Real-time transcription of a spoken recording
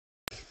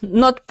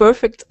Not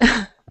perfect.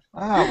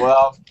 Ah,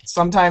 well,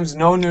 sometimes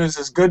no news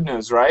is good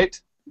news, right?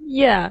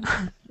 Yeah.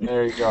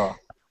 There you go.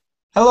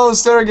 Hello,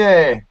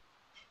 Sergey.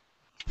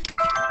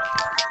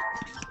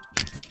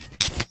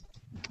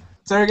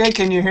 Sergey,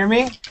 can you hear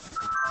me?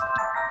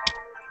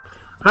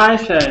 Hi,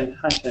 Shane.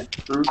 Hi, Shane.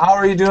 Hmm? How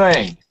are you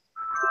doing?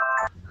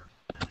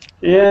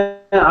 Yeah,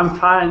 I'm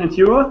fine. And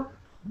you?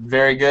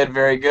 Very good,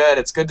 very good.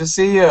 It's good to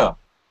see you.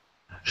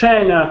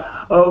 Shane,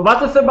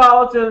 what is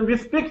about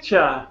this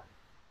picture?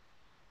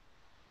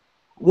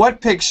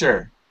 What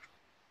picture?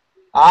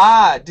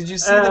 Ah, did you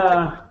see the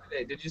pictures Uh,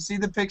 today? Did you see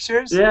the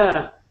pictures?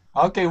 yeah,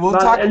 Okay, we'll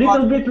but talk a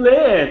about. little bit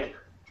late.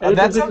 A little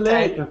That's bit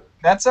okay. late.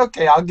 That's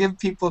okay. I'll give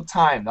people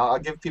time. I'll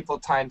give people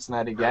time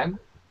tonight again.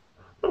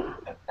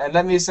 And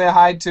let me say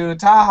hi to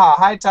Taha.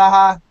 Hi,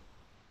 Taha.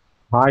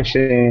 Hi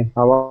Shane,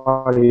 how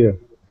are you?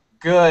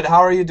 Good. How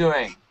are you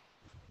doing?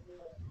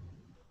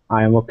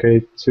 I am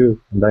okay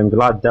too, and I'm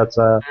glad that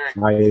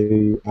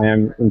Very, I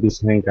am in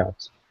this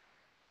hangout.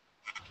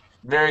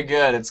 very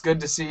good. It's good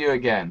to see you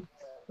again.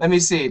 Let me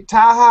see.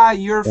 Taha,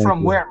 you're Thank from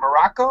you. where?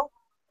 Morocco?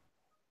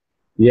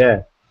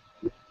 Yeah,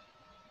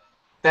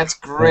 That's I'm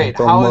great.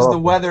 from How is the Morocco.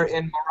 weather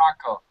in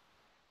Morocco?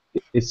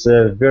 It's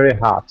very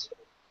hot.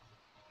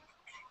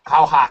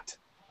 How hot?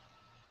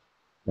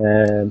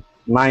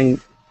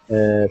 Nine,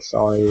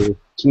 sorry,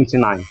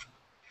 29.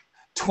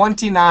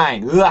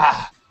 29.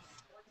 Ugh.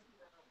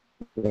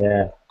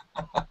 Yeah,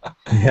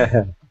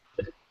 yeah,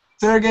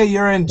 Sergey,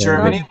 you're in yeah.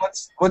 Germany.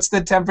 What's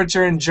the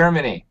temperature in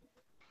Germany?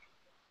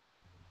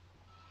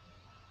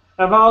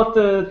 About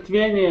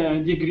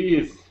 20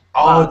 degrees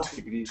Oh, plus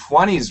degrees.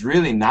 20 is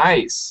really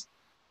nice.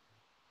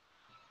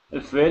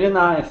 It's very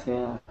nice.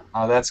 Yeah,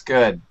 Oh, that's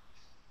good.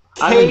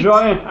 I'm Kate,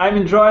 enjoying. I'm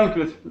enjoying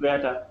this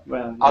weather.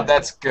 Well, oh, yeah.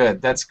 that's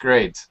good. That's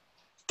great.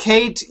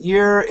 Kate,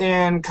 you're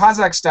in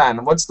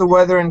Kazakhstan. What's the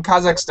weather in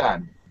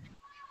Kazakhstan?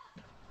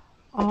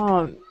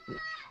 Oh,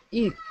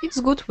 it's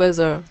good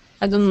weather.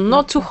 I don't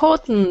not too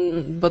hot,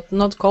 but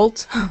not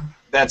cold.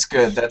 That's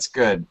good. That's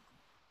good.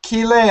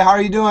 Kile, how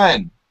are you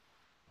doing?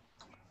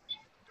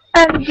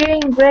 I'm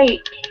doing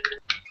great.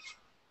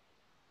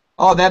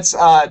 Oh, that's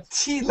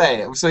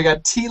Tile. So you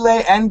got Tile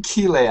and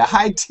Kile.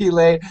 Hi,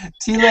 Tile.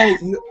 Tile,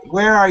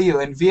 where are you?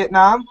 In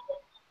Vietnam?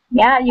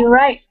 Yeah, you're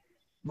right.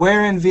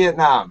 Where in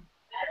Vietnam?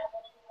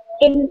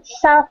 In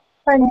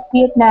southern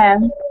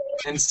Vietnam.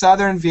 In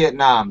southern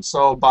Vietnam.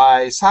 So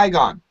by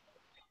Saigon.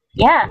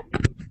 Yeah,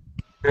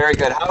 Very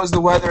good. How is the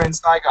weather in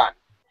Saigon?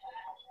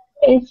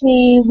 it's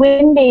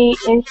windy.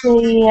 It's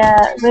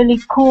really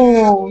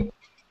cool.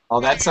 Oh,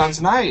 that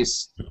sounds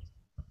nice.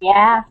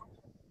 Yeah.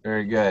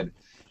 Very good.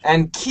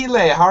 And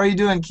Kile, how are you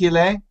doing,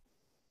 Kile?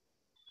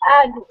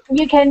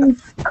 You can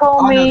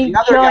call Oh no, me the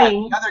other guy,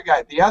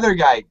 Joy. the other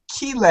guy,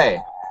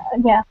 Kile.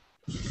 Yeah.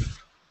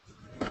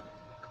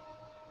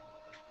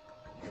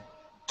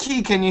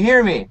 Key, can you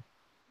hear me?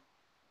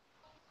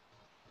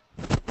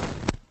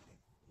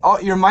 Oh,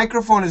 your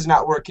microphone is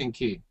not working,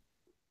 Key.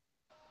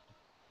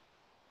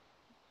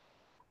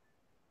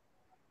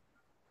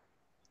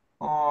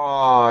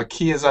 Oh,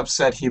 Key is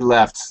upset he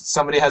left.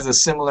 Somebody has a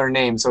similar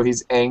name, so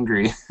he's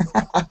angry.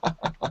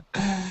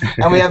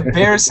 And we have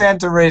Bear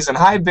Santa Raisin.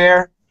 Hi,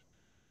 Bear.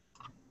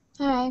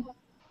 Hi,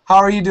 How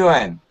are you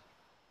doing?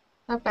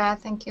 not bad,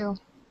 thank you.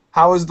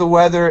 How is the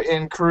weather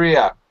in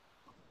Korea?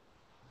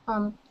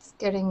 It's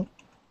getting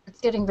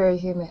very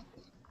humid.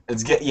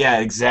 Yeah,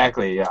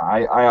 exactly. Yeah,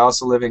 I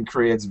also live in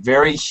Korea. It's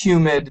very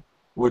humid,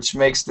 which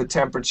makes the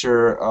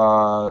temperature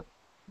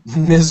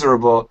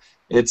miserable.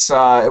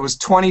 It was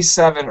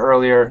 27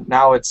 earlier.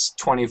 Now it's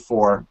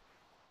 24.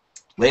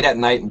 Late at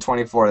night and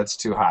 24. That's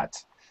too hot.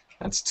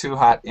 That's too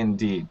hot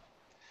indeed.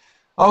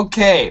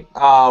 Okay,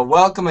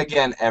 welcome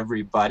again,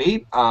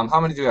 everybody. How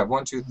many do we have?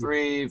 1, 2,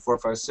 3, 4,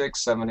 5,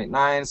 6, 7, 8,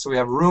 9. So we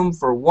have room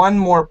for one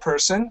more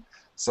person.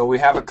 So we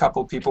have a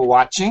couple people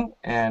watching,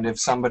 and if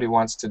somebody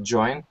wants to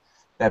join,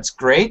 that's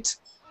great.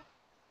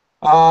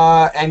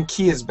 And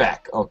Key is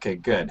back. Okay,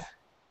 good.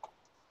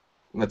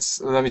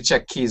 Let me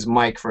check Key's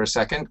mic for a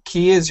second.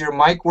 Key, is your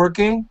mic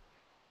working?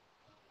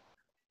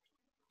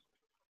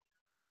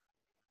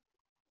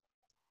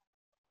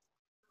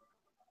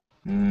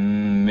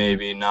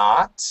 Maybe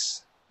not.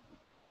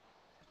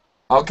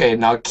 Okay,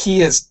 now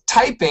Key is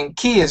typing.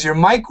 Key, is your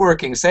mic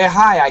working? Say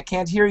hi, I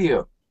can't hear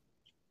you.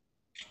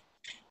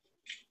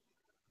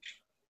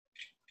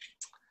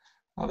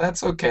 Oh,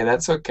 that's okay,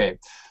 that's okay.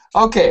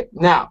 Okay,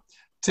 now,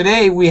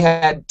 today we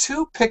had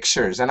two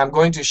pictures, and I'm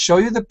going to show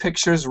you the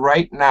pictures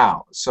right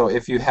now. So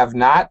if you have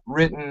not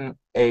written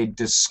a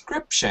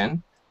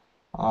description,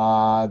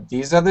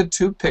 these are the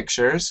two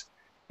pictures.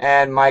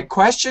 And my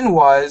question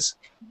was,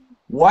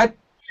 what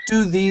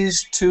do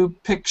these two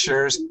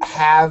pictures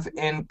have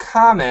in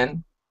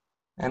common?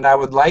 And I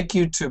would like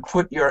you to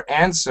put your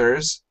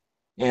answers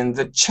in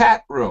the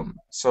chat room.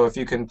 So if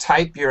you can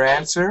type your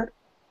answer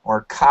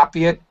or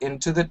copy it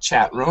into the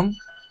chat room,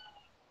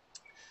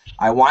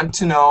 I want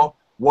to know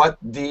what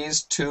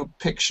these two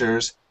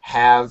pictures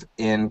have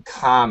in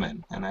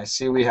common. And I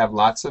see we have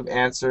lots of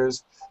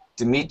answers.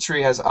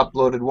 Dimitri has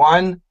uploaded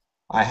one.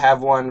 I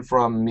have one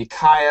from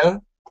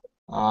Mikhail.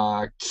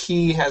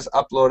 Key has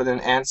uploaded an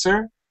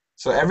answer.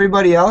 So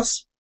everybody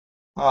else,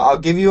 I'll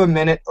give you a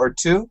minute or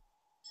two.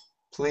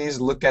 Please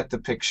look at the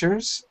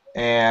pictures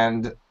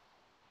and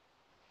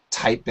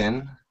type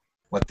in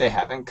what they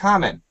have in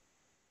common.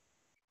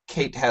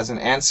 Kate has an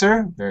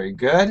answer. Very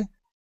good.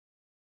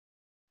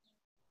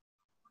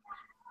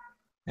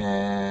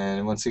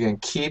 And once again,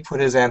 Key put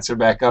his answer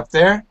back up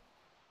there.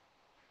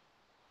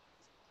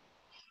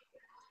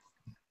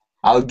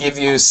 I'll give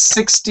you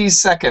 60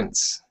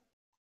 seconds.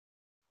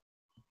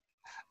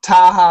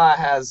 Taha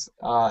has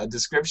a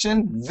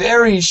description.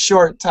 Very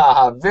short,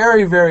 Taha.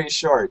 Very, very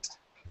short.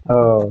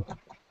 Oh.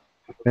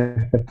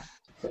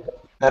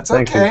 That's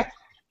Thank okay. you.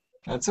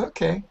 That's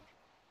okay.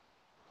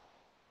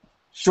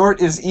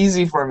 Short is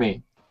easy for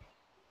me.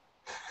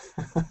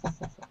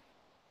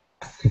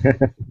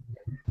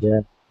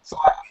 Yeah. So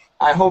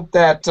I hope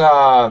that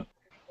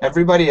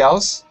everybody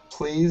else,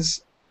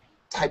 please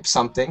type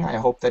something. I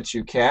hope that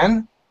you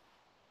can.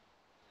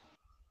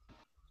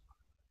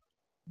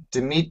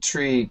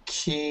 Dimitri,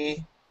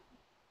 Key,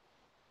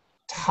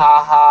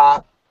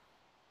 Taha,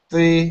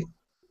 the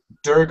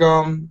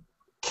Durgam,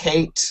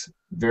 Kate.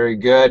 Very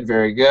good,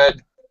 very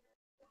good.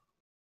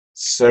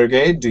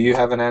 Sergey, do you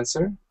have an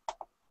answer?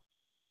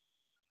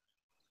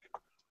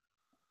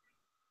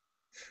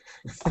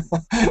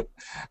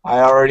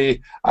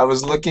 I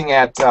was looking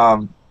at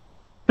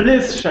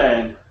Please,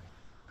 Shane.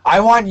 I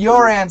want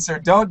your answer.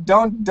 Don't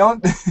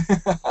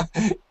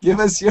give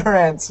us your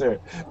answer.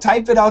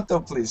 Type it out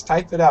though, please.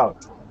 Type it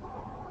out.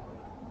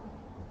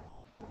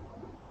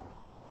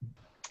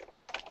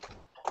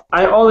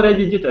 I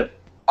already did it.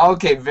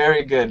 Okay,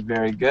 very good,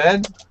 very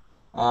good.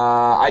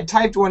 I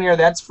typed one here.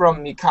 That's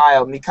from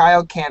Mikhail.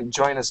 Mikhail can't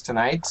join us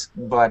tonight,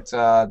 but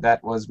that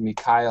was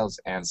Mikhail's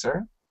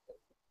answer.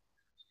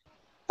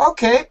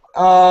 Okay,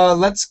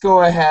 let's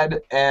go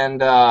ahead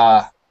and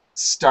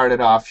start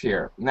it off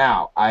here.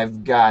 Now,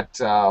 I've got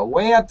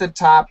way at the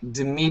top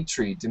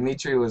Dimitri.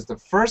 Dimitri was the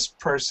first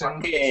person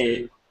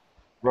to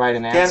write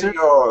an answer. Can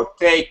you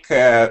take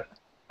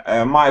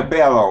my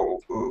below,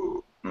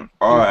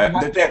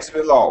 the text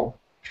below?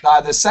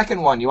 The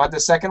second one. You want the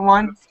second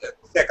one?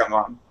 Second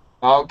one.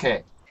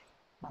 Okay.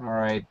 All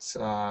right,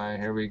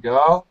 here we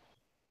go.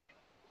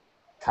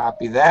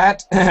 Copy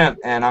that,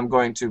 and I'm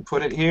going to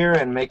put it here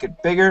and make it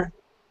bigger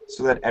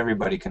so that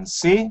everybody can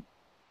see.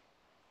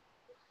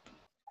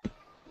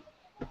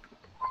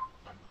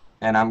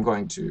 And I'm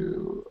going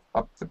to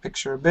up the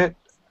picture a bit.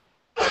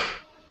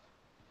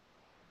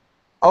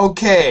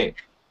 Okay.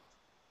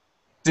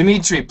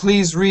 Dimitri,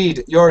 please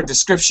read your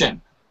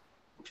description.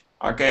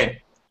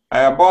 Okay.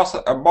 Both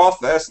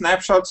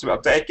snapshots were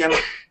taken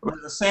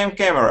with the same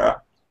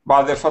camera,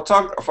 but the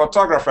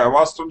photographer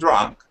was too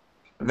drunk.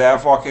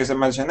 Therefore, his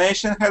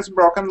imagination has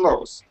broken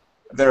loose.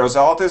 The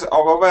result is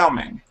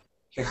overwhelming.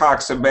 He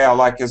hugs a bear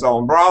like his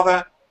own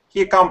brother.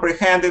 He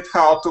comprehended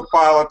how to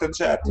pilot a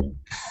jet.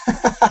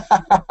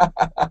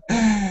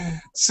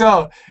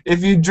 So,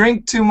 if you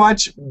drink too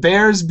much,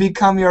 bears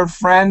become your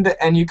friend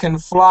and you can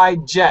fly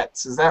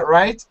jets. Is that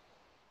right?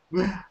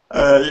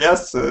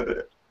 Yes,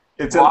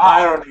 it's Wow. an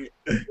irony.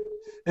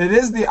 It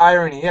is the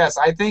irony, yes.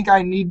 I think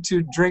I need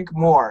to drink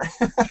more.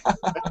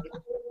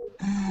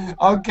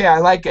 Okay, I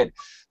like it.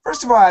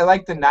 First of all, I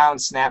like the noun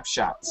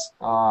snapshots.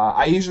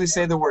 I usually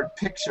say the word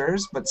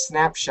pictures, but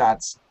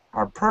snapshots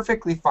are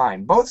perfectly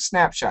fine. Both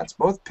snapshots,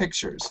 both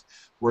pictures,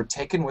 were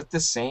taken with the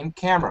same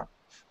camera.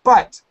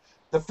 But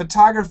the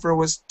photographer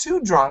was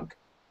too drunk,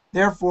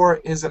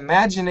 therefore his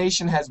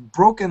imagination has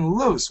broken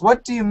loose.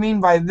 What do you mean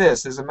by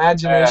this? His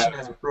imagination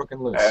has broken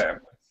loose.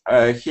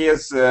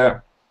 His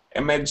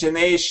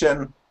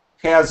imagination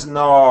has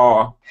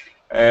no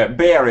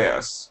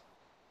barriers.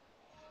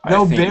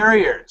 No I think.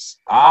 barriers.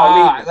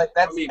 limit. Like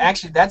that's limit.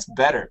 actually that's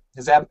better.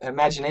 His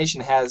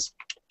imagination has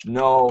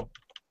no.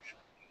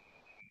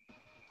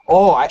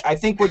 Oh, I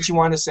think what you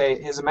want to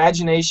say, his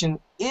imagination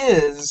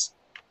is.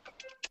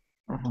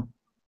 Mhm.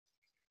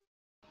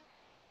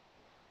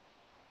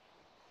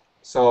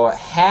 So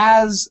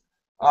has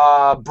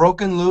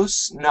broken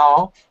loose?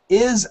 No.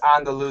 Is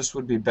on the loose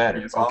would be better.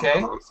 It's on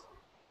Okay. the loose.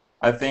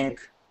 I think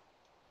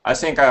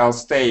I'll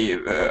stay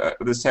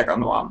the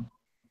second one.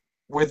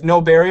 With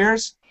no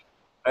barriers.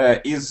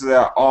 Is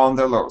on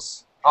the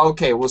loose.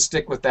 Okay, we'll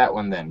stick with that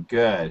one then.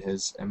 Good.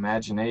 His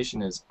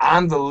imagination is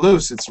on the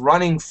loose. It's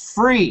running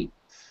free.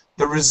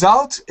 The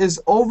result is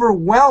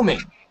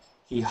overwhelming.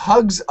 He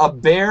hugs a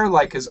bear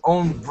like his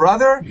own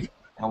brother,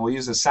 and we'll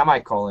use a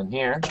semicolon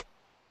here.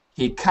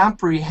 He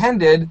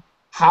comprehended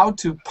how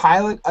to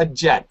pilot a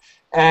jet.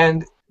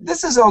 And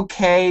this is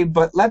okay,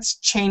 but let's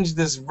change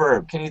this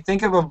verb. Can you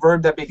think of a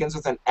verb that begins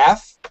with an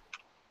F?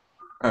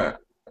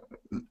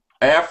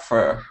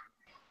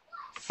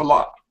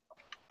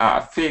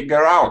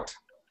 Figure out.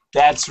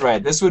 That's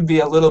right. This would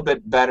be a little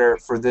bit better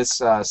for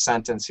this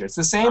sentence here. It's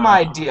the same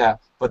idea,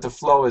 but the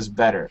flow is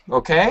better.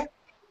 Okay?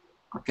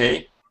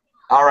 Okay.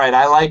 All right,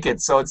 I like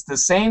it. So it's the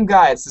same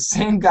guy. It's the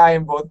same guy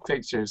in both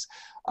pictures.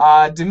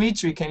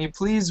 Dimitri, can you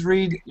please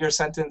read your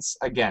sentence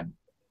again?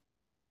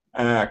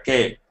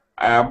 Okay.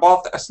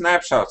 Both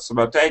snapshots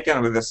were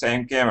taken with the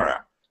same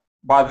camera,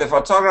 but the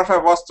photographer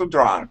was too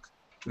drunk.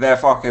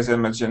 Therefore, his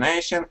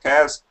imagination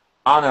has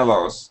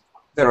unallows.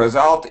 The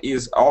result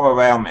is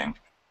overwhelming.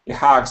 He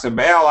hugs a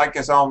bear like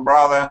his own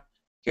brother.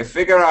 He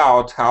figured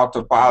out how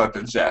to pilot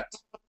a jet.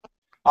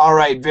 All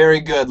right, very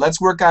good.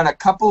 Let's work on a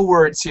couple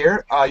words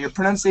here. Your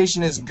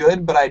pronunciation is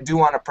good, but I do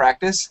want to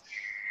practice.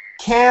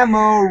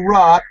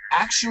 Camera.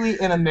 Actually,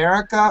 in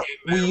America,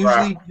 we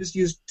usually just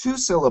use 2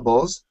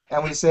 syllables,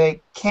 and we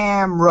say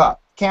camera.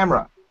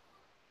 Camera.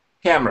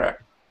 Camera.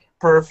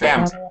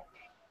 Perfect. Camera.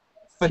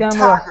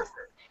 Photographer.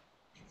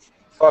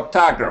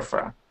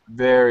 Photographer.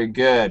 Very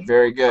good,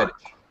 very good.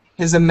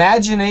 His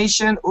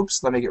imagination,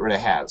 oops, let me get rid of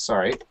has,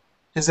 sorry.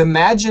 His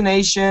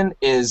imagination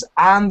is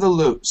on the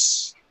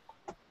loose.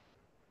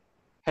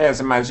 His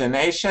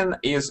imagination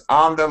is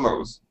on the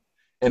loose.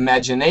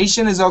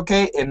 Imagination is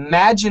okay.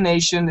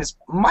 Imagination is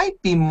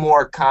might be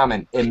more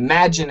common.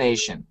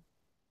 Imagination.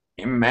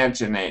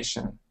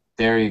 Imagination.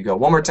 There you go.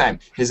 One more time.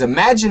 His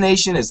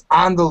imagination is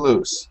on the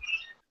loose.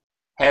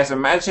 His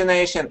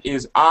imagination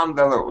is on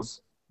the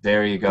loose.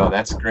 There you go.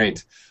 That's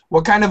great.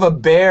 What kind of a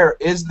bear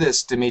is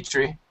this,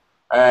 Dimitri?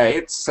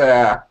 It's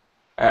the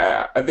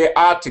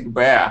Arctic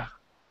bear.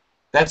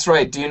 That's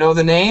right. Do you know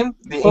the name?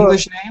 The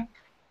English name?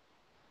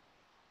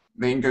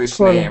 The English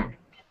name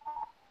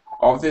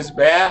of this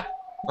bear?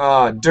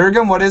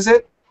 Durgam, what is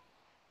it?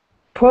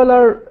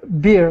 Polar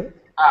bear.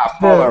 Ah,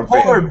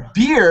 polar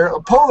bear.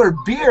 A polar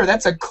bear.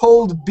 That's a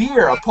cold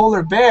beer. A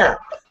polar bear.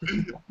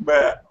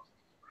 Bear.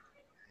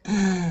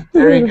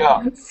 There you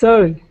go.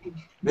 Sorry.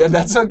 Yeah,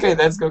 that's okay.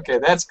 That's okay.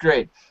 That's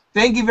great.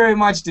 Thank you very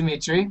much,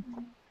 Dimitri.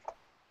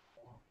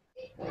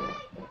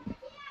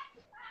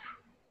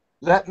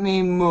 Let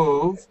me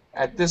move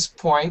at this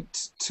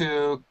point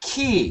to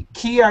Key.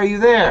 Key, are you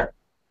there?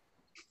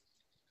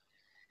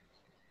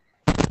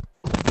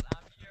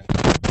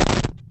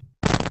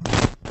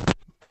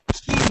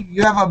 Key,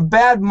 you have a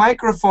bad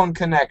microphone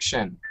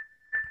connection.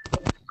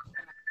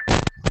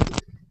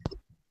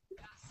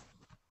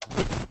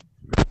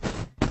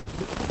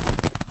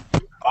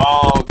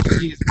 Oh,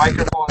 Key's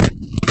microphone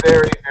is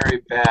very,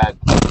 very bad.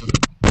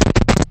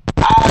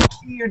 Ah,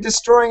 Key, you're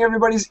destroying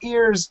everybody's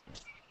ears.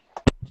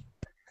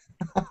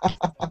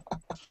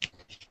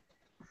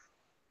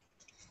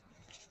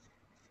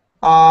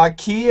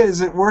 Key,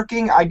 is it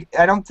working? I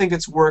don't think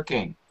it's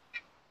working.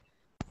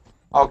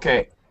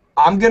 Okay,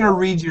 I'm going to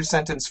read your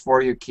sentence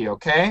for you, Key,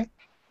 okay?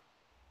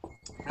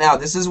 Now,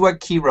 this is what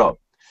Key wrote.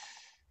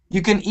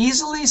 You can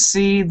easily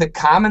see the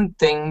common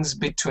things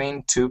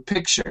between 2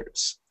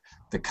 pictures.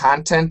 The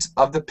content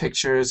of the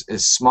pictures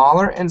is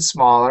smaller and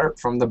smaller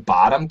from the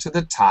bottom to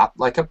the top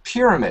like a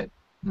pyramid.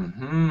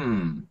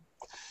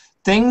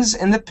 Things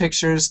in the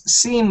pictures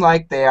seem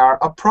like they are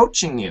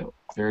approaching you.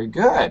 Very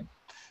good.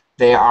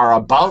 They are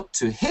about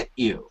to hit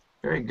you.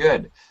 Very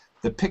good.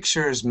 The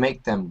pictures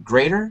make them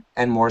greater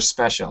and more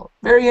special.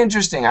 Very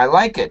interesting. I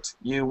like it.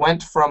 You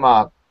went from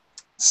a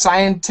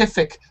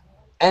scientific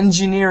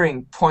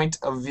engineering point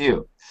of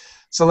view.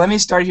 So let me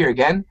start here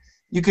again.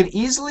 You can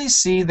easily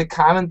see the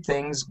common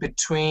things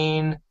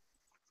between,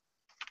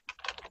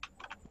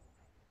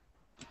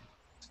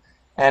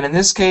 and in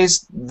this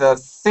case, the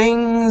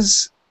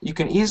things, you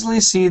can easily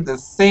see the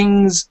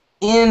things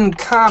in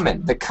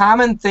common. The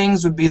common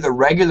things would be the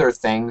regular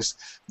things.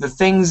 The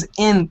things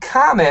in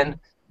common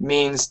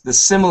means the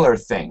similar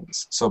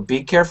things. So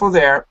be careful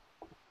there.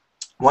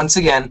 Once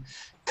again,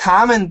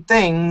 common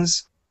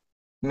things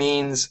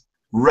means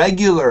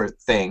regular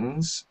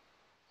things,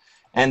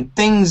 and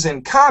things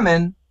in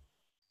common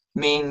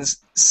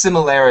means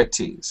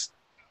similarities.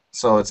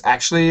 So it's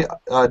actually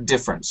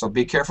different. So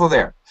be careful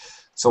there.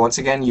 So once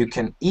again, you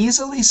can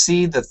easily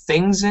see the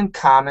things in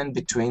common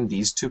between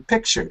these 2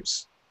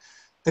 pictures.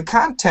 The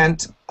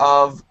content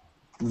of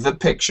the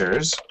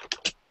pictures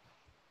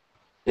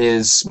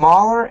is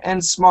smaller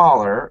and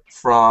smaller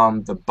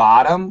from the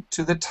bottom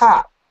to the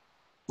top,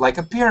 like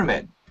a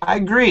pyramid. I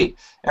agree.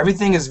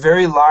 Everything is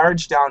very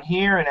large down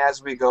here, and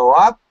as we go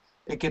up,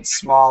 it gets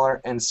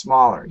smaller and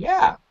smaller.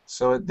 Yeah,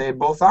 so they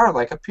both are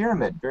like a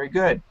pyramid. Very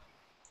good.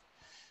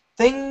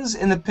 Things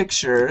in the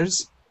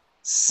pictures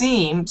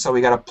seem, so we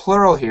got a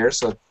plural here,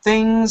 so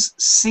things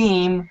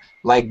seem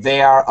like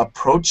they are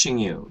approaching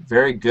you.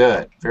 Very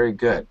good, very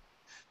good.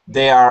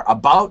 They are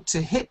about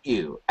to hit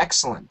you.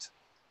 Excellent.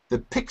 The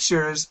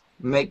pictures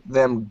make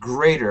them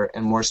greater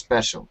and more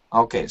special.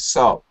 Okay,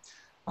 so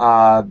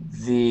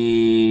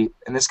in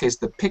this case,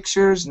 the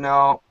pictures,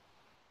 no.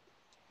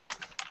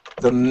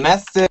 The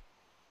method.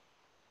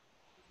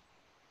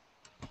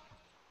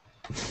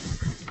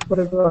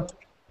 Whatever.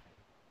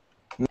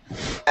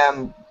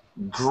 Them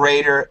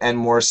greater and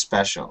more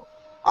special.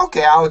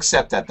 Okay, I'll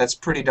accept that. That's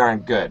pretty darn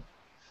good.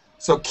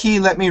 So, Key,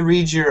 let me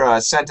read your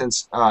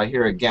sentence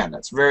here again.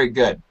 That's very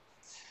good.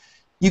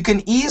 You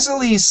can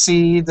easily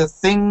see the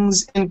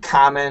things in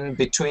common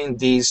between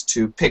these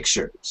 2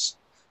 pictures.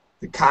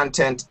 The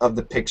content of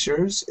the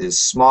pictures is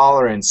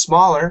smaller and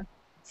smaller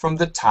from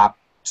the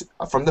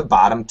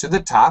bottom to the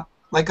top,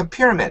 like a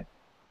pyramid.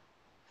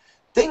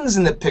 Things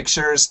in the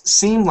pictures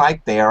seem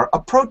like they are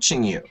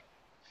approaching you.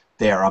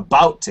 They are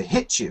about to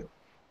hit you.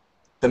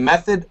 The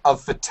method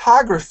of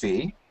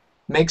photography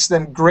makes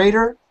them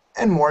greater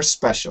and more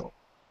special.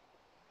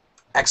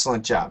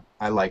 Excellent job.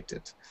 I liked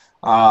it.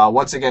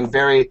 Once again,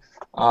 very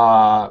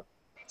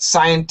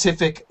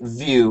scientific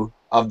view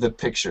of the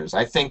pictures.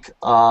 I think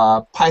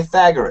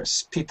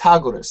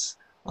Pythagoras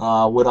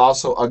would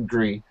also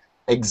agree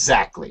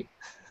exactly.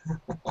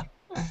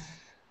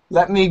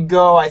 Let me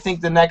go. I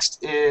think the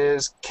next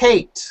is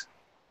Kate.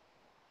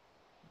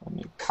 Let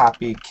me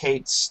copy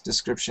Kate's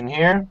description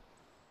here.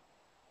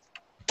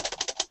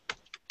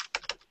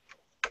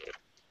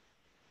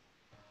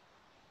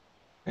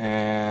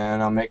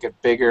 And I'll make it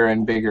bigger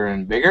and bigger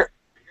and bigger.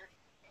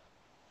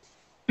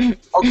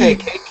 Okay,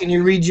 Kate, can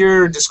you read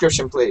your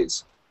description,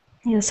 please?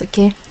 Yes,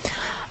 okay.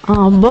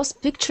 Both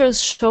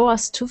pictures show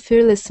us two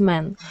fearless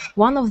men.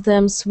 One of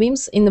them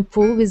swims in a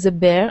pool with a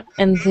bear,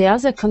 and the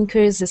other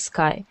conquers the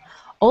sky.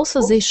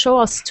 Also, they show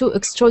us two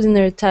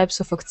extraordinary types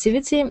of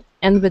activity,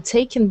 and were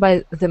taken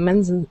by the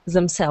men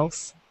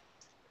themselves.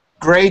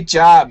 Great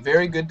job.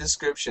 Very good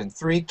description.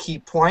 3 key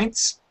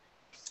points.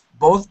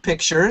 Both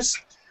pictures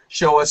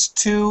show us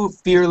two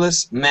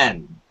fearless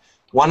men.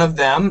 One of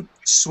them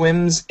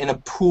swims in a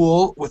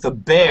pool with a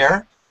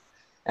bear,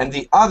 and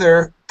the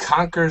other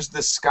conquers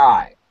the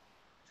sky.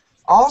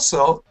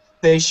 Also,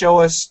 they show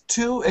us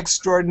two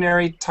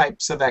extraordinary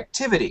types of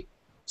activity: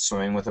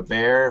 swimming with a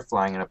bear,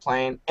 flying in a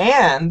plane,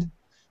 and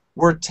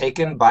were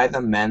taken by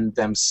the men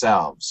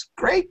themselves.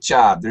 Great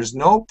job. There's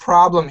no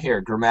problem here.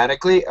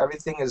 Grammatically,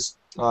 everything is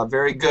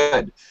very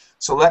good.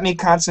 So let me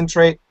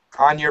concentrate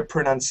on your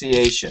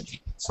pronunciation.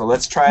 So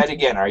let's try it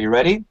again. Are you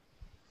ready?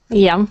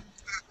 Yeah.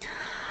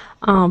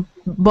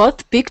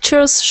 Both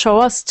pictures show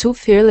us two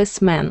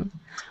fearless men.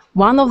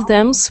 One of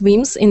them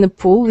swims in a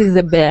pool with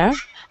a bear,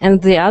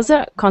 and the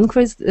other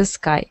conquers the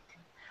sky.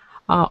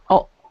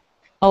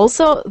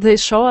 Also, they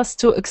show us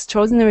two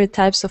extraordinary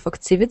types of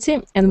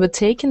activity and were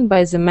taken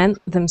by the men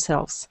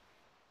themselves.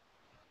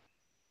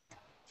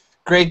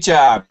 Great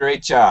job.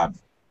 Great job.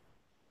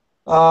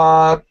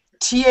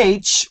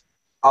 TH,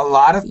 a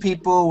lot of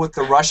people with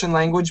the Russian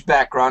language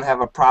background have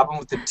a problem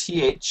with the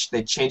TH.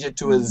 They change it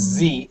to a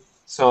Z.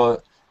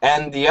 So,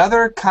 and the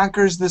other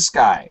conquers the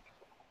sky.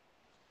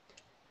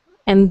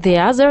 And the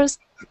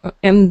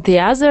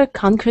other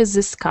conquers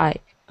the sky.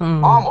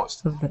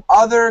 Almost.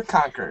 Other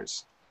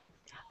conquers.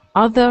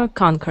 Other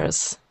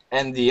conquers.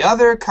 And the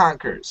other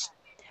conquers.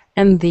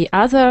 And the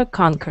other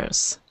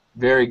conquers.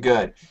 Very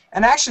good.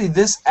 And actually,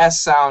 this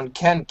S sound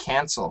can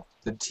cancel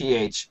the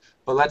TH,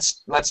 but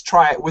let's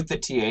try it with the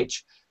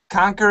TH.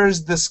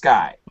 Conquers the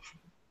sky.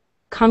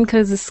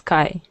 Conquers the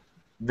sky.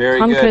 Very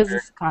Conquers good.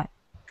 the sky.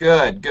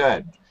 Good,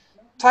 good.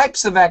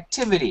 Types of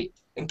activity.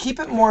 And keep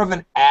it more of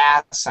an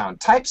A sound.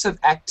 Types of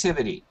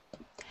activity.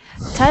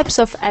 Types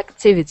of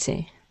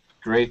activity.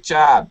 Great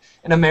job.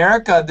 In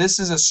America, this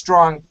is a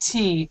strong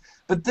T,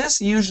 but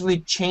this usually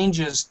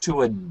changes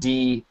to a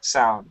D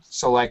sound.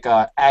 So like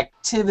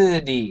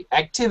activity.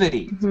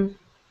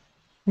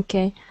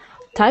 Okay.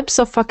 Types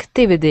of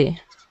activity.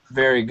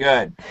 Very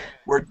good.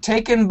 Were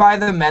taken by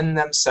the men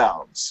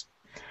themselves.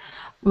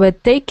 Were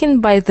taken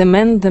by the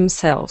men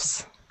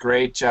themselves.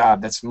 Great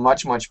job. That's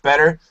much, much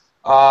better.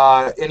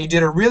 And you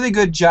did a really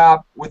good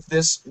job with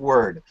this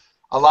word.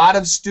 A lot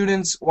of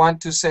students want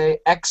to say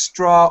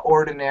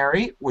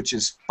extraordinary, which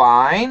is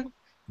fine,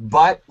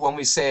 but when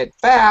we say it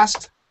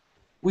fast,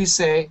 we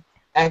say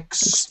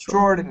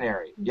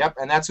extraordinary. Yep,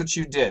 and that's what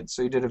you did.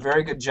 So you did a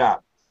very good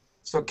job.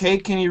 So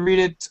Kate, can you read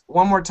it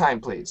one more time,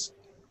 please?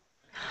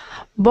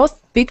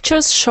 Both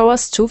pictures show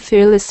us two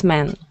fearless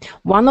men.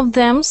 One of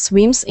them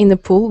swims in a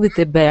pool with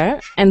a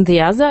bear, and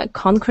the other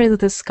conquers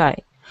the sky.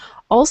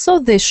 Also,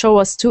 they show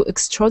us two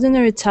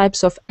extraordinary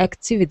types of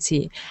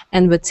activity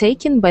and were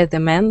taken by the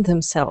men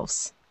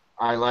themselves.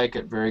 I like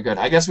it. Very good.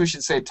 I guess we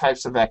should say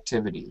types of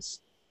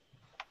activities.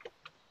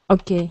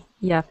 Okay,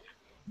 yeah.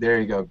 There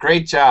you go.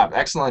 Great job.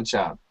 Excellent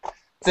job.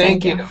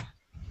 Thank you.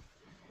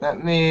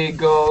 Let me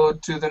go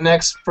to the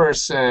next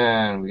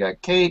person. We got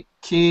Kate,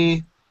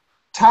 Key,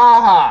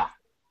 Taha.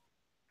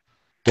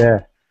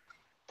 Yeah.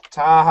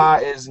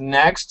 Taha is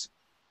next.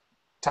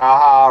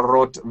 Taha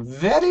wrote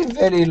very,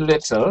 very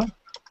little.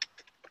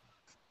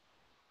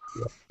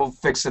 We'll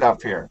fix it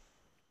up here.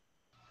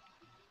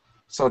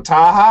 So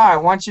Taha, I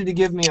want you to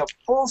give me a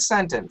full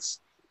sentence.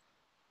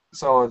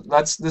 So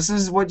this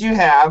is what you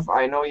have.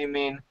 I know you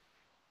mean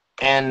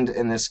and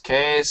in this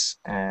case,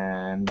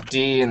 and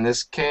D in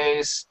this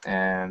case,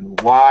 and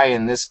Y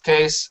in this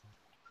case.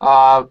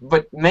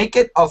 But make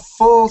it a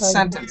full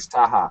sentence,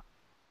 Taha.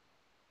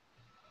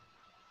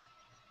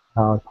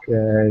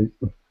 Okay.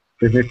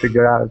 Let me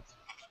figure out.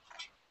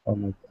 Oh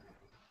my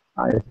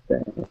God. I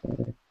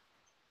think.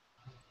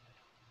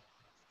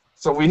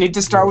 So we need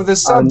to start with the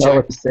I don't know subject.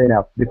 what to say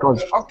now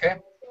because Okay.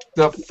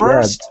 The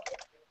first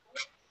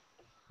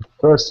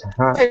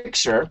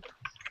picture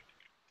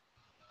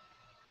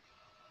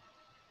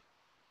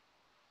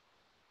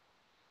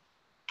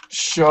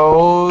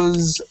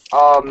shows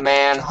a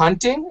man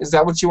hunting. Is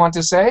that what you want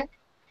to say?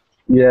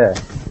 Yeah.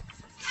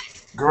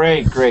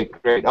 Great, great,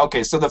 great.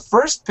 Okay, so the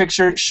first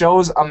picture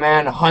shows a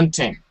man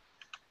hunting.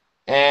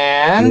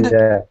 And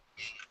Yeah.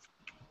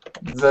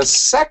 the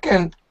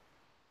second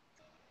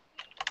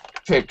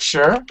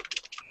picture,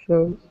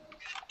 So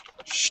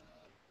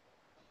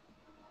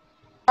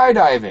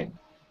skydiving.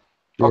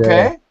 Yeah.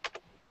 Okay?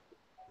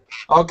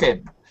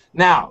 Okay.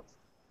 Now,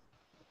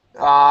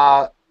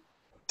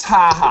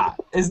 Taha,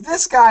 is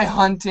this guy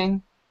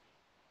hunting?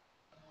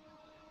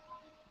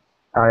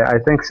 I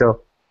think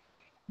so.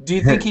 Do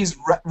you think he's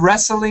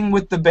wrestling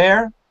with the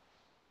bear?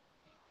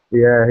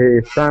 Yeah,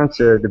 he found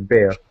the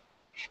bear.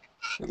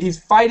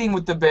 He's fighting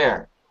with the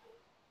bear.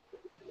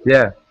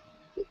 Yeah,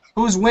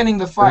 Who's winning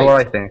the that's what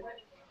I fight? think.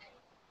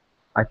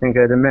 I think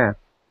the man.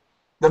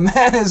 The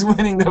man is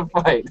winning the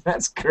fight.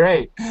 That's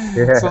great.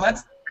 Yeah. So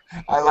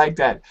I like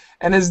that.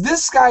 And is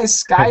this guy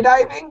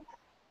skydiving?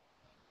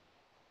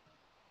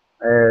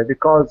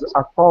 Because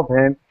above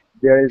him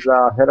there is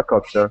a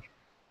helicopter.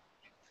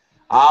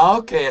 Ah,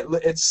 okay.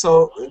 It's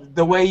so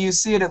the way you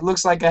see it, it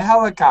looks like a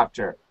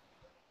helicopter.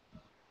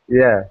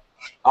 Yeah.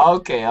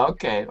 Okay,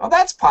 okay. Well,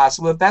 that's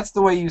possible. If that's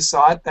the way you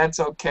saw it, that's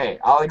okay.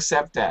 I'll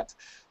accept that.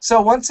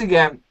 So once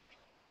again,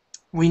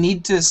 we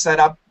need to set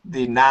up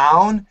the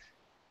noun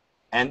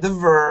and the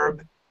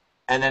verb,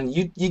 and then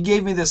you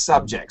gave me the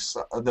subjects.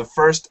 The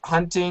first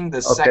hunting, the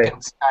Okay.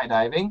 second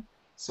skydiving.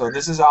 So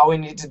this is all we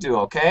need to do,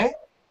 okay?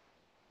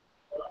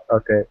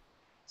 Okay.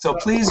 So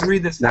please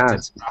read the Now,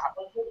 sentence.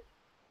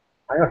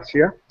 I ask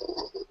you.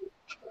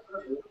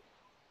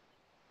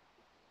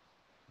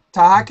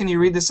 Taha, can you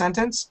read the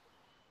sentence?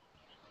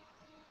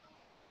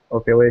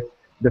 Okay, wait.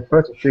 The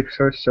first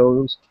picture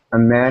shows a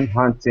man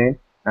hunting,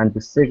 and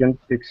the second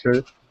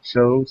picture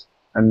shows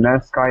a man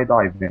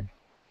skydiving.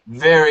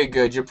 Very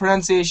good. Your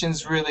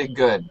pronunciation's really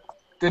good.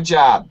 Good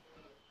job.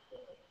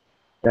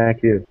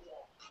 Thank you.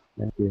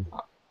 Thank you.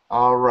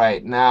 All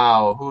right.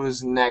 Now,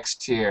 who's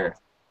next here?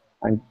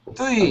 And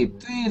Tui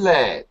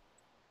Le.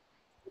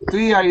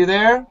 Tui, are you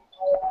there?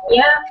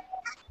 Yeah.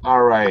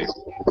 All right.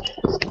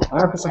 I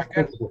have a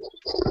Second. question.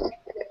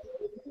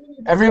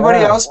 Everybody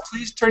else,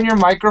 please turn your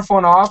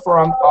microphone off, or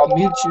I'll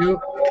mute you.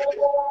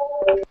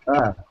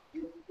 Ah,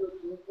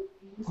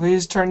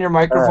 Please turn your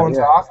microphones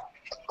yeah. off.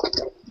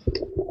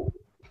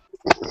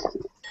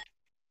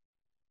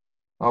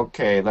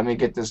 Okay, let me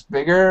get this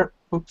bigger.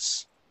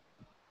 Oops.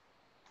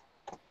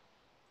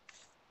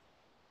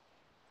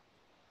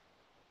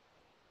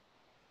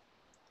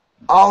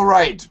 All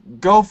right,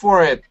 go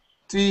for it.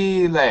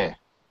 Tile.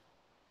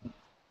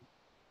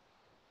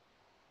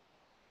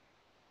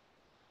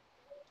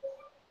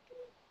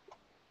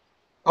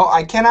 Oh,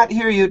 I cannot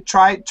hear you.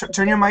 Turn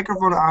your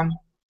microphone on.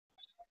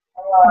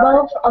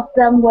 Both of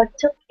them were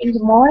took in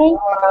the morning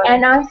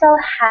and also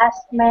has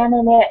man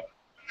in it.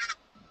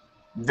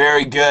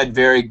 Very good,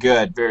 very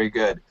good, very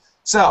good.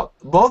 So,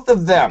 both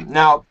of them.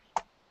 Now,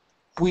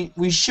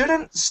 we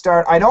shouldn't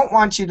start, I don't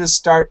want you to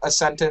start a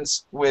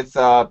sentence with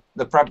the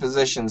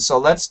preposition. So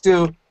let's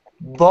do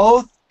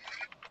both.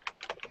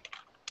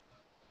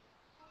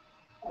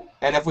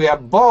 And if we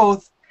have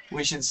both,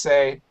 we should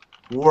say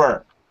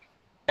were.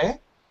 Okay?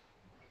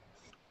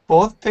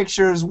 Both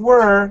pictures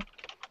were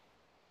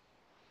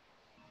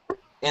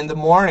in the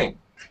morning.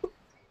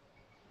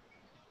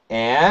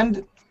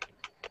 And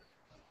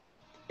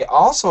we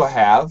also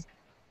have,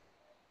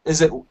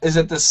 is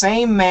it the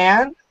same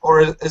man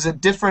or is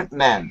it different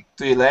men,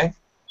 Tuile?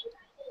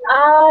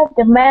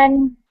 The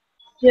man,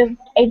 the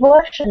a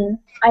version,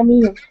 I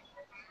mean,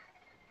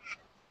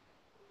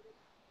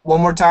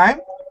 One more time?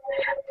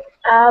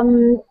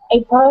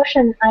 a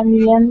person, I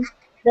mean,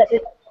 that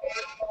it,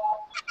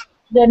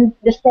 then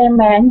the same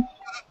man.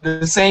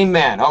 The same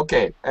man,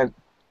 okay.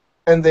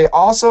 And they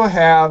also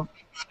have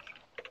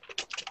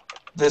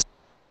this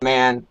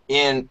man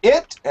in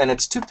it, and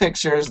it's two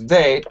pictures,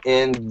 they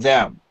in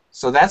them.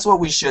 So that's what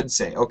we should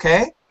say,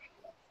 okay?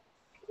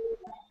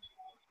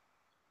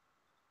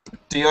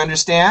 Do you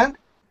understand?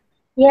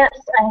 Yes,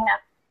 I have.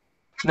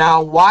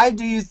 Now, why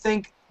do you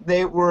think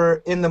they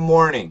were in the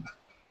morning?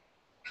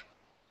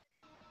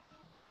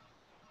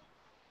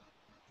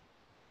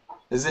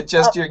 Is it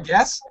just your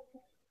guess?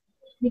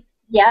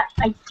 Yeah,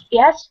 I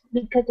yes,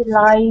 because it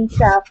lies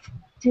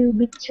two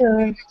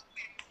pictures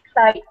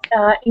like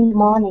in the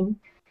morning.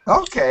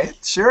 Okay,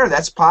 sure,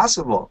 that's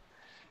possible.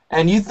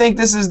 And you think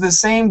this is the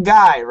same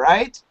guy,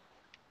 right?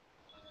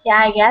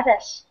 Yeah, I get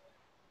it.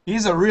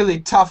 He's a really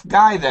tough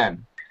guy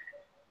then.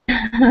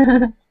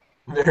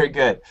 Very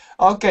good.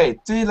 Okay,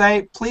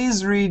 Tile,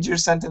 please read your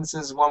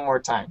sentences one more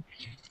time.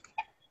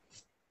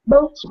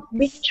 Both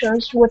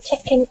pictures were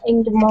taken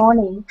in the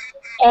morning,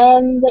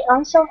 and they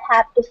also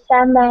have the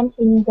same man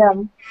in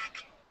them.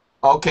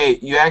 Okay,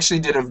 you actually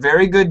did a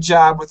very good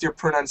job with your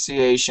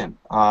pronunciation,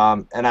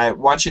 and I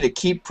want you to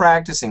keep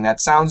practicing. That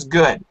sounds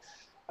good.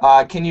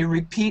 Can you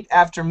repeat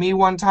after me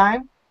one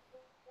time?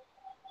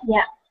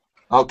 Yeah.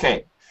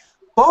 Okay.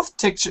 Both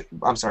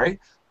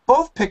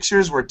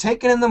pictures were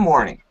taken in the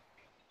morning.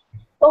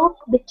 Both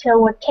pictures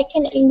were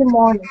taken in the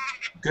morning.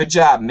 Good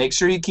job. Make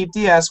sure you keep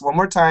the S one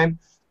more time.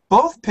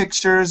 Both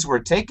pictures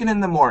were taken in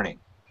the morning.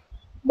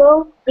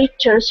 Both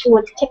pictures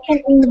were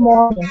taken in the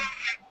morning,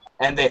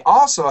 And they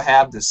also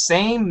have the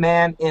same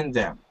man in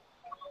them.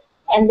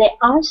 and they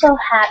also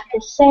had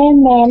the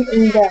same man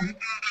in them.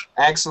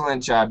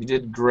 Excellent job. You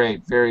did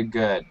great. Very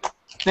good.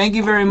 Thank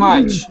you very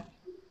much.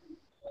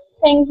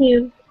 Thank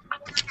you.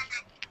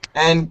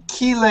 And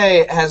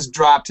Kile has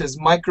dropped. His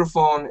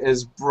microphone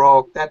is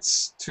broke.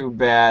 That's too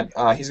bad.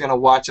 He's going to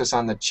watch us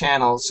on the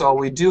channel. So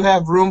we do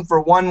have room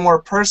for one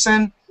more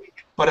person.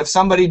 But if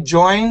somebody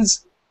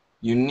joins,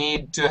 you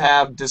need to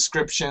have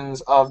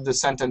descriptions of the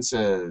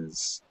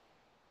sentences.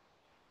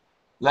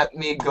 Let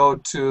me go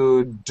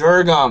to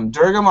Durgam.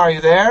 Durgam, are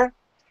you there?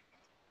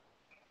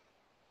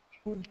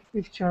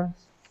 Pictures.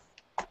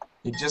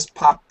 You just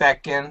popped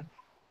back in.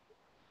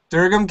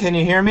 Durgam, can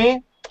you hear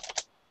me?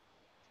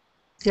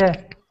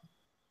 Yeah.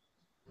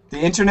 The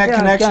internet Yeah,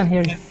 connection. I can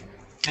hear you.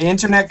 The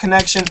internet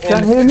connection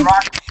Can in you hear me?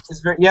 Iraq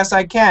is very. Yes,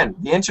 I can.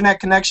 The internet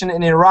connection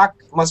in Iraq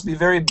must be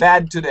very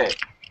bad today.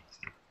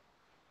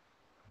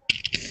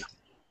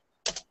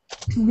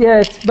 Yeah,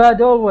 it's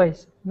bad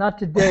always, not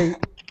today.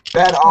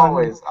 Bad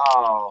always.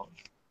 Oh.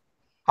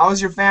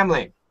 How's your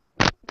family?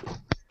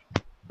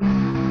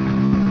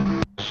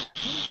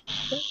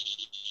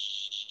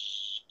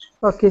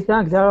 Okay,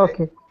 thanks. They're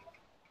okay.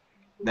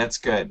 That's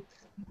good.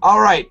 All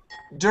right,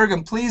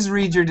 Durgam, please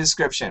read your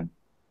description.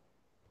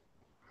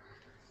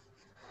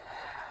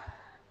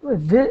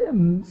 The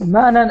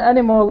man and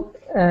animal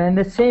in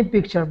the same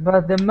picture,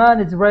 but the man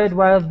is red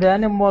while the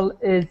animal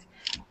is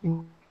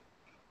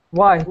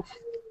white.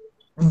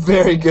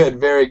 Very good,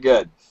 very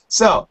good.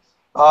 So,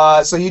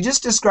 so you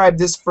just described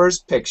this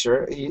first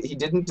picture. He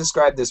didn't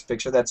describe this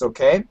picture. That's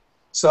okay.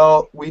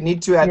 So we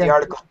need to add the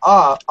article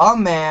a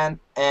man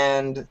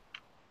and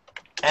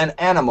an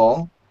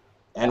animal,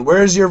 and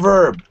where's your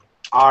verb?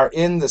 Are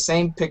in the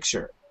same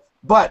picture.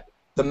 But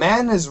the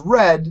man is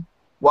red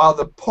while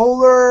the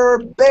polar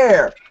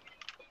bear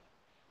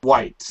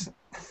white.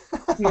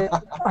 Yeah,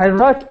 I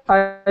wrote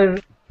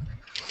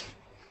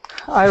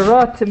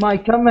my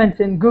comment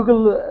in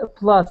Google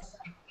Plus.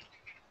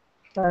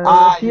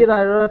 Here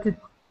I wrote it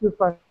too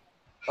fast.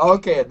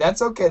 Okay,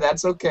 that's okay.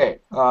 That's okay.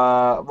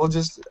 We'll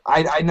just.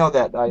 I know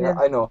that.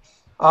 I know.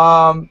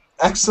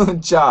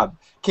 Excellent job.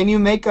 Can you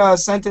make a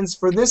sentence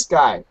for this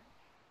guy?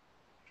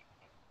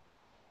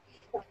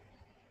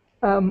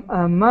 A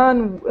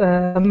man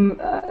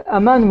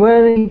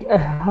wearing a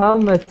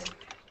helmet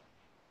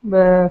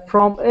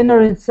from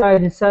inner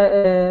inside in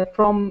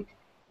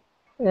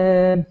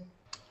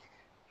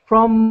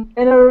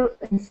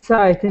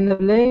the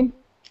plane.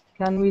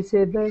 Can we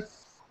say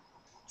this?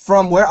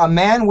 From where a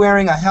man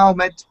wearing a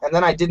helmet, and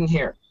then I didn't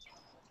hear.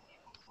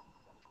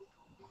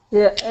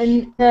 Yeah,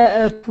 in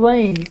a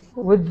plane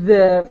with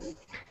the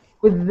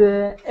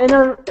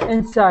inner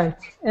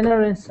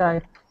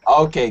inside.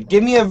 Okay,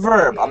 give me a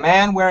verb. A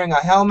man wearing a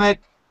helmet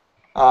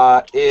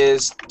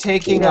is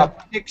taking a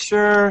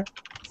picture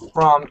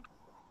from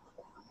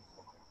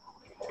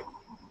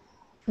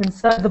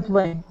inside the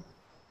plane.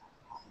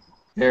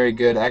 Very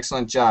good,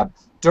 excellent job.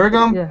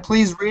 Durgam,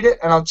 please read it,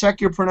 and I'll check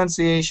your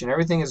pronunciation.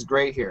 Everything is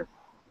great here.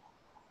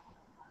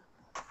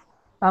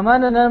 A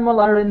man and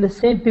animal are in the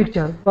same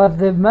picture, but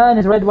the man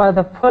is red while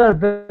the polar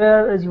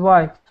bear is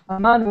white. A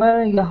man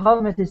wearing a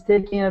helmet is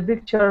taking a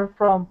picture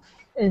from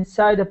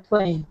inside a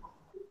plane.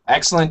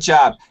 Excellent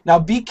job. Now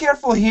be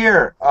careful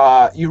here.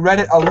 You read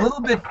it a little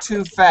bit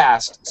too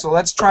fast, so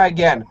let's try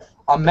again.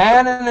 A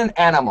man and an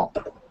animal.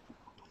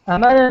 A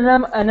man and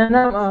an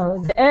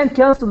animal. The and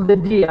cancel the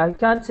D. I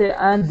can't say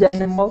and the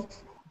animal.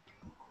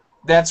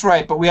 That's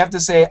right, but we have to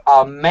say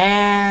a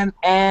man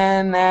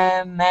and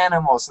an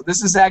animal. So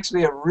this is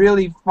actually a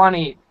really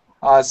funny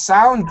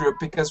sound group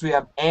because we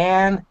have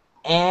and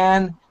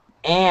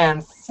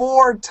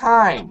 4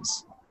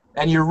 times.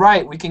 And you're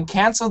right, we can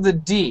cancel the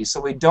D, so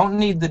we don't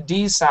need the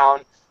D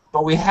sound,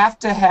 but we have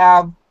to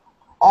have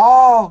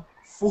all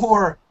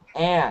 4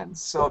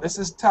 ands. So this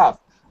is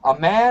tough. A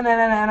man and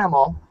an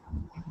animal.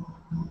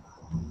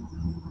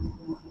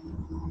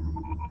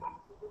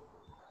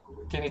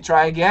 Can you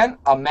try again?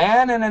 A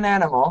man and an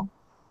animal.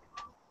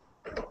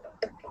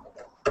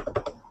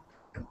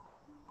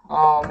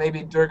 Oh,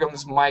 maybe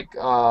Durgam's mic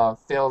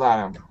failed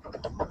on him.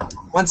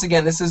 Once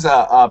again, this is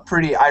a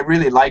pretty, I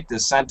really like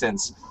this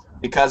sentence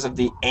because of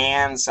the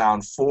and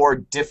sound 4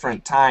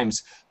 different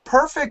times.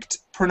 Perfect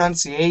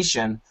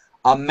pronunciation,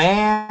 a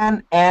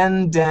man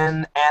and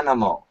an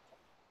animal.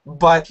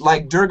 But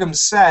like Durgam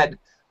said,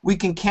 we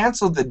can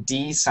cancel the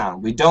D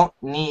sound. We don't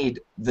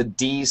need the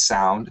D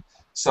sound.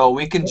 So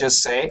we can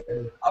just say,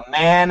 a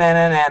man and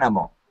an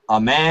animal, a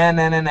man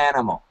and an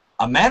animal.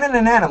 A man and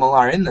an animal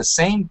are in the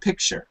same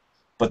picture,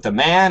 but the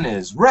man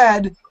is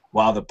red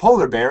while the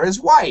polar bear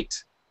is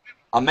white.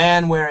 A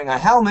man wearing a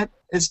helmet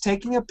is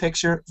taking a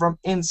picture from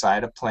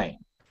inside a plane.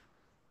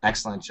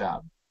 Excellent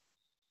job.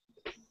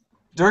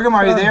 Durgam,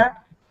 are you there?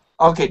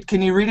 Okay,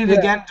 can you read it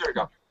again,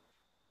 Durgam?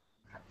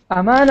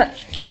 A man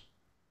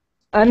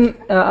and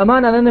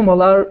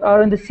animal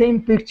are in the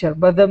same picture,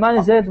 but the man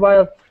is red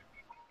while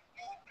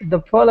the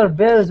polar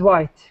bear is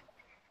white.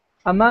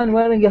 A man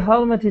wearing a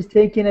helmet is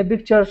taking a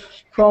picture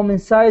from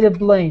inside a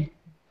plane.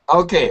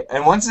 Okay,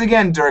 and once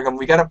again, Durgam,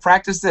 we got to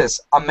practice this.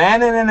 A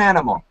man and an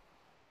animal.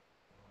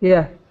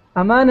 Yeah.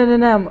 A man and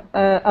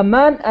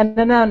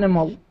an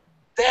animal.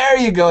 There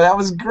you go. That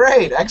was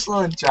great.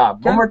 Excellent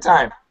job. One more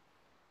time.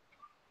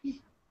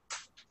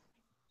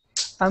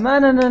 A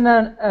man and a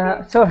man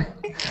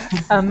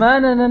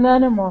and an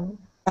animal.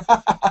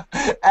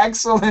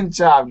 Excellent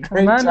job.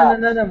 Great A man job.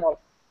 and an animal.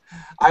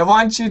 I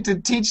want you to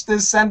teach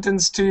this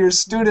sentence to your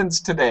students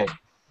today.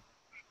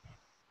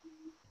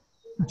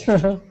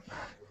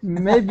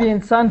 Maybe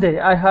in Sunday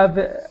I have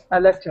a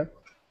lecture.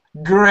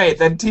 Great.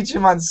 Then teach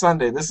him on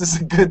Sunday. This is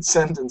a good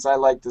sentence. I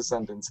like the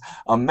sentence.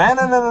 A man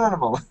and an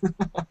animal.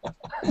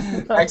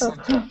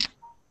 Excellent job.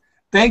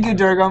 Thank you,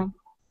 Durgam.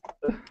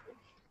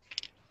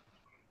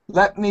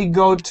 Let me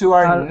go to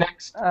our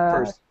next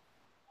person.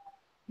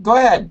 Go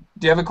ahead.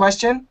 Do you have a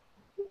question?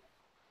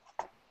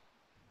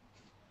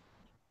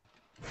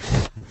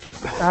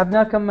 I have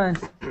no comment.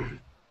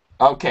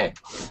 Okay.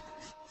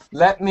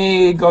 Let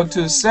me go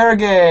to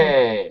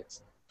Sergey.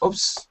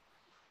 Oops.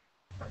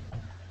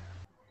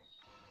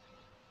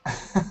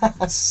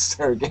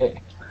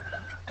 Sergey.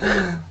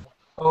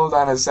 Hold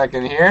on a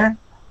second here.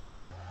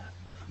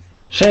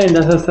 Shane,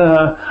 this is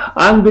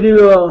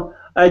unbelievable.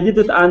 I did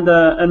it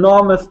under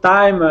enormous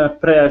time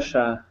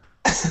pressure.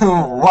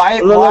 Why?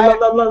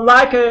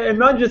 Like an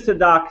emergency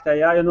doctor,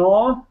 yeah, you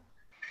know?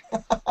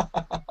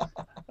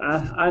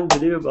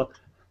 Unbelievable.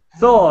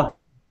 So,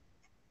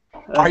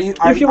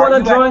 if you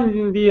want to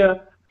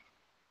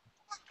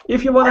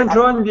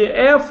join the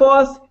Air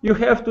Force, you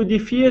have to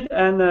defeat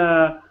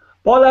an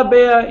polar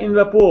bear in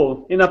a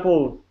pool.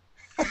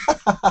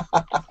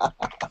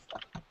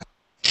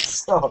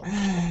 So,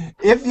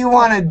 if you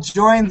want to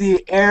join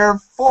the Air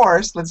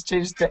Force, let's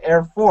change to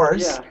Air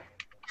Force.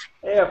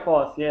 Yeah, Air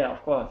Force. Yeah,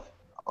 of course.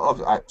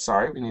 Oh,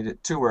 sorry, we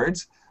needed 2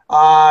 words.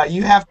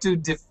 You have to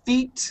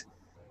defeat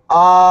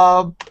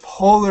a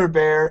polar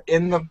bear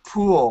in the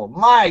pool.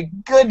 My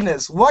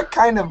goodness, what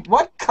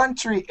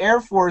country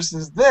Air Force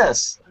is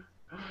this?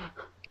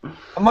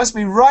 It must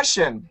be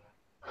Russian.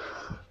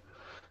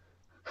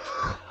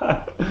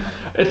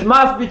 It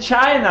must be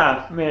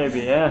China,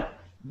 maybe, yeah.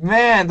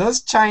 Man,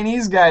 those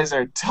Chinese guys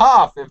are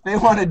tough. If they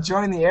want to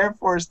join the Air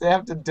Force, they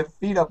have to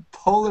defeat a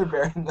polar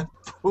bear in the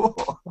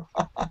pool.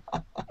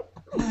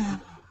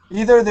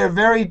 Either they're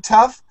very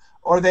tough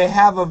or they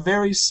have a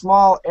very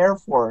small Air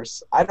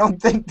Force. I don't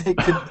think they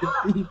could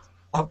defeat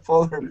a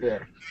polar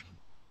bear.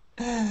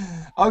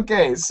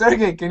 Okay,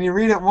 Sergey, can you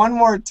read it one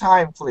more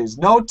time, please?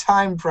 No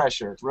time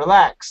pressure.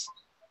 Relax.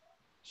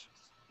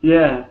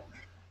 Yeah.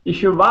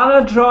 If you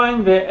want to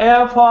join the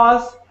Air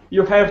Force,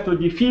 you have to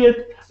defeat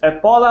a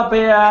polar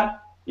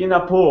bear in a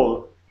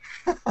pool.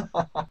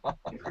 All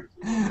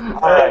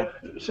right.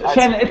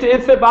 Shane,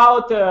 it's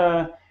about,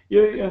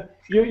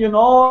 you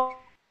know,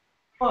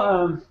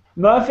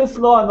 Murphy's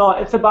Law? No,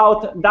 it's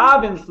about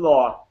Darwin's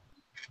Law.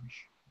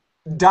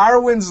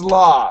 Darwin's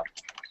Law.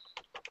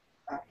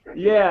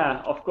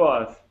 Yeah, of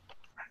course.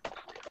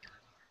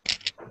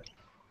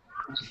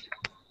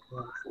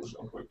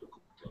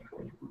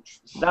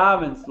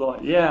 Darwin's Law,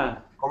 yeah.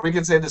 Or we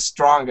could say the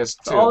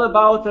strongest, too. It's all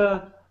about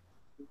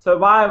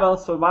survival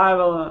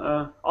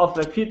of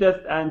the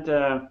fittest and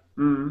the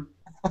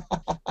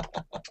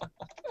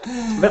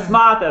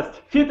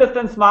smartest. Fittest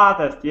and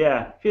smartest,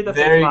 yeah. Fittest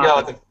there and you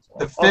smartest. go,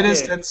 the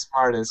fittest and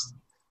smartest.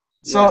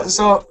 So,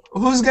 so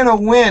who's going to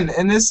win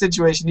in this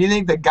situation? Do you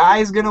think the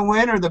guy's going to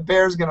win or the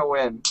bear's going to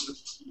win?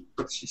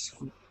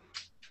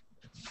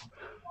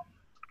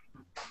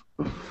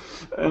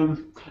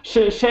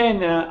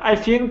 Shane, I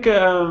think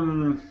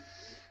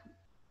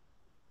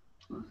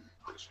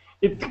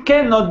it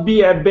cannot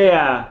be a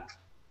bear.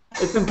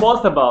 It's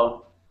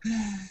impossible.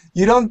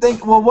 You don't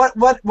think? Well,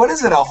 what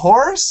is it? A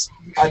horse?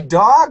 A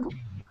dog?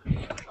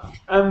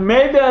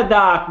 Maybe a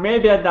duck.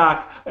 Maybe a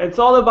duck. It's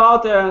all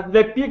about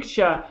the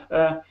picture.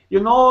 You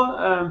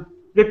know,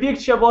 the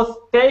picture was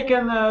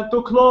taken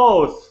too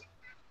close.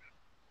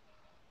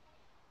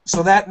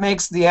 So that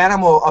makes the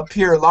animal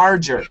appear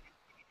larger.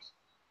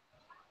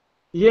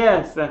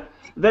 Yes,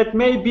 that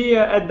may be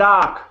a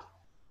duck.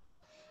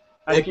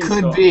 It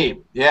could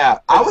be, yeah.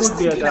 I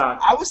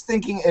was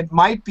thinking it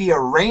might be a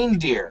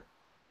reindeer.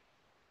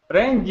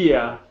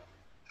 Reindeer?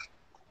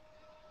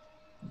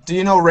 Do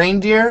you know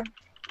reindeer?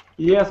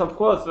 Yes, of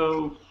course.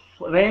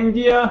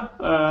 Reindeer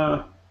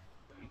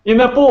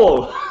in a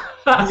pool.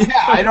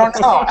 Yeah, I don't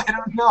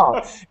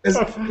know.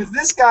 Because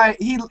this guy,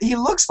 he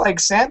looks like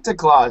Santa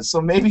Claus, so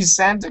maybe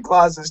Santa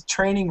Claus is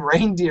training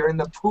reindeer in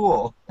the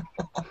pool.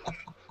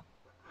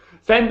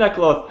 Santa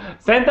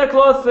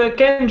Claus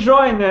can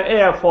join the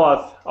Air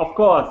Force, of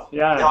course.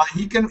 Yeah.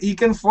 He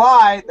can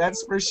fly.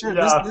 That's for sure.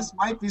 Yeah. This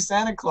might be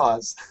Santa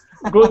Claus.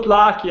 Good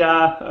luck,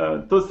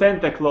 to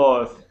Santa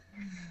Claus.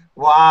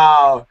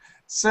 Wow,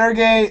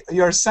 Sergey,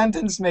 your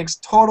sentence makes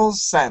total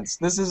sense.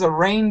 This is a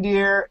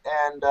reindeer,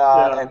 and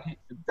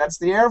that's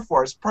the Air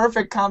Force.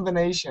 Perfect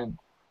combination.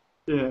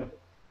 Yeah.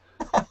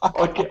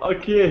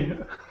 Okay.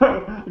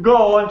 Go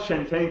on,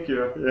 Shane. Thank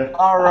you. Yeah.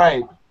 All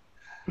right.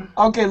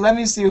 Okay, let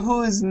me see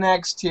who is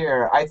next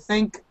here. I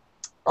think,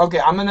 okay,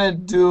 I'm going to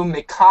do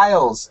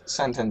Mikhail's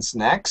sentence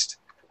next.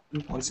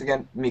 Once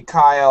again,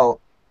 Mikhail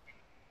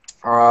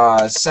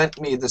sent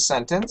me the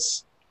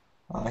sentence.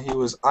 He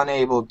was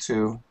unable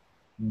to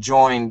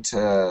join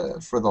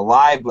for the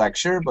live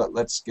lecture, but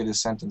let's get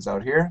his sentence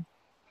out here.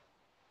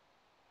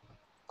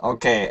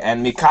 Okay,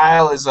 and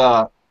Mikhail is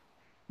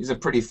he's a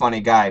pretty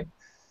funny guy.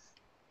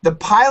 The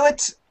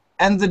pilot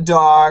and the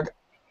dog,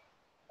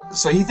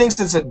 so he thinks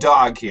it's a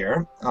dog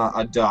here,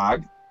 a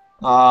dog.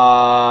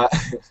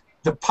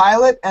 The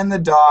pilot and the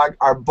dog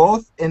are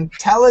both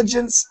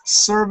intelligence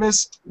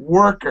service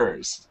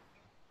workers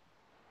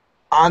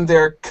on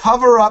their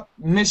cover-up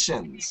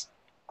missions.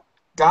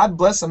 God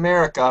bless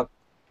America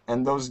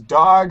and those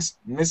dogs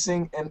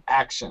missing in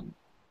action.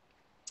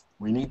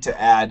 We need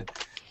to add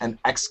an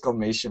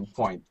exclamation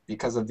point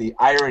because of the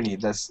irony,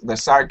 the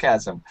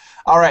sarcasm.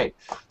 All right,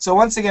 so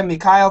once again,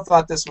 Mikhail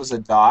thought this was a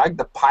dog.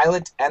 The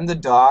pilot and the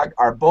dog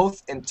are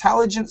both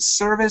intelligence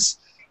service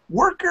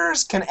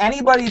workers. Can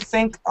anybody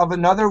think of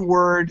another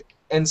word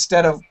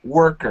instead of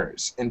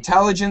workers?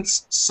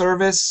 Intelligence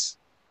service.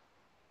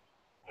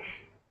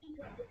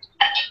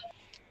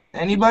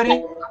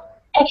 Anybody?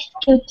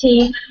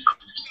 Executive.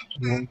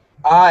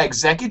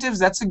 Executives,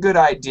 that's a good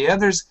idea.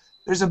 There's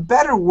a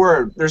better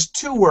word. There's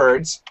two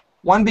words.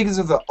 One begins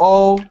with an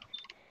O,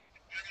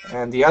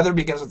 and the other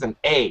begins with an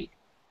A.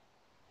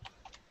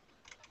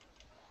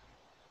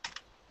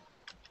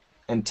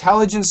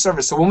 Intelligence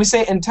service. So when we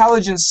say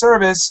intelligence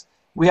service,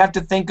 we have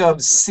to think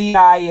of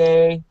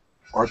CIA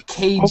or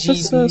KGB.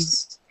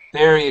 Officers.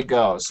 There you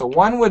go. So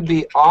one would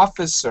be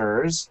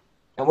officers,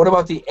 and what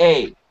about the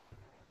A?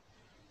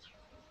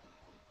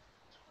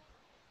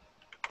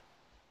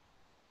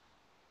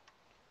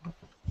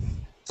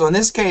 So in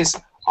this case,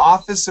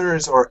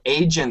 officers or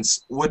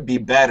agents would be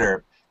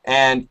better.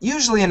 And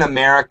usually in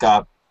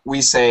America,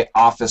 we say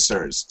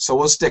officers. So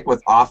we'll stick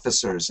with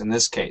officers in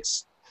this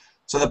case.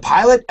 So the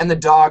pilot and the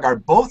dog are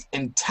both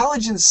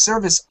intelligence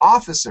service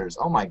officers,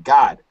 oh my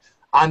God,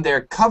 on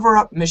their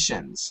cover-up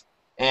missions.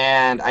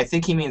 And I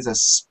think he means a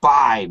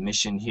spy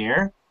mission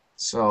here.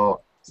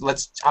 So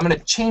I'm going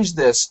to change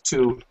this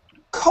to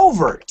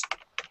covert.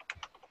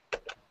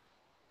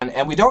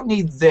 And we don't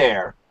need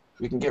there.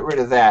 We can get rid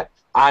of that.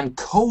 On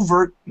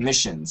covert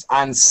missions,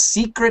 on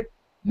secret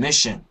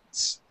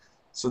missions.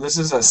 So this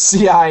is a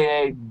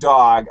CIA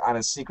dog on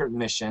a secret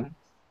mission,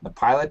 the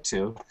pilot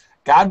too.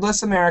 God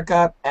bless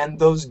America and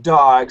those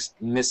dogs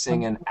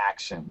missing in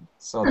action.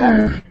 So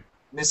that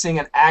missing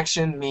in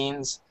action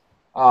means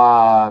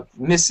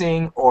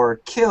missing or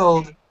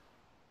killed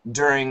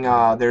during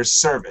their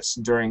service,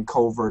 during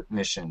covert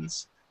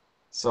missions.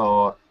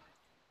 So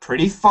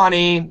pretty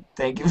funny.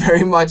 Thank you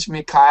very much,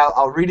 Mikhail.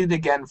 I'll read it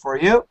again for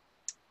you.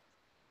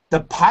 The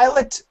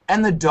pilot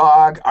and the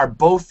dog are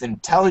both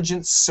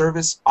intelligence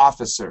service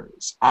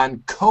officers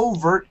on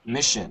covert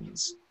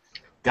missions.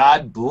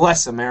 God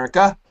bless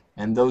America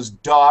and those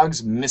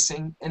dogs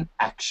missing in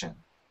action.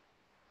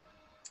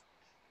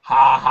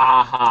 Ha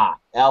ha ha.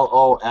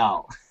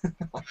 LOL.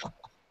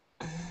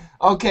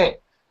 Okay.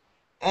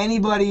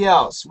 Anybody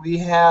else? We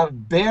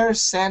have Bear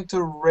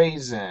Santa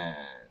Raisin.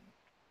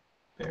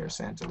 Bear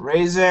Santa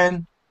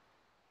Raisin.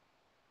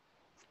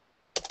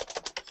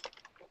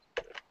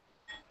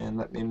 And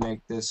let me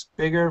make this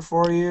bigger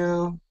for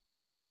you.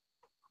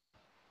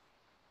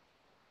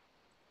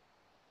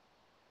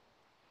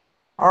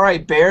 All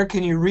right, Bear,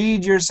 can you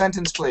read your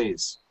sentence,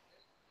 please?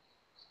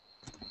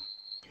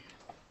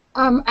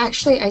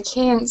 Actually, I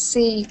can't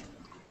see.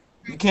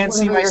 You can't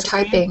see whatever my you're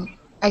screen? typing.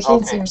 I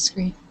can't see Okay. your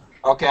screen.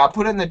 Okay, I'll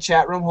put it in the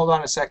chat room. Hold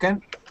on a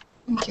second.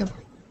 Thank you.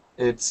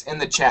 It's in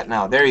the chat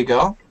now. There you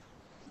go.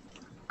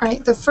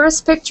 Alright, the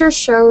first picture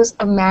shows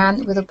a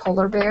man with a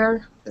polar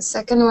bear. The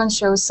second one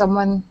shows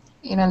someone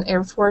in an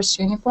Air Force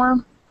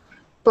uniform.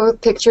 Both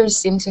pictures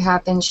seem to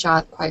have been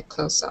shot quite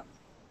close up.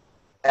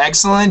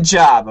 Excellent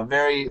job. A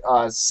very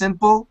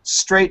simple,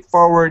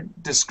 straightforward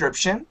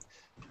description.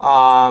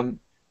 And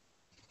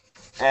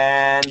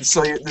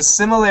so the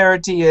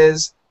similarity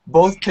is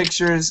both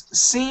pictures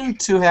seem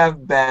to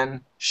have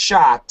been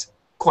shot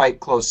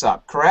quite close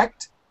up,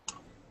 correct?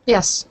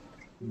 Yes.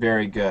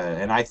 Very good.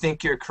 And I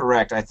think you're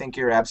correct. I think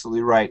you're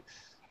absolutely right.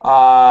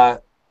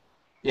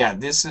 Yeah,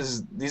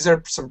 these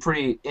are some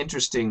pretty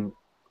interesting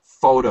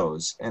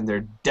photos, and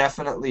they're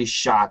definitely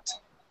shot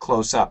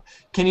close up.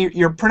 Can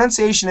your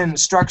pronunciation and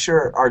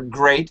structure are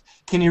great.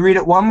 Can you read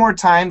it one more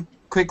time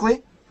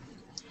quickly?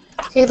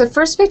 Okay, the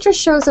first picture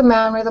shows a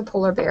man with a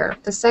polar bear.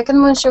 The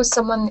second one shows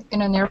someone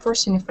in an Air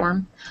Force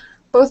uniform.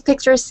 Both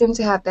pictures seem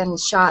to have been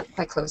shot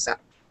by close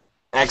up.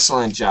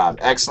 Excellent job.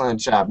 Excellent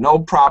job. No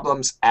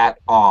problems at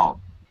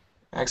all.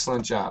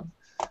 Excellent job.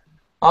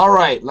 All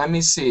right, let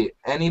me see.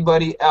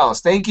 Anybody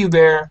else? Thank you,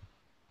 Bear.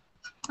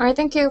 All right,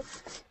 thank you.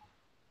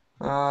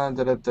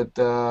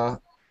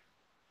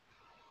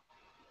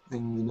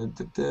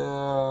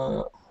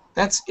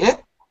 That's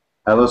it?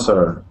 Hello,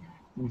 sir.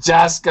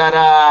 Just got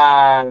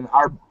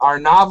our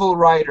novel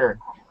writer.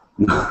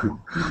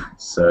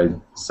 So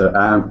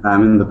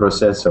I'm in the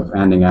process of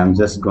ending. I'm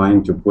just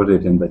going to put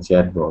it in the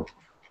chat box.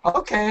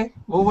 Okay,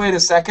 we'll wait a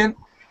second.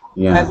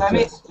 Yeah.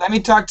 Let me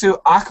talk to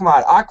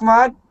Ahmad.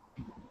 Ahmad,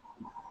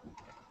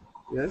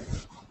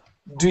 Yes.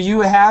 do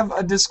you have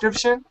a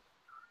description?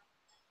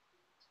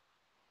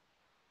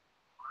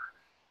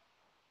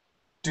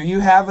 Do you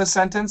have a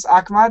sentence,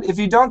 Ahmad? If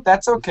you don't,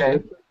 that's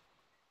okay.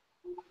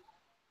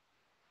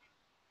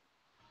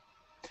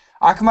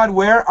 Ahmad,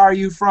 where are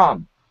you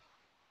from?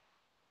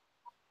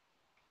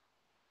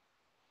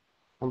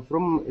 I'm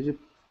from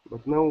Egypt,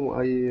 but now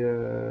I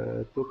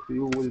talk to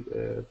you with,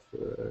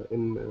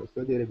 in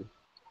Saudi Arabia.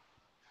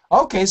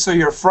 Okay, so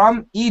you're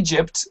from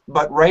Egypt,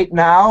 but right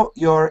now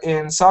you're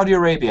in Saudi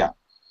Arabia.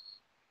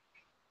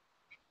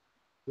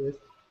 Yes.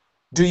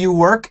 Do you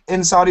work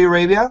in Saudi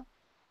Arabia?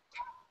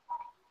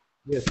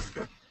 Yes.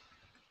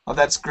 Oh,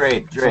 that's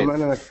great. Great.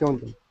 I'm an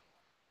accountant.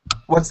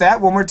 What's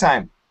that? One more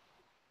time.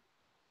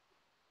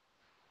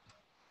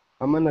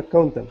 I'm an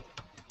accountant.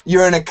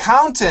 You're an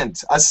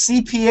accountant, a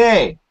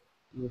CPA.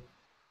 Yes.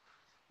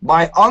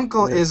 My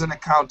uncle Yes. is an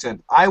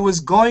accountant. I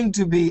was going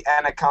to be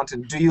an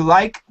accountant. Do you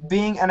like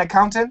being an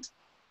accountant?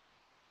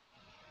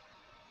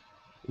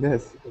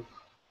 Yes.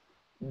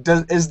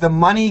 Is the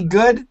money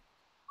good?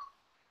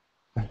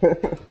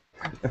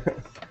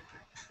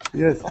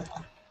 Yes.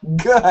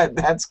 Good.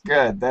 That's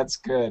good. That's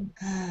good.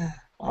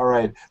 All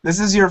right. This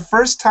is your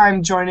first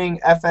time joining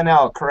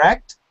FNL,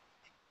 correct?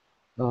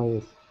 Oh,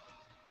 yes.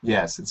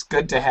 Yes, it's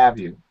good to have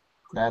you.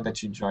 Glad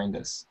that you joined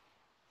us.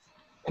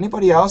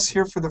 Anybody else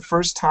here for the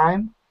first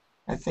time?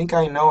 I think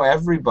I know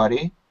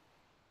everybody.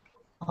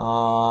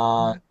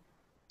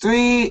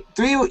 Three,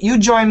 you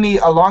joined me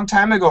a long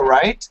time ago,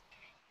 right?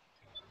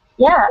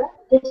 Yeah,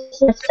 this is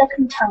the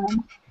second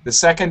time. The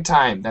second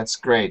time. That's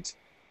great.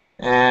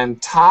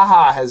 And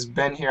Taha has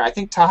been here. I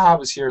think Taha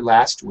was here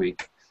last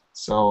week.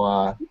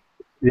 So,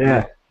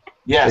 Yeah,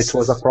 yes. it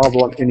was a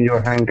problem in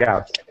your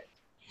Hangout.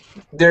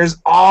 There's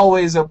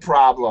always a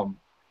problem.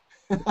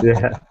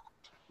 Yeah,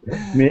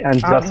 me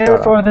and I'm here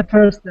Jaskara. for the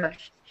first time.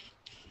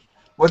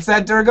 What's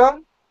that,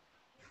 Durgam?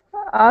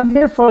 I'm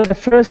here for the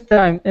first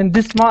time in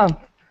this month.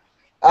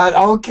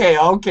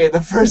 Okay,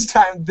 the first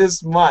time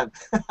this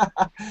month.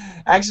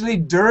 Actually,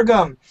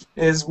 Durgam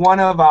is one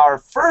of our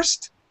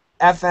first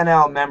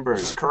FNL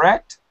members,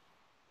 correct?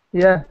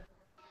 Yeah.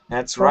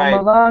 That's From right.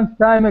 a long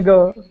time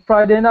ago.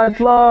 Friday Night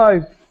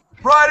Live.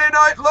 Friday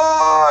Night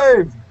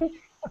Live!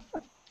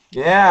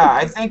 Yeah,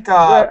 I think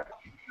Yeah,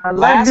 I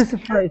like this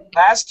place.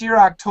 last year,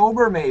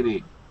 October,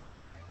 maybe.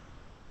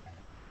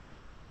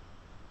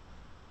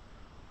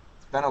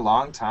 It's been a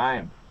long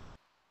time.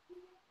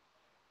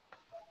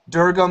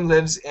 Durgam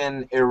lives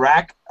in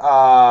Iraq.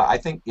 I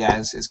think, yeah,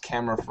 his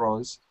camera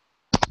froze.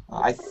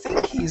 I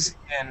think he's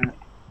in,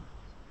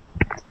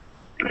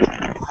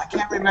 I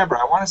can't remember.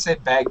 I want to say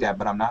Baghdad,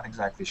 but I'm not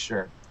exactly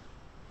sure.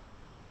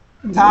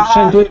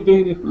 Taha,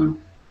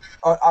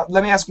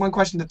 let me ask one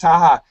question to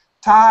Taha.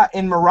 Taha,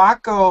 in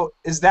Morocco,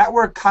 is that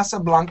where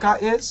Casablanca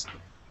is?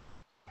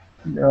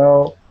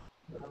 No.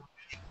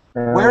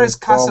 Where is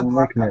from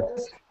Casablanca?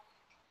 Weakness.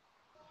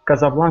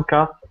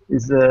 Casablanca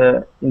is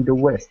in the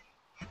west.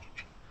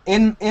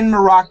 In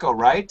Morocco,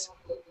 right?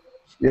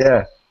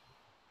 Yeah.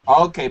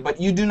 Okay, but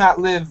you do not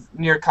live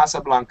near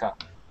Casablanca.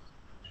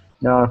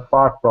 No,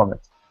 far from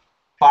it.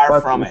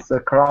 Far from it. It's a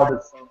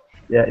crowded.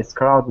 Yeah, it's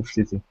crowded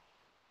city.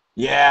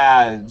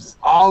 Yeah,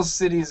 all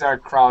cities are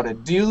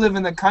crowded. Do you live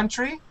in the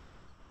country?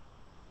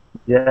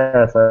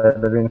 Yes, I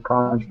live in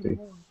country.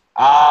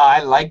 Ah,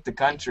 I like the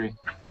country.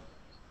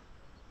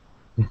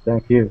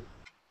 Thank you.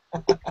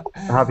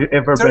 Have you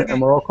ever been to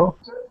Morocco?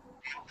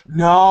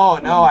 No,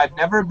 I've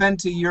never been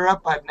to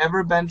Europe. I've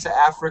never been to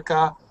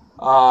Africa.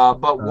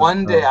 But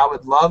one day I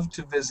would love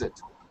to visit.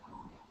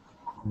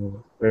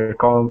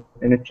 Welcome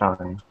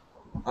anytime.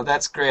 Oh,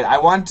 that's great. I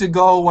want to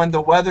go when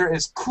the weather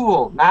is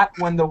cool, not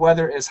when the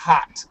weather is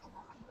hot.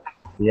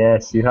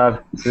 Yes, you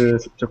have to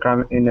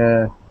come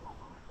in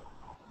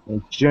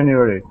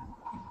January.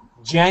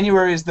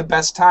 January is the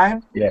best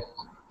time? Yeah.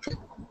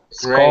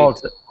 It's Great.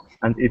 cold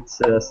and it's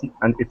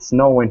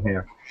snowing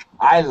here.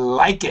 I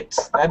like it.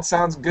 That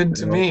sounds good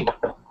to me.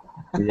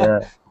 Yeah.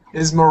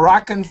 Is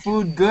Moroccan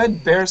food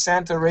good? Bear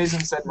Santa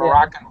Raisin said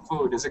Moroccan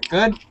food. Is it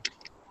good?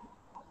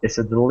 It's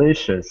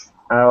delicious.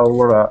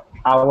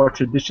 Our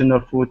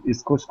traditional food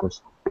is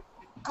couscous.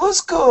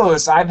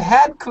 Couscous. I've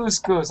had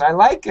couscous. I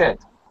like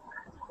it.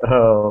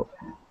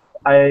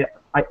 I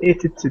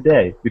ate it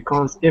today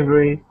because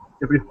every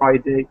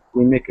Friday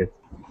we make it.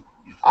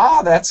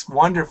 Ah, that's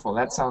wonderful.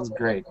 That sounds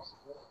great.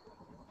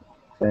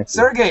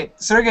 Sergey,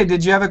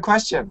 did you have a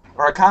question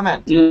or a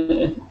comment?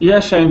 Yeah,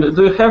 Shane.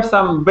 Do you have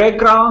some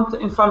background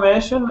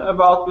information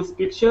about these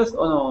pictures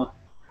or no?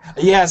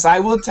 Yes, I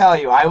will tell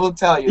you. I will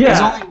tell you.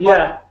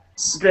 Yeah.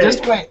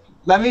 Just wait.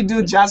 Let me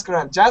do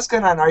Jaskaran.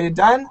 Jaskaran, are you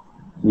done?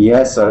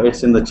 Yes, sir.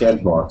 It's in the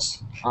chat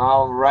box.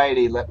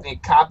 Alrighty. Let me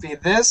copy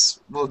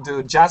this. We'll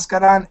do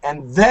Jaskaran,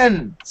 and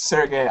then,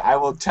 Sergey, I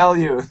will tell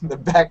you the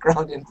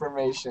background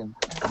information.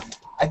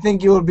 I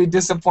think you will be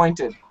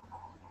disappointed.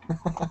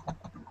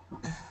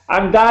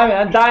 I'm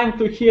dying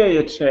to hear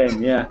you,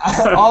 Shane. Yeah.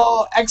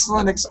 Oh,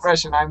 excellent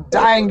expression. I'm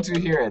dying to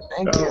hear it.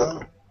 Thank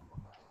you.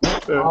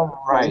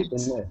 All right.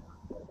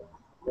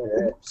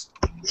 Oops.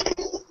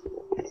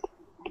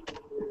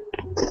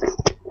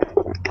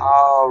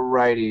 All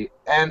righty.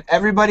 And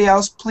everybody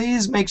else,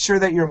 please make sure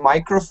that your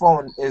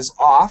microphone is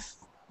off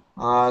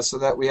so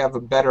that we have a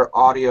better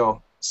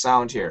audio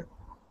sound here.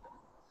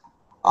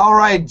 All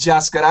right,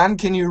 Jaskaran,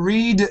 can you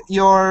read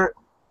your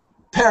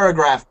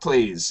paragraph,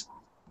 please?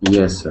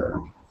 Yes,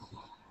 sir.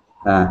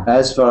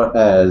 As far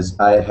as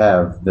I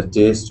have the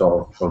taste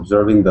of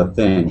observing the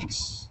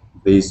things,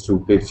 these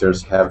two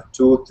pictures have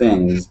two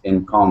things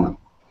in common.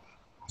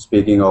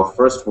 Speaking of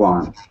first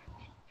one,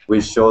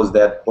 which shows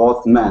that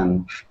both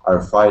men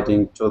are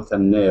fighting tooth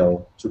and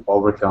nail to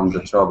overcome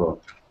the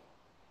trouble.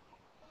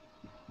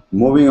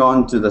 Moving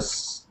on to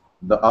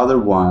the other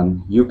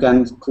one, you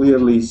can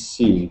clearly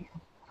see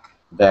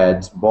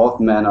that both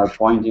men are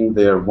pointing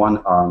their one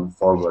arm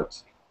forward.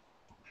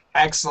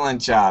 Excellent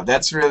job.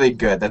 That's really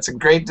good. That's a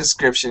great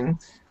description.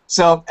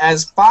 So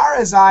as far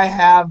as I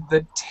have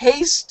the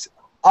taste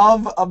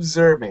of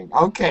observing.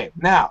 Okay,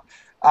 now,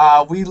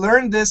 we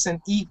learned this in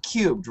E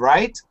cubed,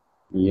 right?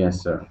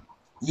 Yes, sir.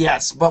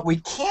 Yes, but we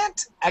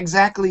can't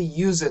exactly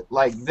use it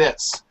like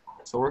this.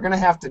 So we're going to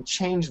have to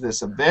change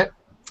this a bit.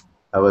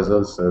 I was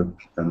also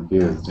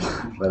confused,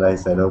 but I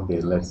said, okay,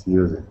 let's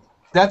use it.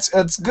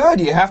 That's good.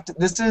 You have to.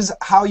 This is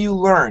how you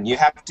learn. You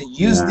have to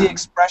use the Yeah.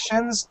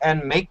 expressions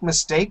and make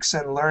mistakes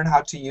and learn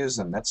how to use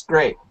them. That's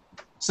great.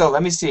 So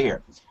let me see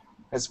here.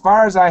 As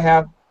far as I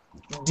have,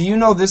 do you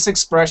know this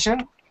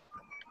expression?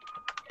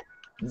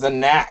 The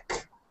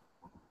knack.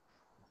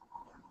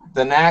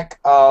 The knack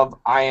of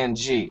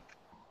ing.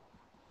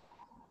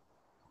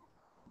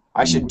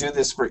 I should do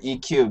this for E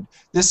cubed.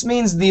 This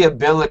means the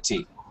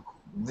ability,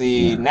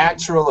 the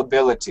natural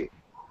ability.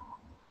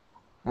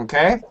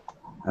 Okay?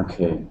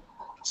 Okay.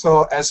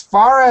 So as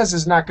far as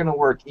is not going to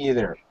work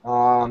either.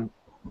 So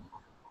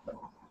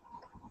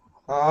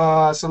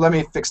let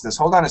me fix this.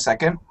 Hold on a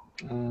second.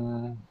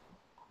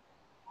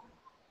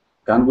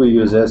 Can't we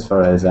use as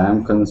far as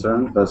I'm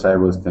concerned? Because I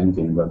was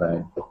thinking, but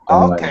I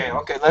don't like it.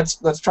 Okay.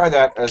 Let's try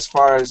that. As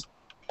far as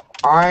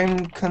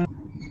I'm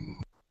concerned.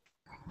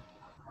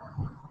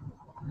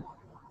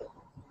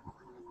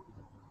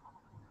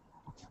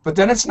 But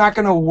then it's not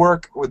going to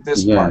work with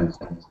this part.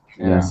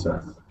 Yeah. Yes,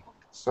 sir.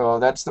 So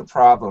that's the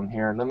problem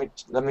here. Let me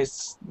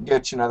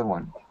get you another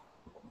one.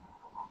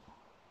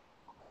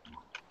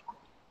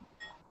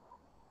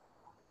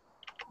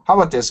 How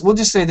about this? We'll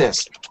just say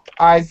this.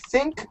 I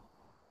think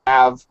I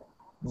have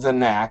the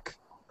knack.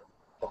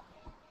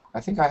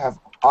 I think I have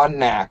a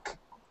knack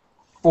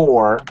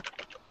for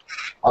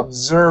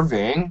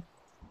observing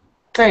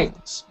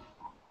things.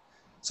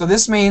 So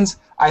this means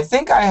I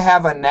think I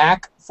have a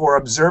knack for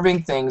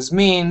observing things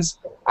means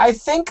I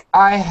think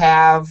I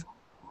have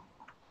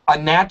a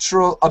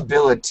natural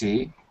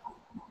ability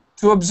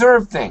to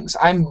observe things.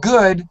 I'm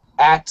good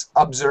at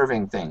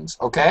observing things,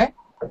 okay?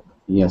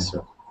 Yes,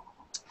 sir.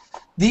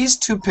 These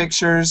two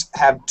pictures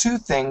have two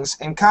things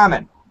in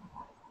common.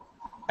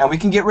 And we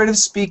can get rid of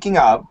speaking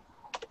of,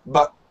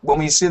 but when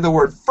we see the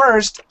word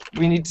first,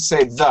 we need to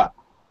say the.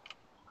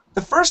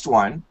 The first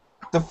one,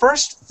 the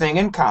first thing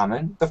in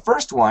common, the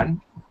first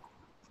one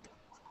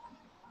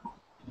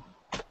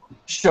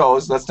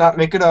shows, let's not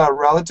make it a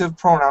relative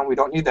pronoun, we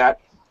don't need that,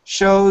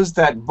 shows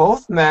that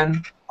both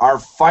men are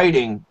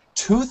fighting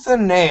tooth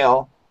and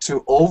nail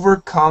to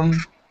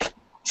overcome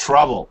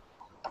trouble.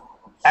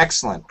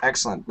 Excellent,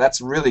 excellent.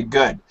 That's really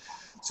good.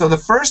 So the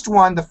first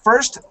one, the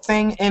first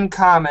thing in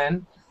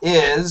common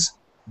is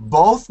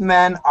both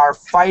men are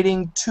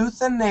fighting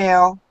tooth and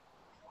nail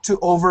to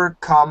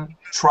overcome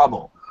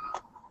trouble.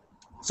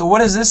 So what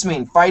does this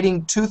mean,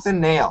 fighting tooth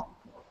and nail?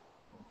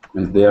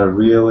 They are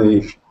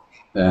really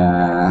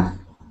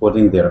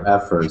putting their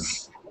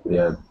efforts. They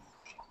are,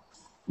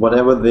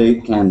 whatever they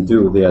can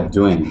do, they are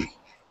doing.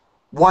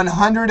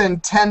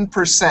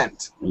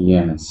 110%.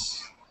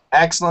 Yes.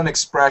 Excellent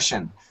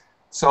expression.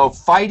 So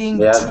fighting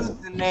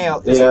tooth and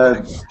nail is a good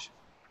expression.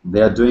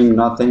 They are doing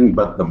nothing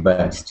but the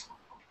best.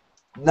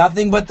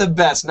 Nothing but the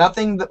best.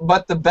 Nothing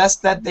but the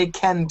best that they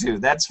can do.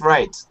 That's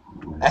right.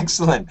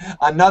 Excellent.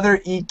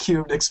 Another E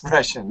cubed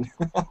expression.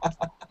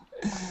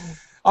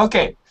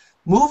 Okay.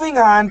 Moving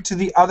on to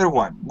the other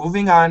one.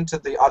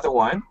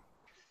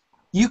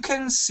 You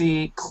can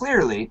see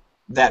clearly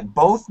that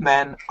both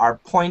men are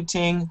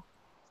pointing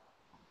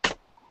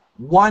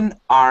one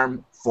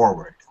arm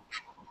forward.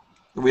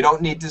 We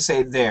don't need to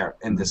say there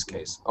in this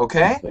case.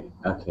 Okay?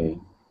 Okay.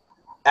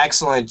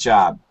 Excellent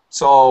job.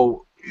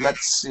 So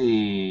let's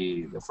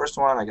see. The first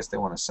one, I guess they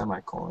want a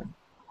semicolon.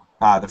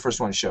 The first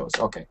one shows.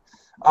 Okay.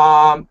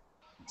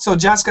 So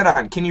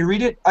Jaskaran, can you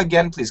read it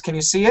again, please? Can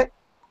you see it?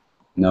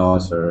 No,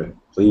 sir.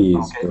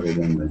 Please put it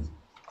in the...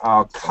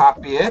 I'll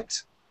copy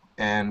it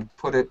and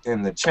put it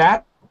in the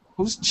chat.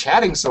 Who's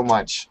chatting so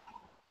much?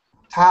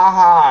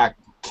 Taha,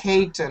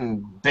 Kate,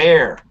 and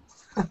Bear.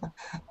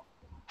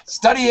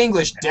 Study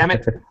English, damn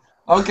it.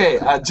 Okay,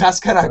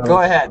 Jaskaran,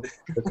 go ahead.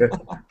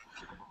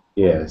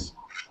 Yes.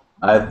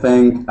 I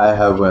think I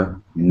have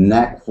a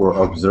knack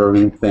for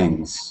observing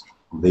things.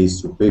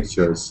 These two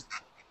pictures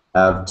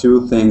have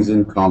two things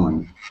in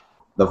common.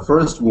 The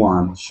first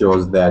one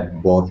shows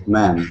that both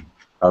men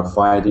are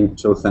fighting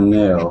tooth and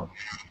nail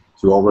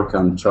to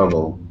overcome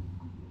trouble.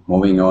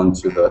 Moving on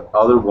to the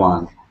other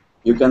one,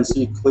 you can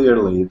see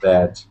clearly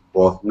that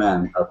both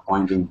men are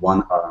pointing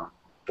one arm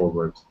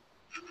forward.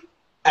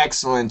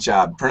 Excellent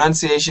job.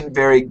 Pronunciation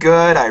very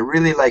good. I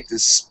really like the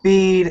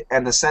speed,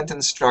 and the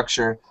sentence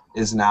structure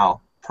is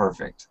now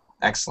perfect.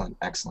 Excellent,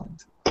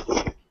 excellent.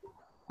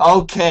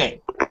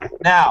 Okay,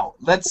 now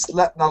let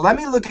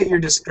me look at your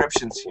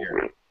descriptions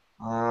here.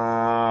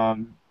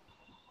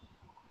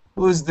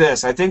 Who's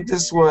this? I think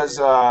this was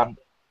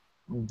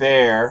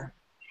Bear.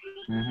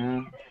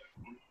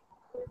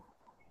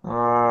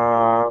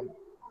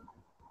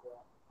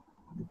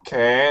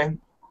 Okay.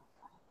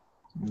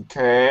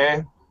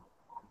 Okay.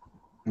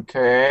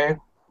 Okay.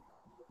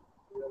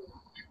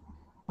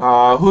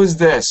 Who's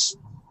this?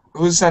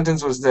 Whose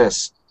sentence was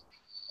this?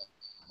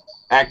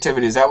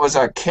 Activities. That was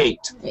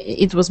Kate.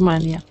 It was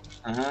mine, yeah.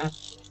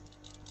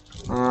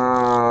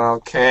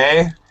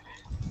 Okay.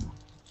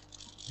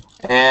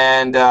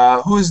 And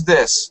who's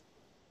this?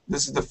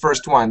 This is the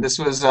first one. This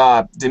was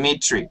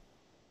Dimitri.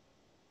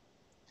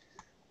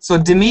 So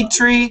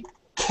Dimitri,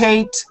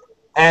 Kate,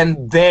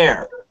 and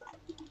Bear.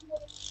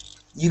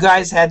 You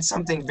guys had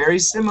something very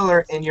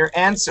similar in your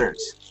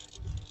answers.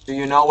 Do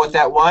you know what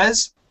that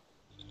was?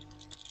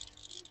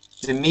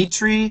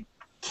 Dimitri,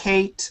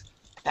 Kate,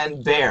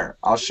 and Bear.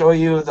 I'll show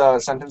you the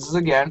sentences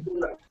again.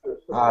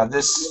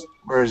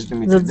 Where is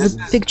Dimitri?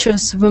 The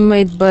pictures were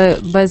made by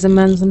the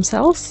men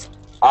themselves?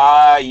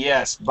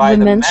 Yes, by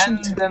the men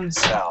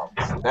themselves.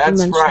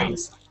 That's right.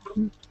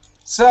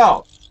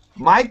 So,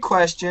 my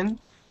question,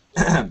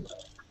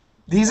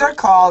 these are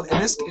called, in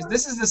this case,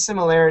 this is the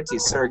similarity,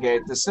 Sergey.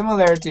 The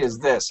similarity is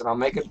this, and I'll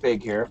make it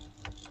big here.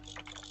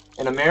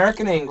 In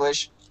American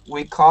English,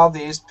 we call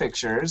these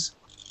pictures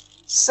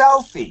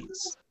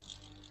selfies.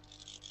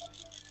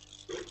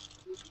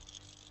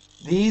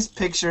 These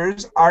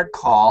pictures are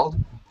called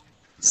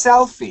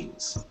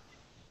selfies.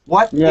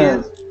 What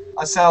is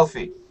a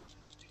selfie?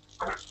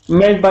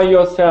 Made by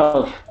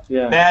yourself.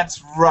 Yeah.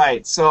 That's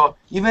right. So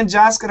even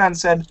Jaskaran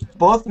said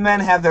both men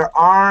have their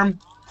arm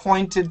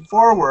pointed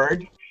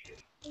forward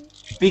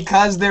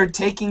because they're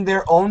taking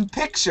their own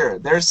picture.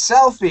 They're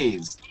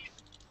selfies.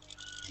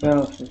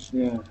 Selfies,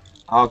 yeah.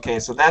 Okay,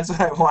 so that's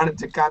what I wanted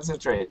to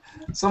concentrate.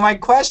 So my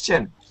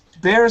question,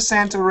 Bear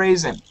Santa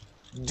Raisin,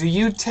 do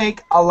you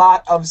take a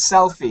lot of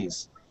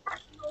selfies?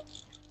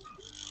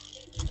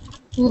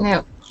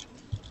 No.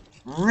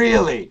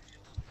 Really?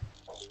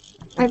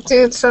 I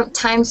do it from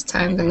time to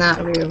time, but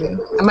not really.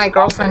 And my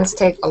girlfriends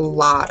take a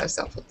lot of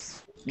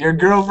selfies. Your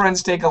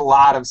girlfriends take a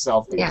lot of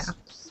selfies. Yeah.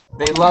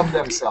 They love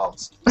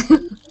themselves.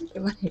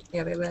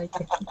 Yeah, they like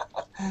it.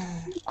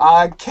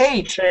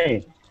 Kate.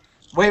 Hey.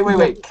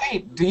 Wait.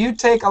 Kate, do you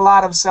take a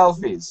lot of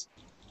selfies?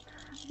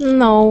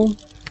 No,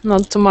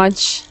 not too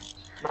much.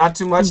 Not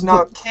too much?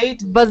 Now,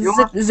 Kate... But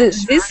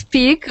this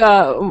pic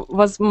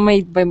was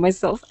made by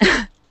myself.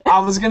 I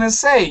was going to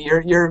say,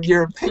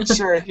 your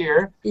picture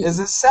here is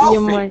a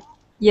selfie.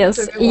 Yes.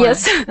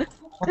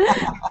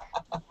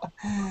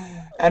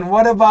 And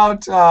what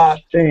about...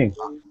 Hey.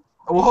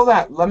 Well, hold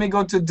on. Let me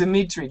go to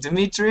Dimitri.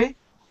 Dimitri?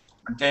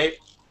 Okay.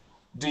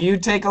 Do you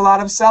take a lot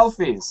of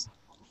selfies?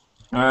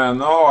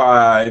 No,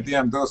 I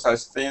didn't do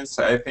such things.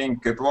 I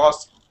think it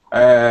was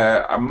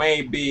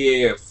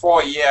maybe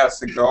 4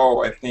 years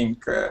ago. I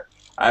think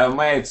I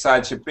made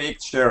such a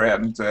picture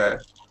and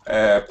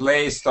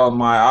placed on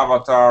my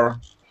avatar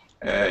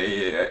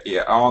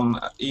on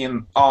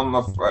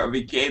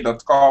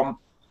vk.com.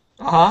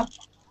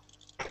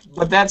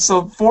 But that's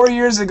so 4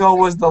 years ago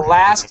was the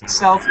last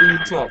selfie you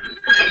took.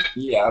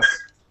 Yes.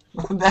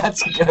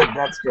 That's good.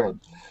 That's good.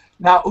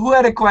 Now, who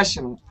had a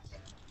question?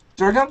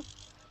 Durgam?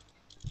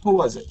 Who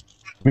was it?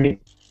 Me.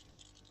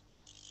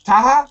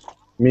 Taha?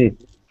 Me.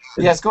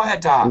 Yes, go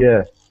ahead, Taha.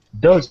 Yeah.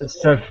 Those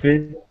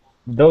selfies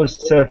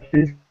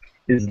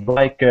is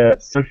like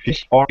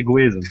selfish or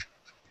egoism.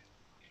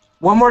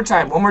 One more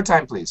time,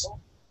 please.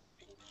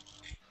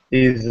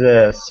 Is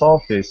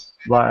selfish,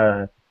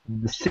 the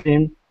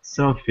same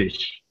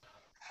selfish.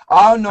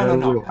 Oh,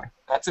 no.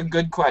 That's a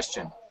good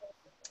question.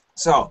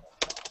 So,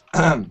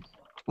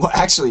 well,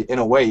 actually, in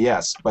a way,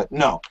 yes, but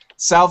no.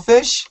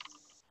 Selfish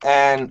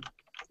and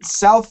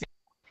selfie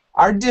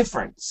are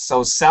different.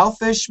 So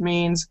selfish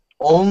means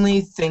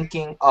only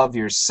thinking of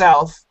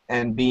yourself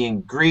and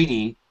being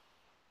greedy.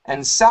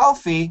 And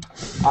selfie,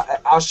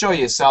 I'll show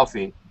you a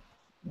selfie.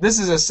 This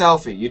is a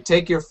selfie. You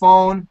take your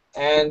phone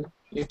and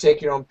you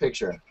take your own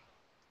picture.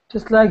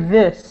 Just like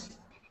this.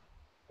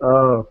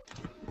 Oh,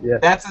 yeah.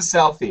 That's a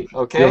selfie,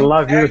 okay? You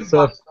love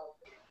yourself.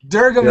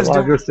 Durgam is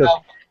doing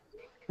yourself.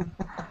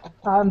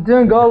 I'm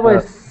doing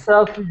always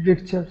selfie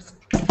pictures.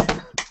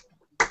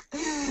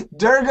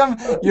 Durgam,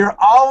 you're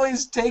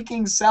always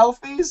taking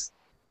selfies?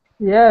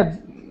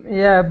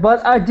 Yeah,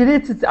 but I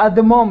delete it at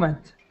the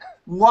moment.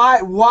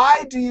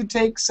 Why do you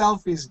take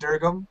selfies,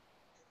 Durgam?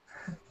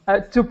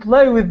 To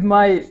play with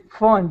my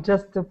phone,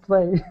 just to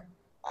play.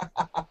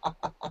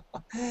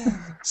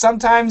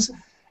 Sometimes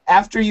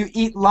after you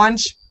eat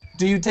lunch,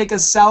 do you take a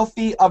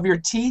selfie of your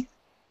teeth?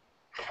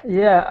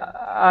 Yeah,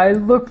 I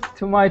look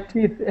to my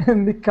teeth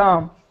in the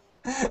cam.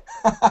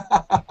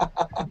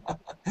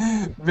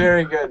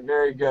 Very good,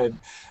 very good.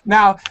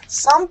 Now,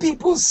 some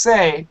people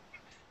say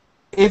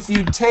if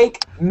you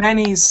take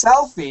many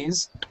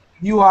selfies,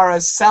 you are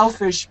a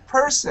selfish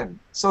person.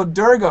 So,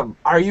 Durgam,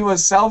 are you a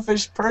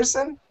selfish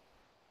person?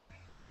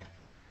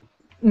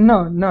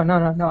 No,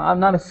 I'm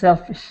not a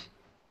selfish.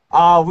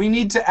 We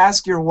need to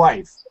ask your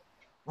wife.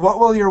 What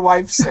will your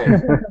wife say?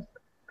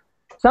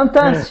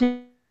 Sometimes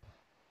she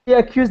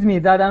accused me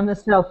that I'm a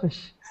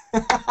selfish.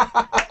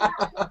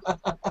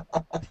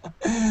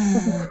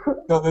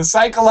 So the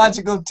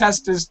psychological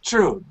test is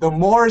true. The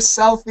more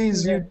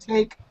selfies you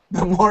take,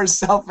 the more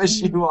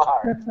selfish you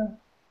are.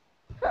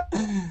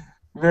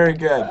 Very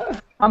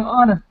good. I'm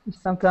honest.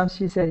 Sometimes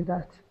she says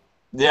that.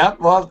 Yeah,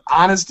 well,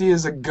 honesty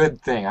is a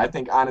good thing. I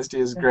think honesty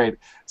is great.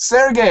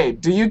 Sergey,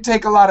 do you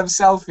take a lot of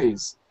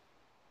selfies?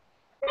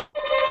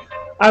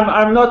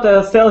 I'm not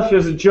a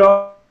selfish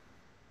joke,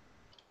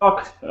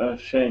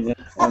 Shane.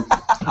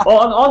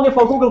 Only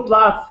for Google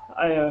Plus.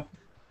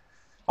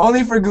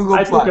 Only for Google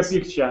I Plus. took a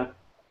picture.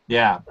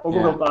 Yeah. For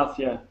Google Plus,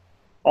 yeah.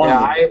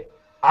 Only.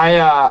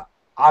 Yeah,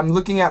 I'm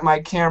looking at my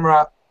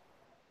camera.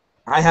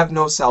 I have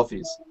no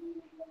selfies.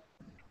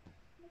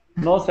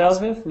 No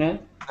selfies, no?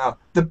 No.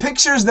 The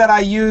pictures that I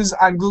use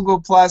on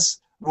Google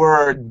Plus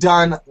were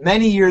done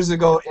many years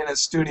ago in a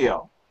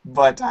studio,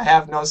 but I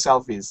have no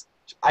selfies.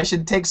 I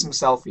should take some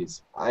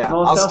selfies.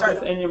 No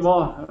selfies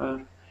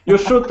anymore. You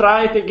should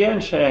try it again,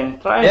 Shane.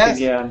 Try it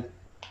again.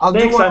 I'll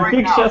take do one some right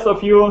pictures now.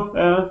 of you.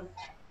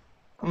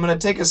 I'm gonna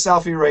take a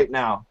selfie right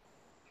now,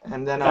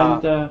 and then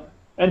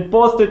and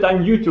post it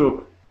on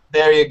YouTube.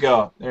 There you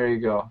go. There you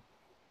go.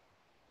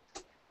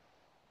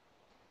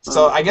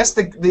 So I guess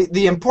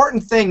the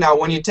important thing now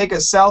when you take a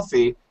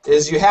selfie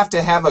is you have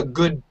to have a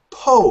good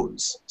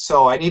pose.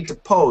 So I need to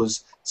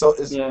pose. So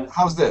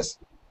how's this?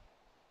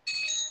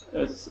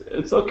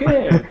 It's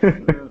okay.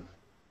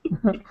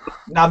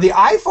 Now the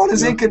iPhone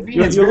is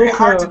inconvenient. It's very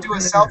hard to do a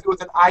selfie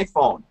with an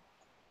iPhone.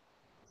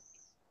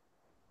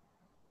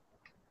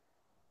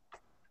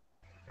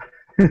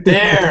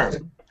 There.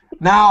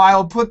 Now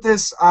I'll put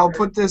this on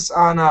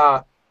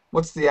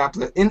what's the app?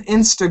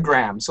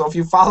 Instagram. So if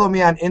you follow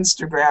me on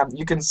Instagram,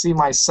 you can see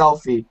my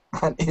selfie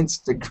on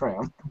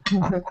Instagram.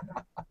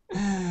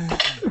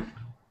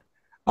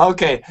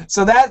 Okay,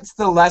 so that's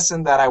the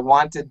lesson that I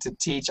wanted to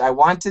teach. I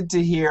wanted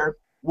to hear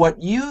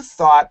what you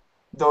thought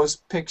those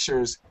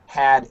pictures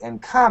had in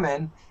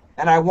common,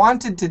 and I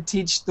wanted to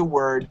teach the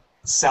word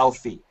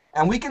selfie.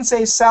 And we can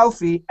say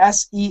selfie,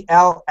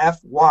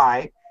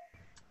 S-E-L-F-Y,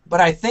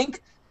 but I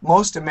think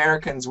most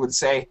Americans would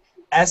say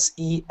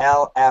S-E-L-F-I-E.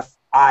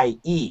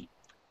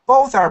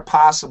 Both are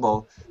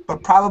possible,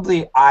 but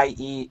probably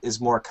I-E is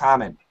more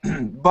common.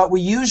 But we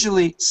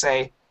usually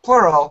say,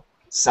 plural,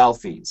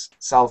 selfies.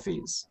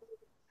 Selfies.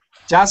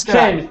 Jessica,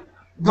 Shane,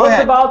 go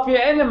ahead. What about the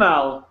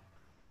animal?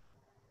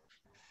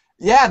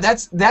 Yeah,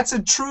 that's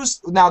a true.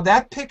 Now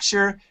that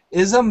picture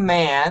is a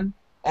man,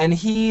 and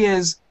he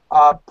is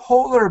a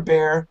polar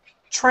bear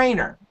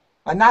trainer.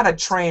 Not a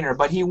trainer,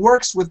 but he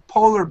works with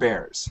polar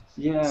bears.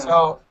 Yeah.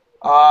 So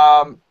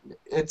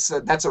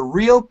that's a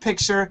real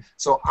picture.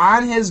 So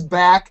on his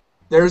back,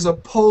 there's a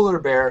polar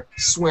bear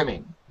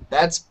swimming.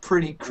 That's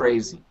pretty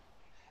crazy.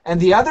 And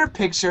the other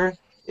picture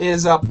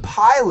is a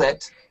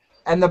pilot,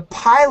 and the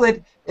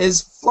pilot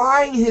is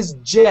flying his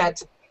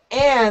jet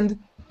and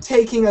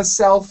taking a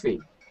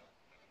selfie.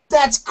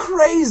 That's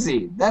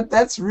crazy.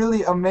 That's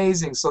really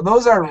amazing. So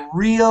those are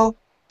real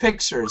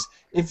pictures.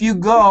 If you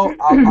go,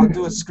 I'll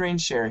do a screen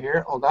share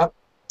here. Hold up.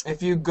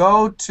 If you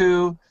go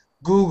to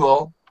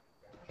Google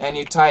and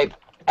you type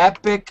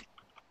epic,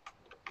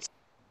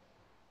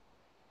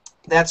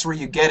 that's where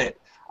you get it.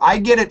 I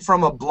get it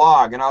from a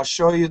blog, and I'll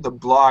show you the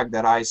blog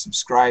that I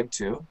subscribe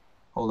to.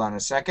 Hold on a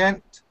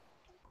second.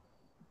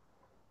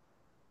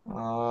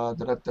 I'll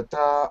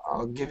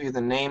give you the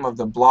name of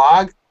the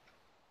blog.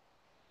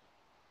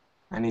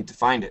 I need to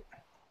find it.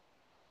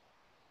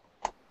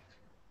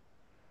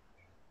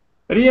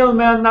 Real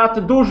men, not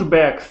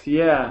douchebags.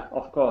 Yeah,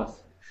 of course.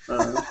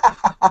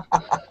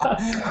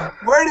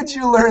 Where did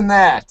you learn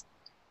that?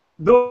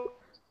 Douchebag?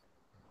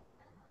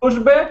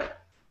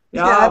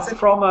 Yeah, that's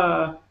from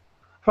a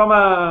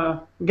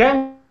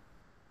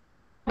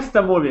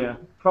gangster movie.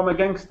 From a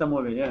gangster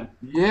movie, yeah.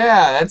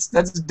 Yeah, that's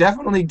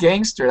definitely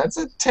gangster. That's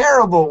a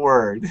terrible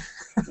word.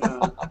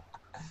 Yeah.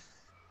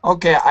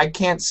 Okay, I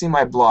can't see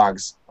my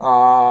blogs,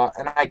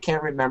 and I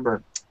can't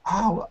remember.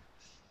 Oh,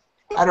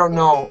 I don't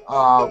know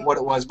what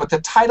it was, but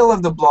the title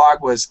of the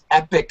blog was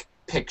Epic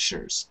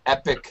Pictures.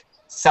 Epic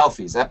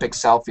Selfies. Epic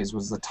Selfies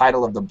was the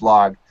title of the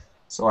blog.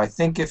 So I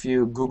think if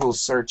you Google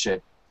search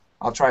it,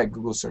 I'll try a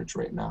Google search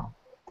right now.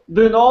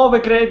 Do you know the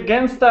great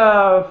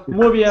gangster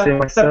movie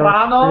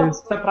Soprano?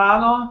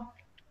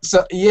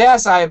 So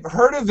yes, I've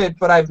heard of it,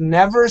 but I've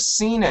never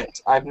seen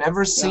it. I've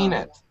never seen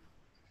it.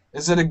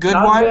 Is it a good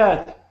Not one?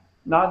 bad.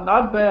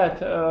 Not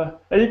bad. A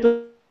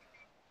little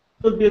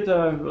bit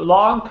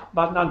long,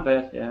 but not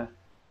bad. Yeah.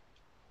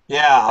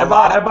 Yeah, a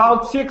lot of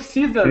About people.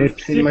 'Can you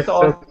see my 6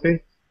 or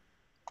selfie?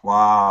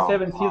 Wow.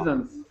 7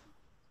 seasons.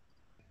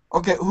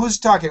 Okay, who's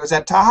talking? Was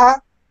that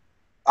Taha?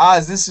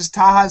 This is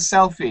Taha's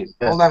selfie.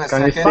 Yes. Hold on a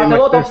Can you second. see But my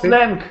a lot of selfie?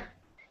 slang.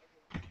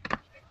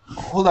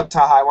 Hold up,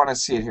 Taha. I want to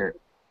see it here.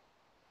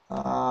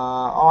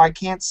 Oh, I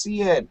can't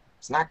see it.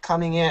 It's not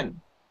coming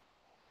in.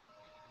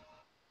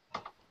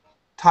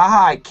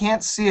 Taha, I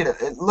can't see it.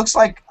 It looks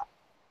like...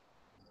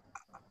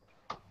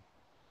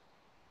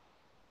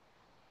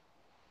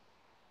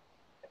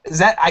 Is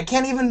that... I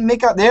can't even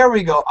make out... There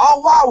we go. Oh,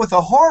 wow, with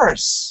a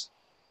horse.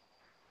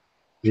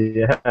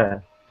 Yeah.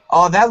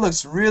 Oh, that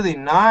looks really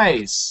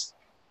nice.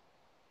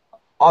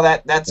 Oh,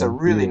 that's a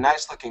Thank really you.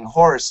 nice looking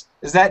horse.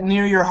 Is that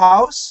near your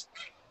house?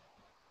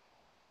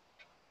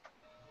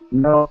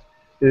 No,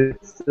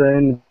 it's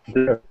in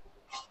there.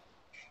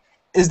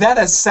 Is that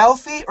a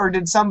selfie or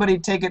did somebody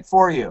take it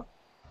for you?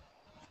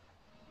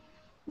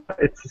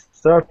 It's a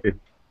selfie.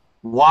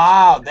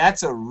 Wow,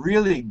 that's a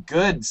really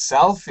good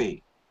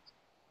selfie.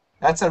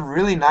 That's a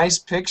really nice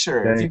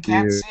picture. If you Thank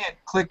can't you. see it,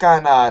 click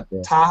on Yeah.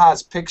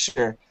 Taha's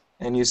picture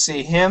and you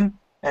see him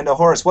and a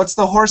horse. What's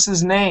the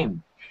horse's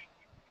name?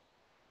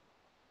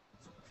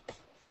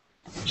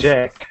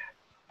 Jack.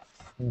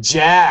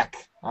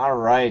 Jack. All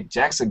right,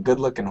 Jack's a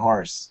good-looking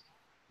horse.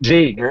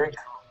 Jake. Very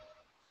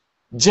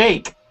cool.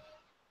 Jake.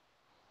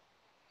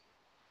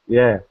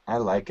 Yeah. I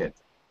like it.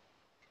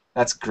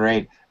 That's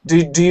great.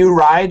 Do you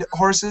ride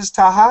horses,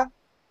 Taha?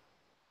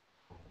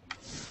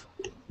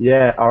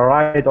 Yeah, I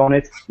ride on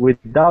it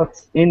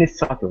without any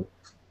saddle.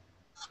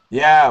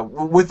 Yeah,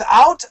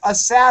 without a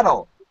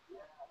saddle.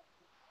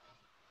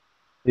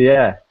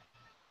 Yeah.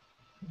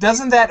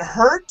 Doesn't that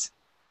hurt?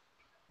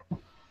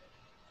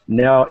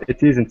 No,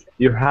 it isn't.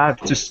 You have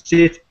to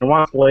sit in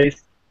one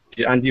place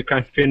and you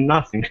can feel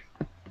nothing.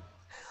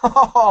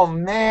 Oh,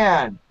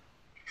 man.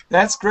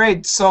 That's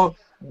great. So,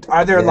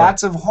 are there Yeah.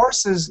 lots of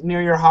horses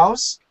near your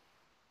house?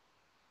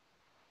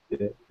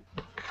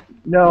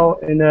 No,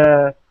 in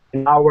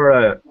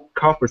our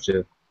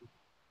cooperative.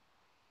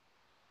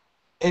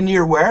 In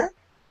your where?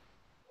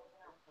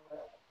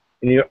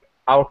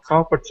 Our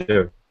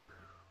cooperative.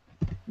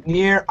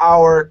 Near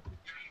our...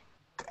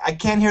 I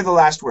can't hear the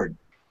last word.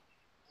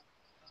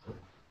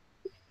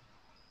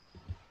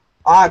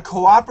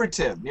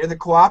 Cooperative. Near the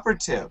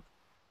cooperative.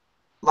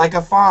 Like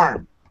a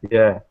farm.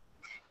 Yeah.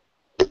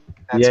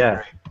 That's Yeah.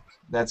 great.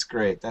 That's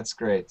great. That's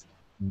great.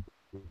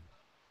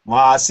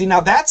 Wow, see,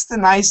 now that's the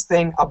nice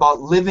thing about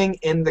living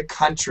in the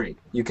country.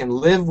 You can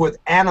live with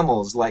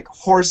animals like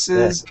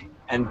horses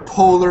and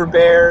polar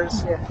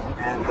bears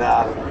and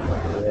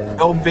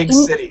no big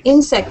cities.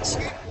 Insects.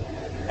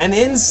 And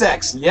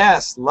insects,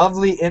 yes,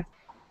 lovely.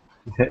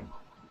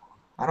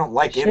 I don't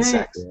like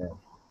insects.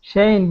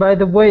 Shane, by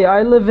the way,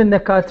 I live in the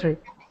country.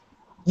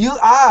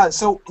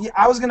 So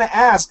I was gonna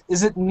ask,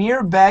 is it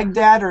near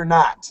Baghdad or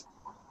not?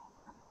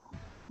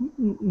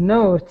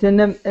 No, it's in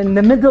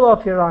the middle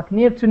of Iraq,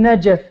 near to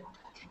Najaf.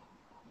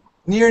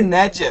 Near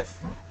Najaf.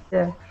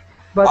 Yeah,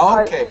 but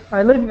Okay.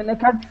 I live in the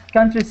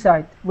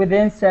countryside with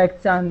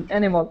insects and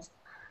animals.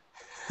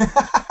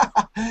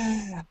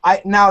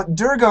 Now,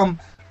 Durgam,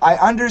 I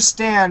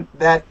understand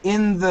that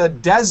in the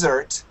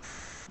desert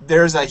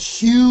there's a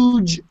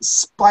huge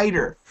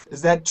spider.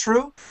 Is that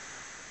true?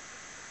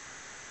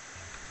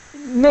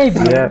 Maybe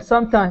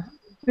sometimes,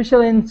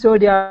 especially in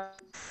Saudi Arabia,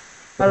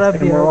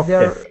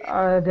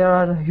 there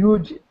are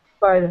huge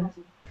spiders.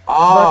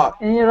 But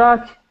in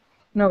Iraq,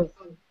 no.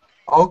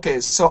 Okay,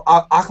 so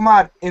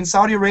Ahmad, in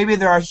Saudi Arabia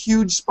there are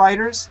huge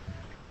spiders?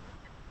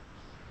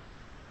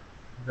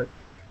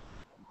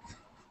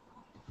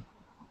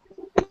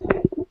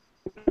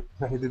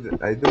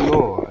 I don't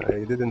know.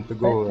 I didn't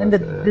go. In the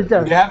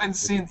desert.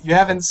 You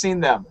haven't seen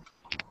them.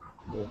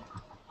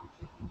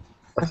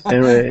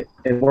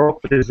 In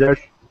Morocco desert,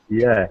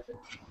 yeah.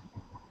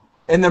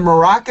 In the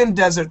Moroccan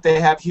desert they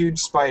have huge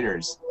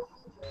spiders.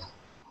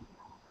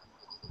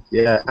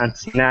 Yeah, and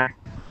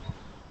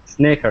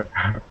snaker.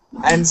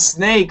 And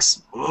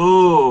snakes.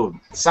 Ooh,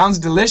 sounds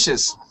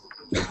delicious.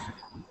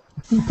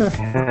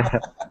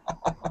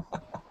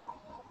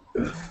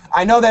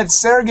 I know that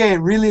Sergey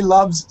really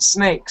loves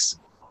snakes.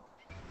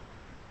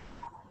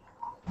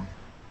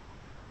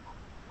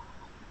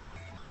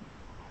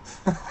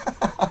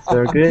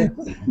 Sergey?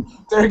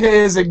 Sergey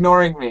is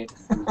ignoring me.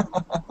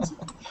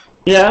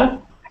 Yeah?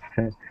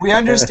 We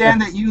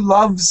understand that you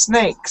love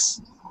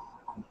snakes.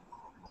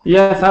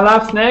 Yes, I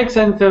love snakes,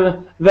 and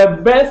the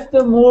best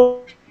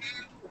movie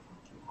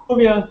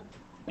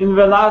in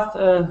the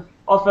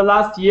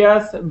last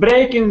years,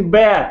 Breaking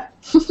Bad.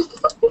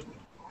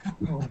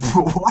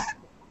 What?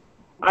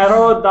 I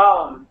wrote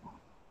down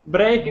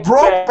Breaking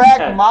Brokeback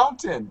Bad.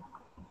 Mountain.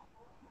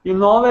 You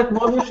know that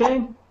movie,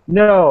 Shane?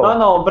 No.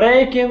 No,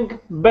 Breaking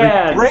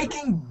Bad.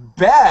 Breaking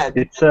Bad?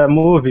 It's a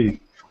movie.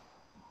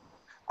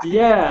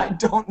 Yeah. I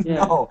don't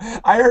know.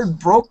 I heard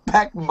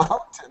Brokeback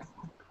Mountain.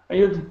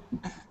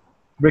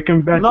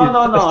 Breaking Bad No, is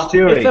no, a no. It's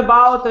series.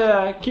 about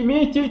a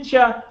chemistry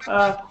teacher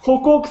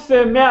who cooks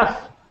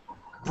meth.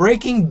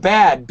 Breaking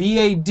Bad,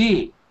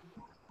 B-A-D.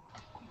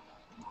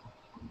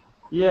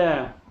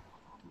 Yeah,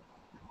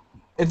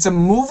 It's a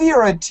movie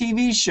or a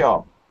TV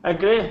show?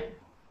 agree.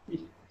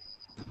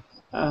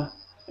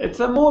 It's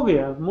a movie.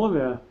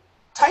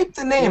 Type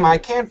the name. I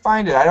can't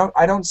find it.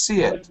 I don't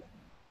see it.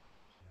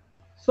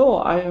 So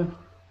I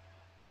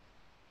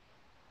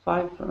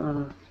five.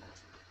 I'm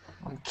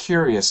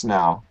curious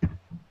now.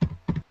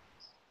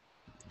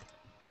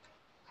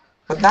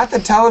 But not the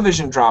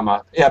television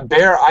drama. Yeah,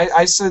 Bear,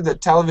 I said the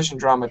television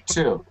drama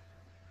too.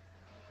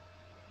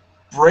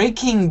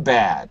 Breaking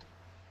Bad.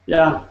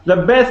 Yeah, the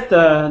best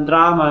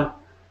drama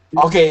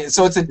Okay,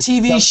 so it's a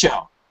TV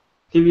show.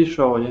 TV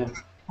show. Yeah.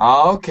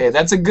 Oh, okay,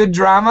 that's a good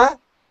drama?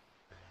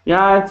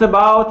 Yeah, it's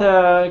about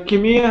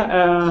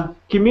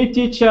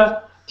chemistry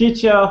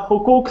teacher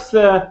who cooks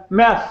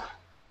meth.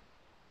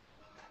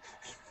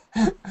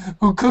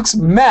 Who cooks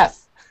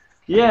meth?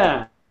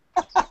 Yeah.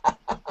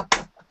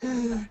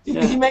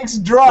 He makes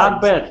drugs.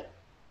 Not bad.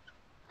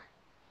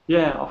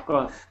 Yeah, of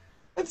course.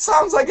 It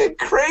sounds like a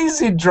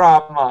crazy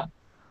drama.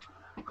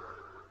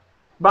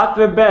 But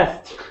the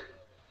best.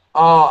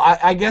 Oh,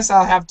 I guess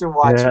I'll have to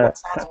watch it. Yeah. It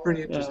sounds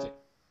pretty interesting.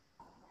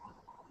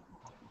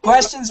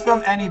 Questions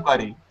from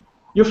anybody?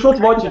 You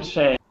should watch it,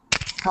 Shay.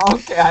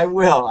 Okay, I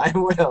will.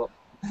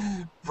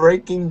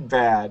 Breaking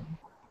Bad.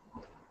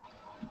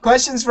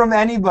 Questions from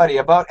anybody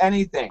about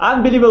anything?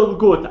 Unbelievable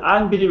good,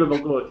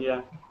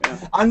 yeah.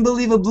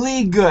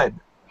 Unbelievably good.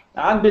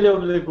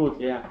 Unbelievably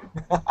good, yeah.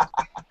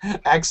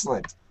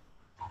 Excellent.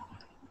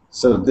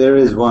 So there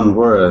is one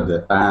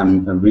word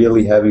I'm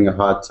really having a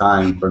hard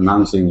time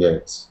pronouncing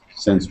it.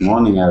 Since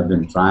morning I've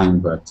been trying,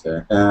 but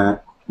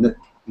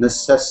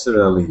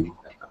necessarily,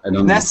 I don't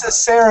know.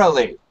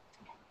 Necessarily.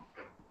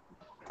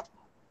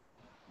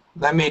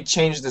 Let me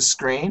change the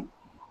screen.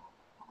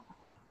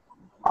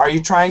 Are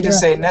you trying to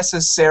say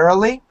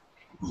necessarily?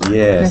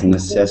 Yes,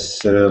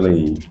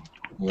 necessarily.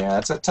 Yeah,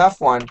 it's a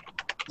tough one.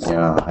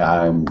 Yeah,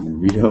 I'm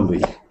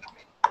really.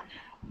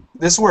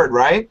 This word,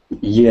 right?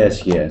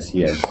 Yes.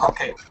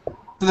 Okay.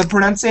 So the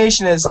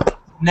pronunciation is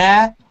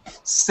necessarily.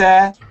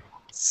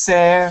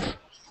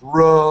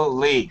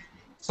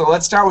 So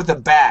let's start with the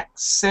back.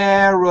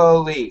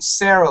 Sarily.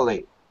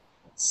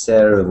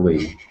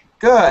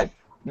 Good.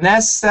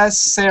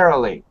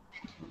 Necessarily.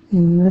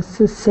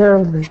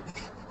 Necessarily.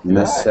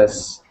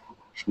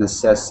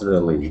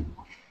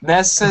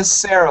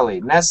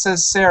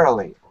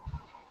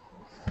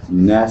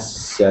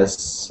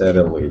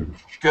 Necessarily.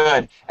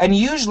 Good. And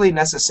usually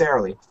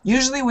necessarily.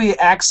 Usually we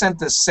accent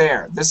the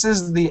ser. This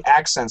is the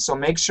accent. So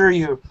make sure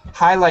you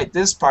highlight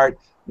this part.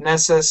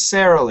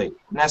 Necessarily.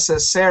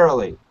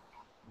 Necessarily.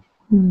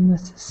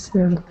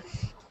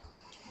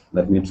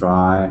 Let me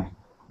try.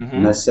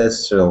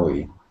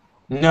 Necessarily.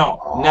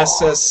 No.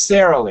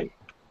 Necessarily.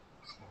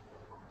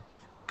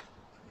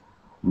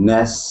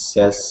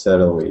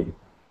 Necessarily.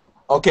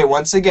 Okay,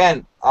 once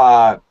again,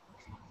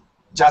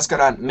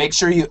 Jaskaran, make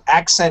sure you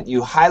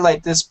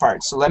highlight this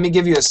part. So let me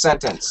give you a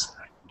sentence.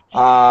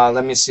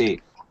 Let me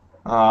see.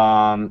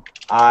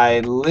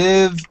 I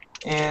live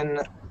in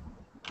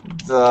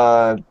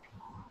the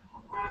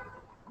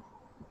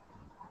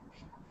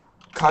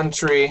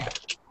country,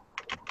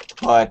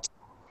 but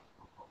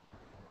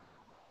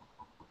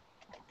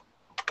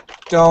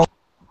don't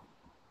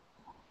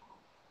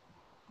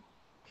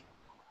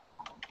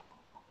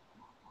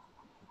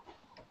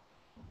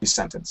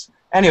sentence.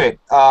 Anyway,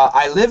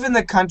 I live in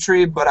the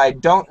country, but I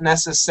don't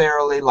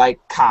necessarily like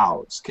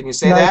cows. Can you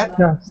say that?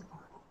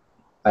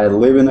 I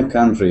live in a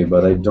country,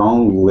 but I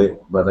don't like.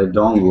 I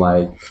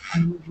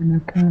live in a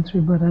country,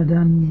 but I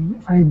don't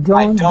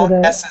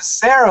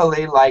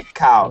necessarily like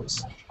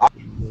cows.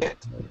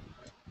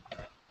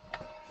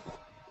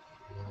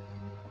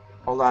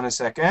 Hold on a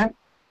second.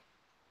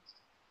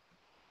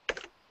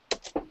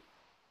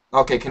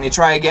 Okay, can you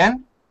try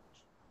again?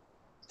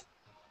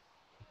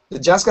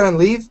 Did Jaskaran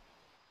leave?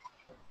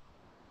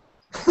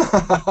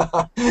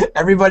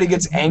 Everybody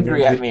gets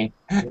angry at me,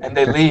 and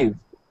they leave.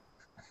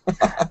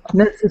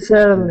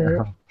 necessarily.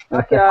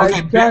 Okay,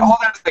 hold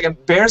on a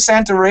second. Bear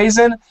Santa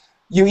Raisin,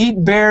 you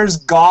eat bear's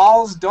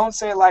galls? Don't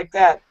say it like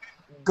that.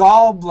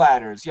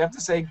 Gallbladders. You have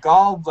to say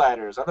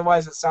gallbladders.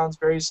 Otherwise, it sounds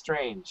very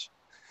strange.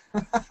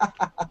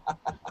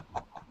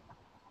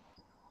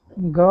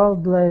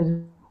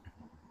 Gallbladder.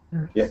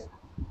 Yeah.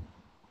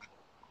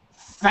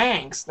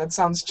 Thanks. That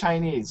sounds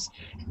Chinese.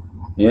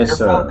 Yes,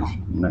 sir.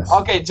 Nice.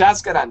 Okay,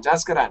 Jaskaran.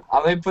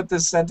 Let me put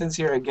this sentence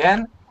here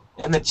again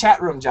in the chat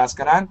room,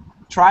 Jaskaran.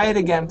 Try it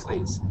again,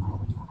 please.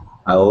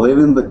 I live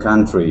in the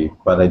country,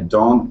 but I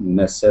don't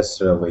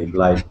necessarily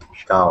like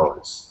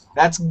cows.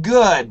 That's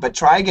good, but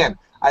try again.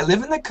 I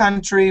live in the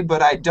country,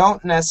 but I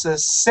don't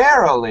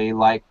necessarily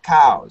like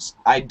cows.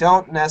 I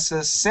don't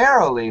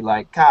necessarily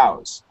like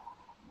cows.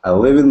 I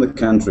live in the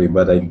country,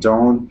 but I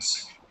don't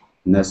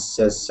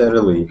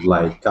necessarily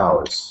like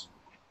cows.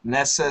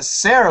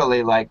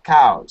 Necessarily like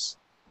cows.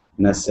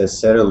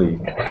 Necessarily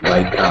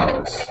like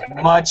cows.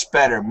 Much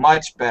better,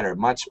 much better,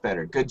 much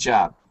better. Good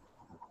job.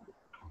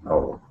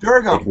 Oh,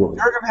 Durgam. it will.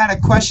 Durgam had a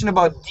question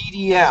about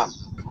DDM.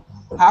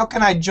 How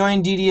can I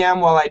join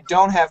DDM while I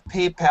don't have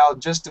PayPal,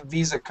 just a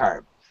Visa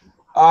card?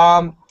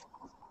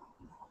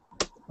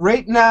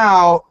 Right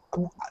now,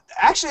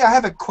 actually, I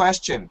have a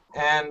question,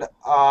 and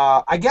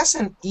I guess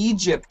in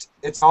Egypt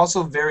it's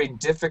also very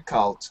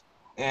difficult,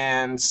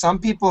 and some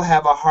people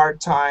have a hard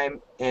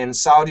time in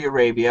Saudi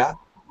Arabia,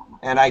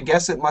 and I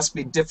guess it must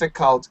be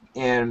difficult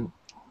in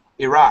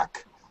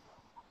Iraq.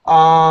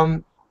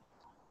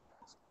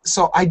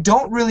 So I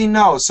don't really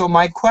know. So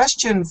my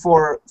question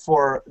for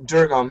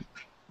Durgam,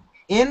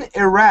 in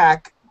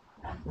Iraq,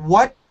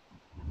 what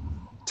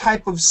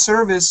type of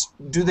service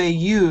do they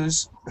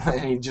use?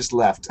 And he just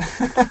left.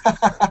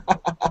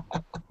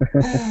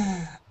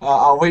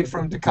 I'll wait for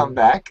him to come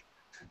back.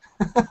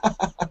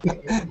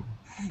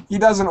 He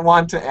doesn't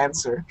want to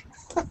answer.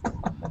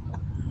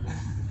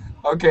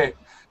 Okay,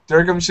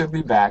 Durgam should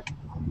be back.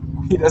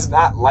 He does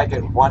not like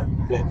it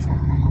one bit.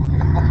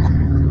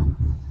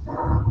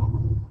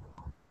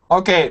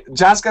 Okay,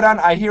 Jaskaran,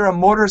 I hear a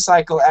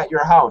motorcycle at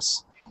your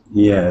house.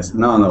 Yes.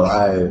 No,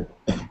 no.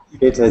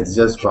 It has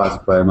just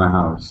passed by my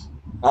house.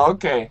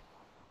 Okay.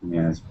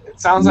 Yes. It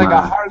sounds like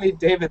a My, Harley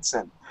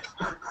Davidson.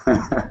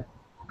 yeah.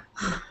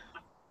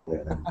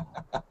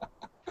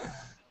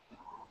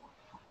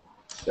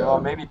 So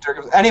maybe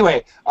Durgam.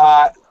 Anyway,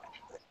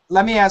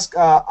 let me ask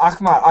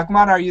Ahmad.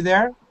 Ahmad, are you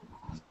there?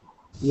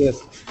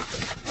 Yes.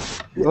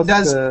 Does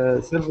Does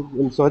service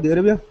in Saudi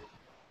Arabia?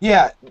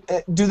 yeah?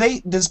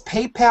 Does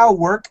PayPal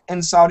work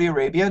in Saudi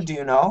Arabia? Do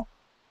you know?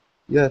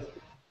 Yes.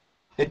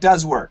 It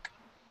does work.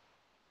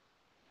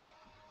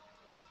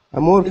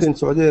 I'm working in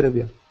Saudi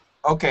Arabia.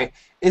 Okay.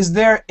 Is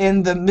there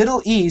in the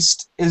Middle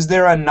East? Is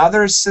there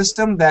another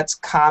system that's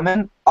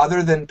common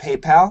other than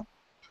PayPal?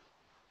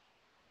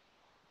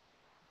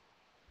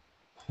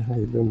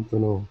 I don't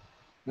know.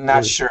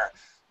 Not Yes. sure.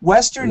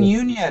 Western Yes.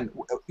 Union.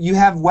 You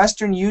have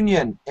Western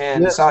Union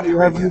in Yes, Saudi we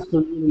have Arabia.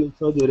 Eastern Union in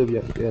Saudi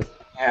Arabia. Yes.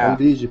 Yeah.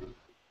 And Egypt.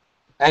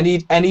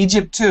 And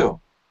Egypt too.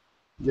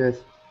 Yes.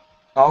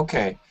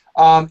 Okay.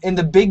 In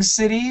the big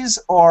cities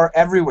or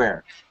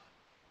everywhere?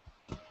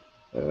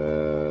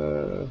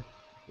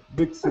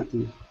 Big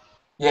city.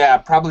 Yeah,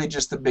 probably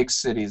just the big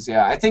cities.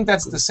 Yeah, I think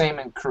that's the same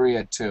in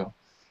Korea too.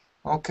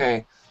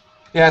 Okay.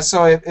 Yeah,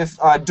 so if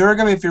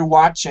Durgam, if you're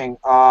watching,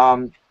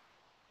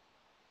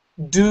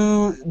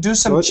 do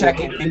some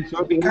checking In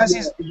Saudi because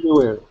Arabia, he's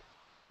everywhere.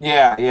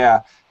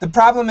 yeah. The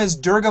problem is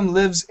Durgam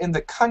lives in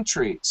the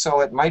country,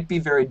 so it might be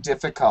very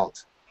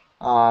difficult.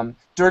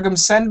 Durgam,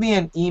 send me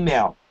an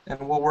email and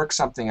we'll work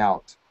something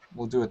out.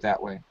 We'll do it that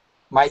way.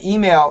 My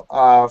email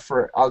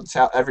I'll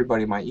tell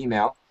everybody my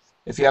email.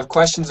 If you have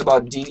questions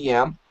about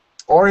DDM,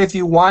 or if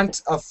you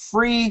want a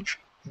free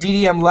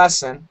DDM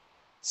lesson,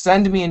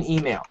 send me an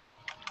email.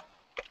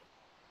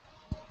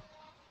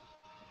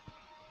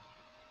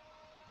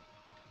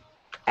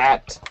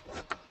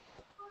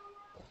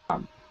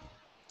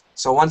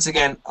 So once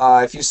again,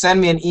 if you send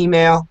me an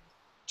email,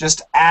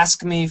 just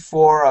ask me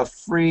for a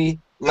free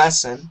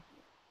lesson,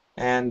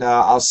 and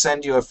I'll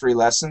send you a free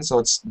lesson. So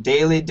it's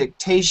daily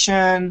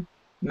dictation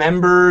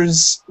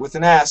members with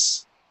an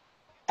S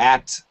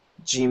at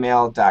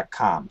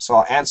gmail.com. So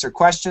I'll answer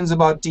questions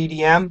about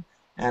DDM,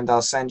 and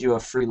I'll send you a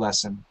free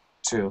lesson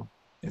too,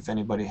 if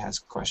anybody has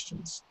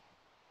questions.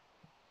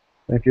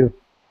 Thank you.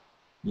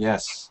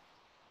 Yes.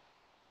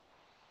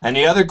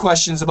 Any other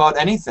questions about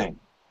anything?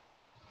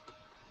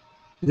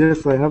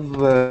 Yes, I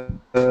have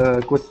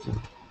a question.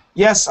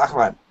 Yes,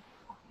 Ahmad.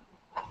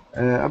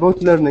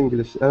 About learning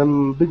English.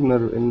 I'm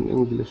beginner in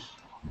English.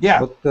 Yeah.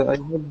 But I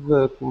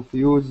have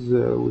confused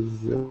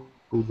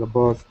with the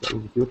past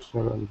and the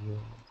future and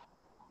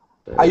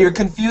You're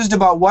confused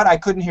about what? I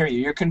couldn't hear you.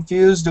 You're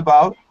confused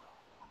about?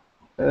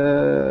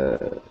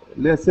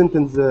 ليها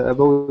sentence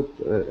about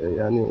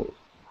يعني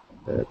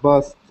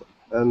past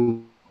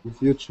and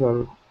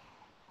future.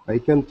 I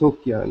can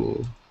talk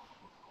يعني.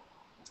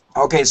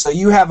 Okay, so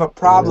you have a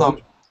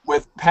problem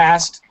with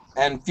past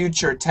and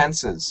future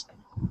tenses.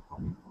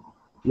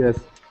 Yes.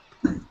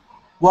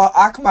 Well,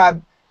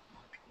 Ahmad,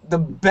 the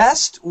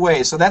best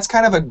way, so that's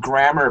kind of a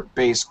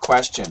grammar-based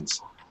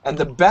questions, and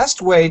the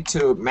best way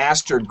to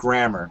master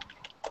grammar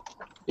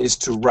is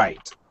to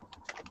write.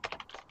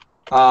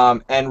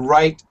 And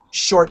write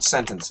short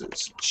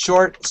sentences.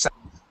 For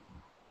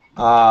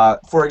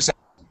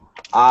example,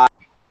 I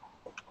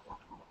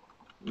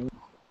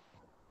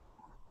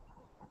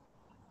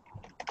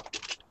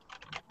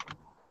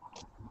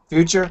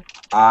future,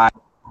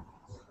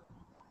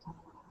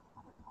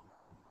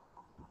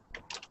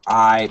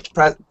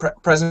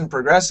 present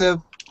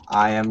progressive,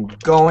 I am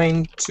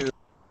going to,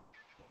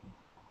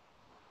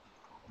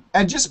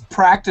 and just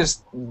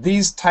practice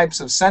these types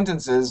of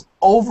sentences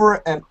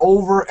over and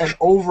over and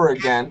over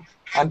again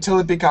until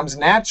it becomes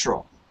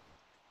natural.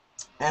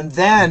 And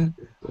then,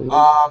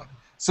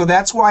 so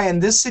that's why in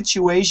this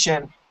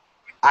situation,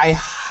 I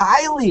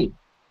highly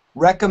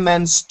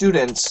recommend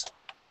students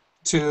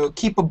to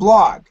keep a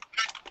blog.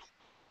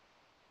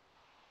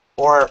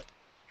 Or,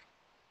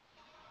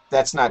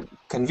 that's not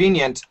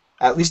convenient,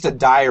 at least a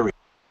diary.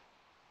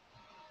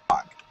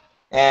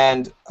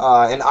 And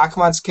in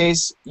Ahmad's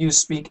case, you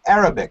speak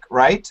Arabic,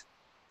 right?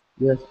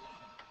 Yes.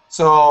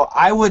 So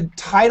I would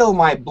title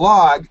my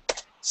blog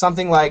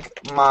something like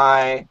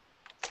my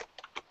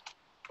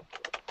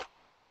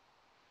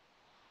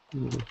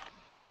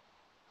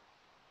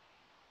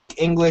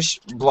English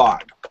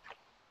blog.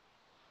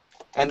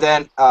 And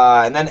then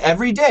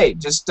every day,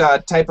 just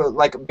type of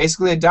like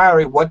basically a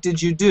diary. What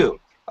did you do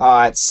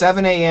at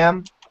 7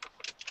 a.m.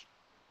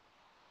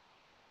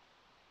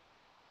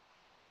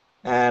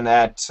 and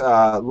at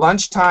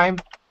lunchtime?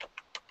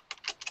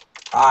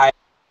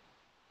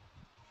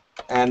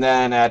 And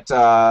then at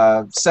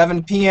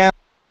 7 p.m.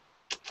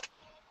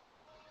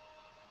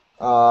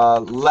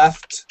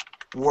 Left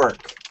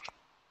work.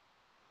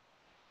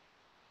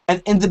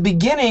 And in the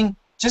beginning,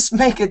 just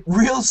make it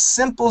real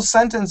simple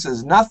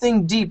sentences,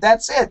 nothing deep.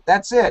 That's it.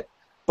 That's it.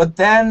 But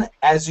then,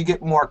 as you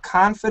get more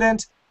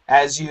confident,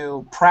 as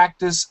you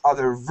practice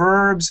other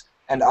verbs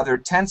and other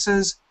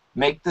tenses,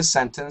 make the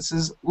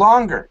sentences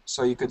longer.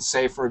 So you could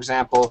say, for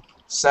example,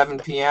 7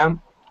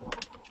 p.m.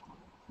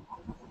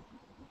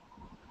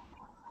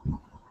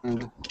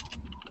 and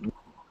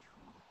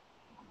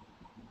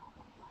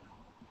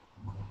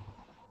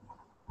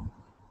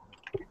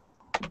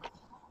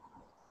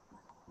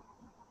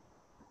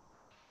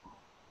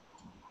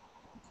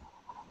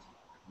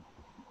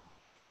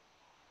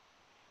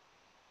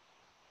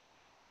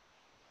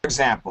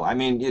example. I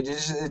mean, it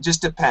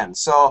just depends.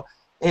 So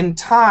in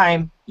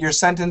time, your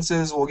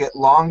sentences will get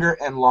longer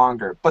and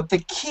longer. But the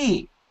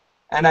key,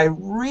 and I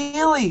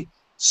really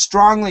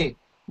strongly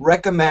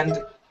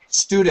recommend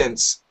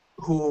students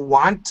who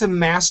want to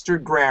master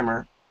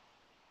grammar,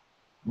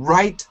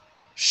 write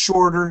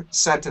shorter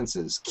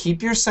sentences.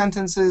 Keep your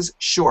sentences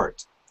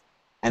short.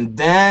 And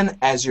then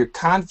as your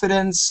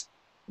confidence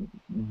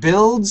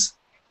builds,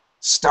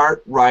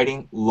 start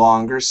writing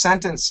longer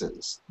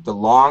sentences. The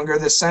longer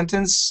the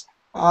sentence,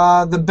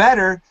 the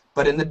better,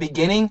 but in the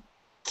beginning,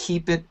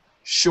 keep it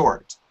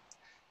short.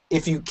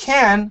 If you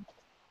can,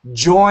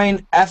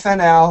 join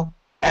FNL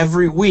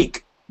every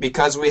week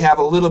because we have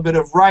a little bit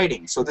of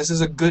writing. So this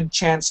is a good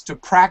chance to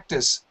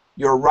practice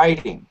your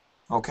writing,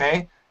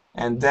 okay?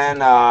 And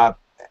then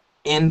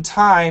in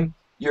time,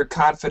 your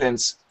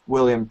confidence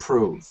will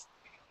improve.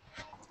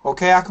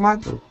 Okay,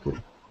 Ahmad? Okay.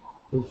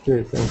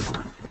 Okay, thank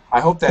you. I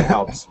hope that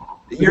helps.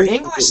 Your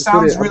English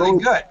sounds really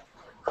good.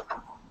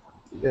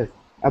 Yes.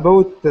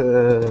 About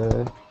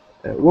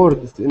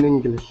words in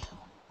English.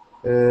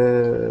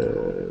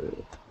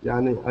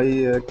 يعني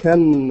I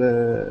can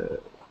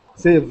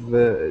save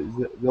the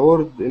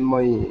word in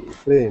my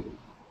brain.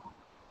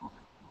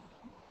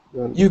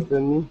 You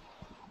understand me?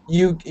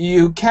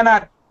 You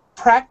cannot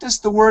practice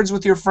the words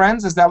with your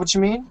friends? Is that what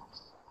you mean?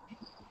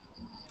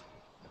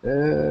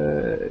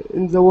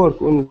 In the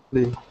work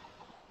only.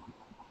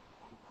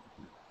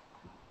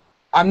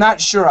 I'm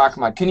not sure,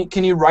 Ahmad.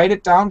 Can you write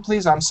it down,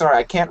 please? I'm sorry,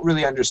 I can't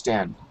really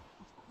understand.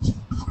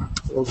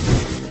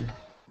 Okay.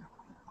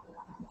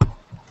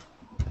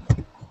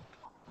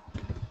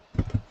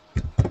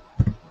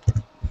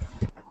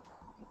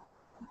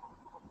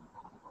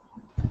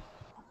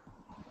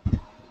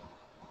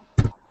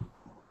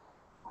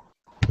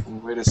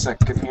 Wait a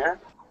second here.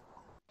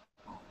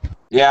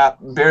 Yeah,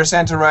 Bear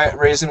Santa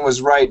Raisin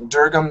was right.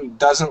 Durgam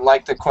doesn't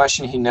like the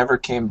question. He never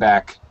came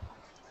back.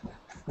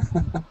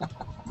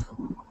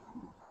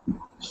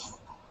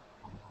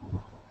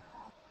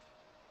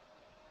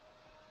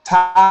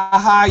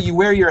 Taha, you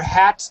wear your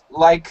hat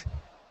like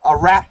a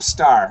rap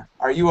star.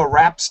 Are you a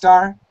rap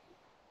star?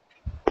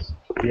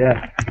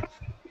 Yeah.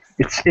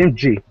 It's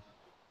MG.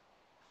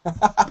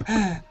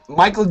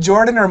 Michael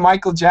Jordan or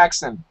Michael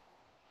Jackson?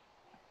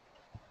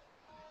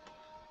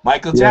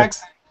 Michael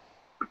Jackson.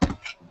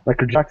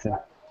 Michael Jackson.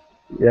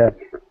 Yeah.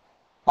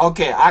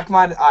 Okay,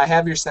 Ahmad, I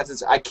have your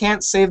sentence. I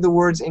can't save the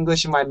words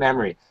English in my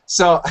memory.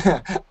 So,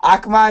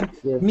 Ahmad,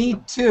 me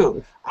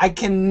too. I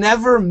can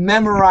never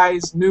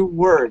memorize new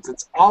words.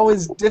 It's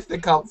always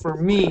difficult for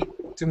me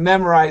to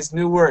memorize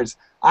new words.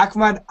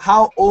 Ahmad,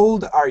 how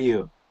old are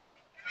you?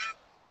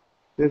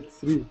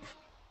 33.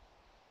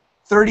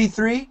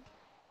 33?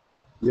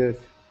 Yes.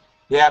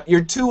 Yeah,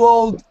 you're too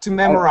old to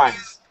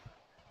memorize.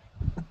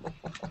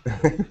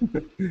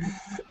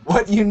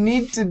 What you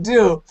need to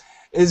do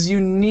is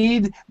you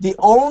need the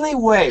only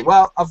way.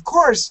 Well, of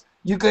course,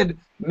 you could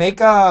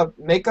make a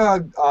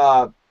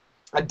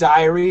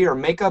diary or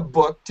make a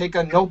book. Take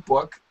a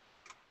notebook.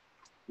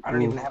 I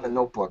don't even have a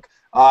notebook,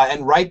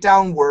 and write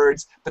down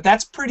words. But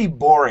that's pretty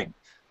boring.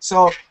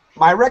 So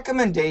my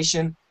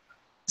recommendation: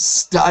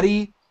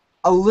 study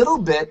a little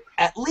bit,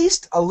 at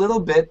least a little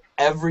bit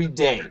every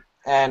day.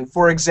 And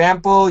for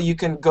example, you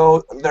can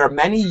go. There are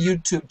many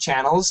YouTube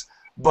channels.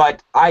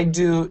 But I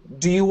do.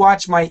 Do you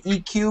watch my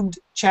E Cubed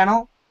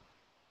channel?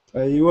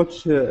 I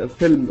watch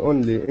film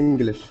only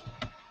English.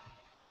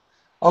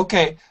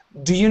 Okay.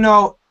 Do you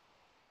know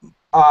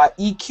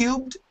E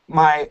Cubed,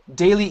 my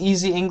Daily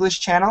Easy English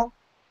channel?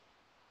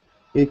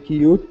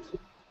 Cute.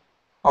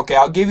 Okay,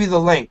 I'll give you the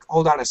link.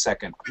 Hold on a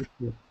second.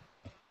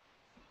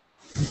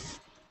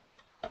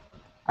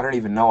 I don't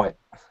even know it.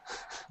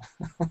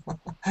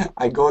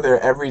 I go there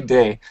every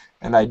day,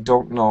 and I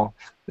don't know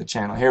the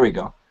channel. Here we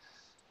go.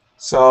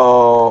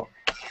 So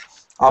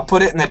I'll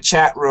put it in the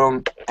chat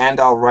room, and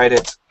I'll write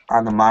it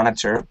on the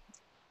monitor.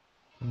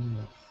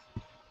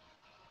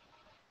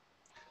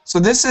 So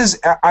this is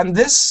on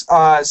this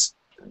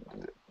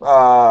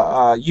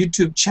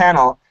YouTube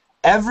channel.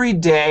 Every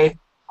day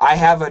I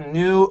have a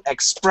new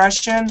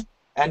expression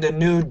and a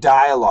new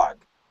dialogue.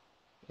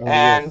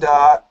 And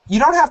you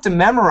don't have to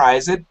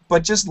memorize it,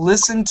 but just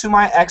listen to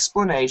my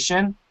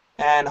explanation,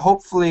 and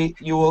hopefully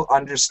you will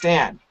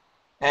understand.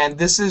 And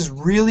this is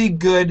really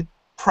good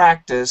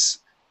practice,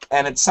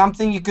 and it's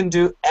something you can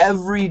do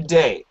every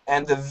day.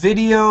 And the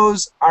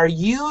videos are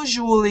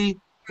usually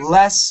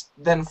less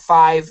than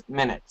 5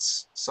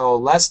 minutes. So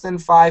less than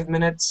 5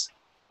 minutes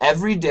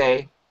every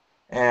day,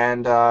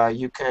 and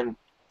you can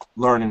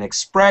learn an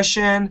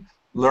expression,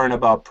 learn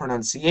about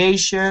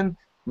pronunciation,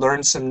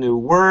 learn some new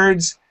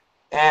words.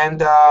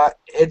 And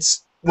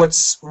it's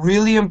what's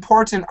really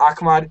important,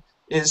 Ahmad,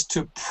 is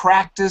to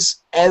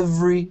practice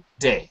every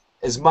day.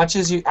 As much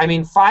as you, I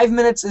mean, 5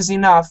 minutes is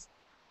enough,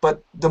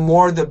 but the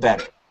more the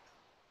better.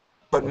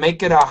 But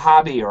make it a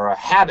hobby or a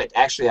habit.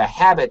 Actually, a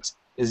habit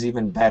is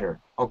even better.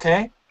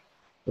 Okay?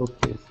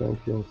 Okay,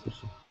 thank you,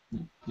 Mr.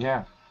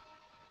 Yeah.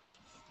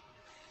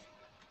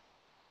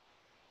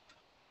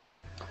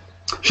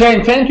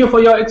 Shane, thank you for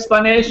your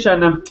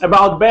explanation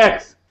about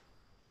bags.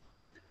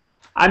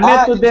 I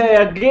met today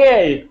a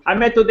gay. I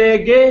met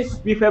today a gay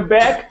with a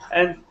bag,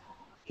 and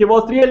he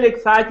was really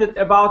excited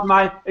about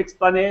my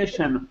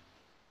explanation.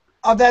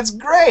 Oh, that's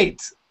great.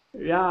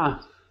 Yeah.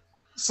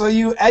 So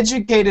you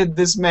educated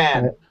this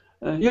man.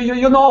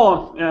 You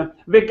know,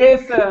 the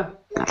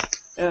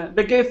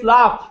gays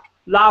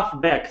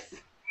love bags.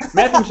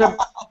 Messenger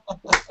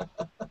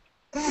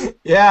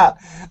Yeah,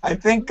 I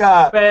think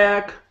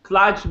bag,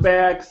 clutch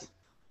bags.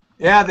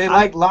 Yeah, they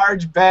like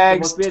large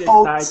bags. I was very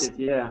totes. excited.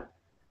 Yeah.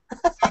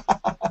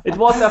 It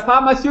was a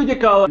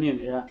pharmaceutical.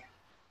 Yeah.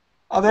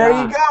 Oh, there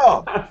you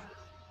go.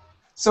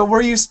 So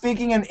were you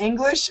speaking in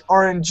English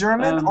or in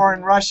German or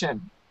in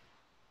Russian?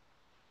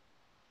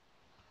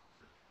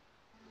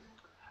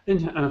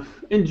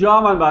 In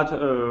German, but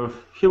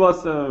he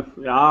was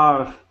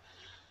yeah,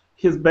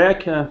 his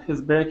back,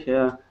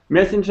 yeah,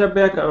 messenger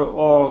bag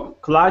or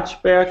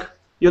clutch bag.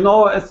 You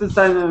know, es ist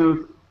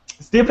eine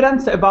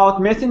difference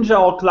about messenger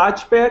or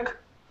clutch bag.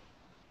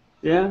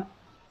 Yeah.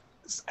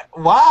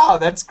 Wow,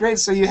 that's great.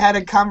 So you had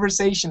a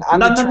conversation on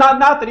not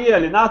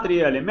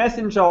really.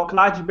 Messenger or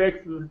clutch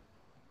bag,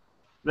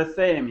 the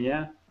same,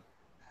 yeah.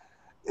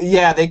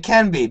 Yeah, they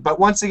can be, but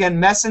once again,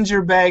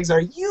 messenger bags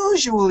are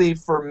usually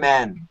for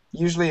men.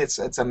 Usually, it's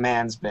a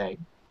man's bag.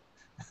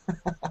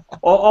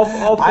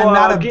 I'm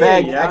not a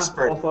bag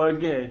expert. Or for a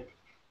gay.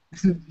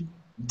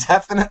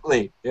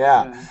 Definitely,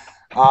 yeah.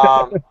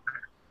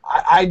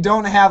 I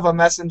don't have a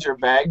messenger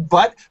bag,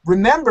 but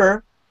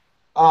remember,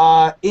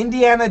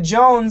 Indiana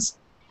Jones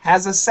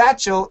has a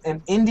satchel,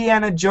 and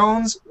Indiana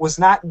Jones was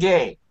not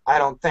gay, I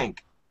don't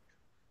think.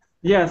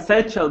 Yeah,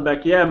 satchel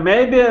bag. Yeah,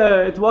 maybe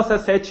it was a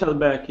satchel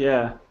bag.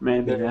 Yeah,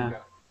 maybe. There you go.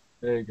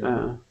 There you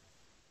go.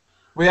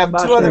 We have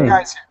two other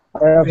guys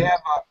here. We have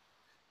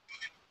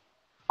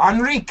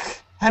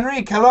Henrique.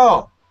 Henrique,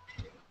 hello.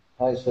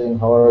 Hi Shane,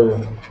 how are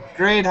you?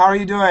 Great, how are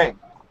you doing?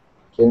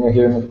 Can you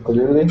hear me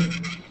clearly?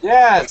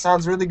 Yeah, it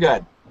sounds really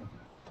good.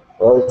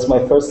 Well, it's my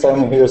first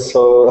time here,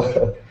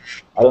 so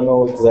I don't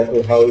know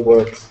exactly how it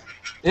works.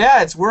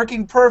 Yeah, it's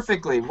working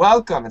perfectly.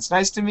 Welcome. It's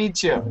nice to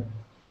meet you.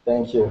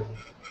 Thank you.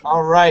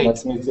 All right.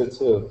 Nice to meet you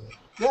too.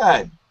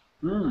 Good.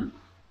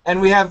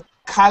 And we have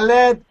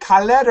Khaled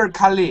or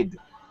Khalid?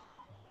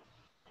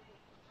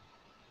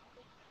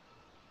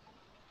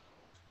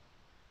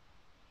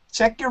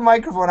 Check your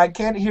microphone. I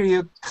can't hear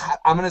you.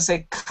 I'm going to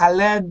say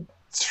Khaled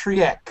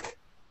Triek.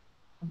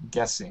 I'm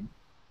guessing.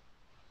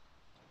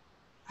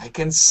 I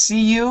can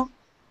see you.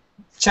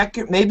 Check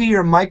your, maybe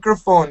your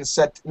microphone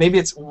set, maybe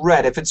it's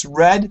red. If it's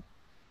red,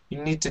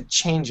 you need to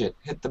change it.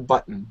 Hit the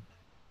button.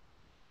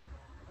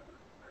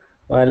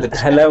 Well,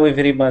 hello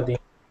everybody.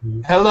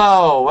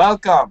 Hello,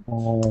 welcome.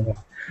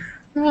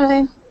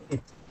 Hi.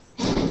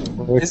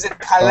 Is it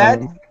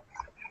Khaled?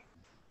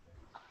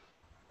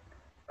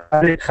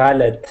 Khaled.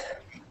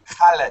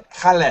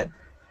 Khaled.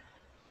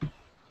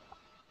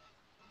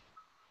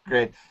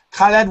 Great.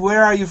 Khaled,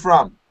 where are you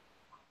from?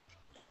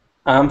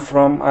 I'm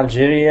from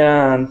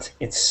Algeria and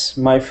it's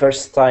my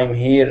first time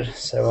here,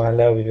 so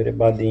hello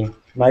everybody.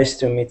 Nice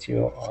to meet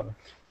you all.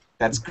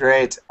 That's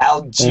great.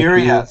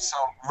 Algeria, so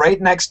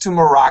right next to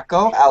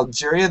Morocco,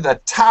 Algeria, the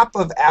top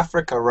of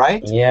Africa,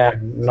 right? Yeah,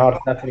 North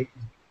Africa.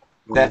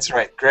 That's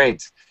right,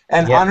 great.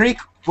 And Yeah.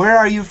 Henrique, where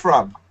are you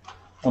from?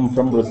 I'm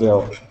from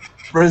Brazil.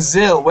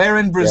 Brazil, where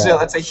in Brazil? Yeah.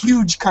 That's a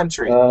huge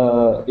country.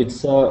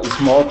 It's a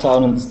small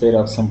town in the state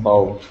of São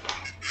Paulo.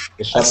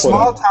 A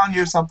small town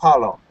near São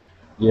Paulo.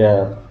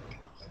 Yeah.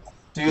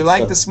 Do you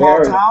like the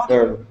small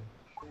town?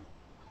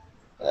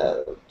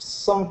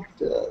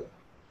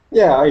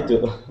 Yeah, I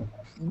do.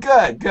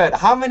 Good, good.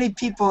 How many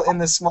people in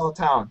this small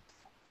town?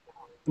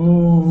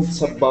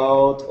 It's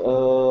about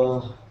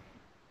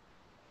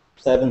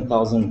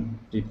 7,000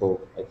 people,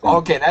 I think.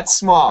 Okay, that's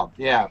small.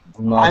 Yeah.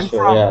 I'm not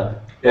sure. Yeah,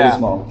 very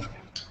small.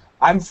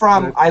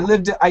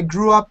 I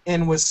grew up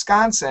in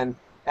Wisconsin,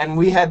 and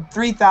we had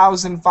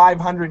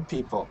 3,500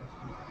 people.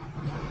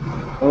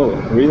 Oh,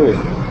 really?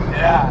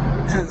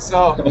 Yeah.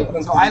 so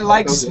I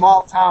like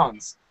small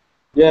towns.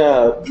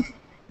 Yeah,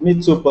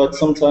 me too, but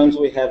sometimes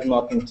we have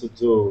nothing to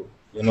do.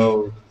 You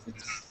know,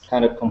 it's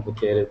kind of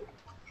complicated.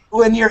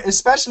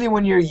 Especially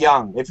when you're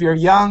young. If you're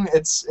young,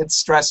 it's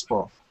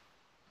stressful.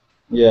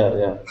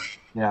 Yeah.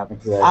 Yeah.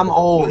 Exactly. I'm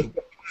old.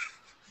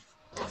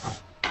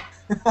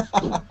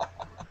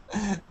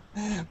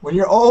 When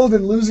you're old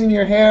and losing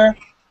your hair,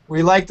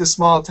 we like the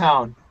small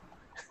town.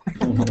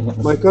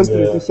 My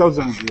country,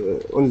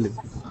 2,000 only.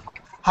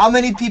 How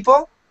many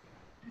people?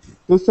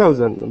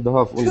 2,000 and a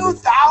half only.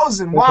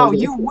 2,000! Wow,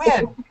 you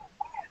win!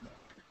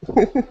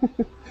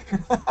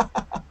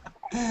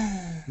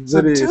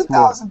 So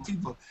 2,000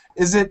 people.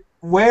 Is it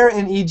where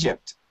in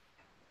Egypt?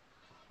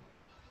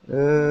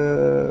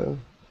 Near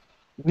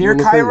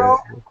Cairo?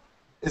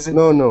 Is it?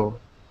 No.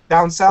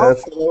 Down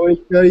south?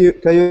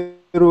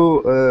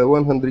 Cairo,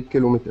 100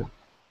 kilometers.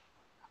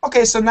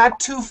 Okay, so not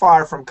too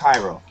far from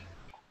Cairo.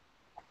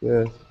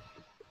 Yes.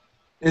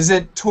 Is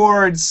it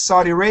towards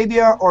Saudi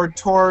Arabia or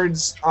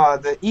towards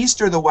the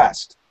east or the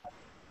west?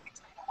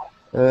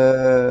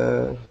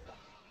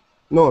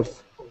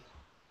 North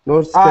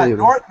Cairo.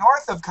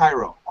 North of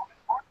Cairo.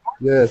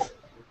 Yes.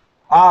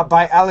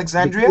 By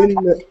Alexandria?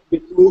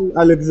 Between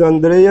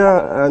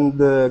Alexandria and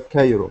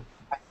Cairo.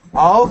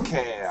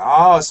 Okay.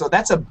 Oh, so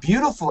that's a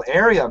beautiful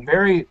area.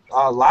 Very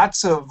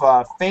lots of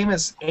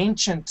famous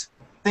ancient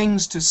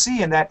things to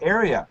see in that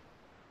area.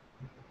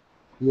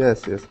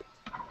 Yes. It's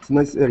a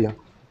nice area.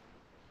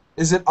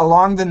 Is it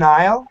along the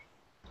Nile?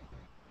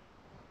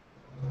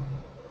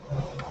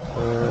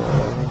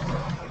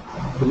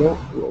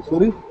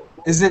 Sorry?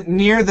 Is it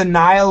near the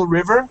Nile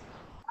River?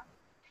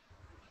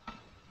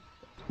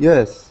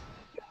 Yes.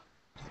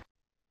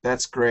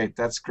 That's great.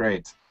 That's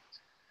great.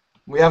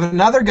 We have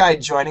another guy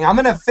joining. I'm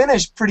going to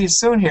finish pretty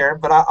soon here,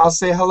 but I'll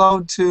say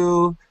hello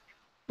to...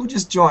 Who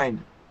just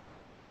joined?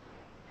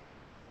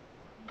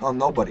 Oh,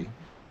 nobody.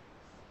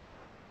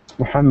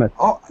 Muhammad.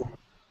 Oh,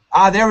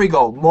 there we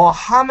go.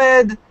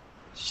 Mohammed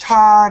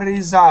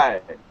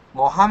Sharizal.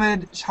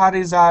 Mohammed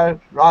Sharizal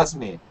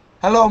Razmi.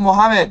 Hello,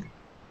 Mohammed.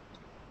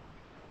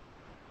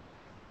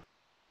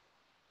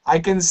 I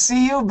can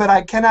see you, but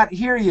I cannot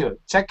hear you.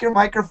 Check your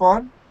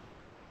microphone.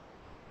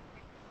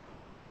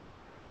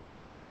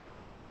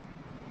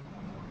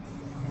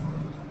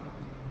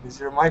 Is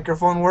your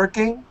microphone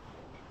working?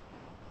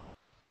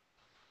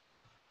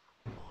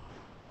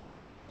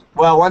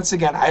 Well, once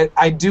again,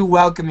 I do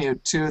welcome you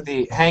to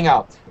the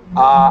Hangout.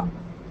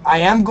 I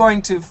am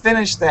going to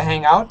finish the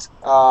Hangout.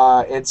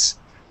 It's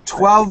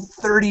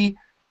 12:30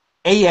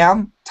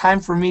 a.m. Time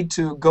for me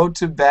to go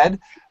to bed,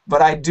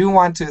 but I do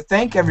want to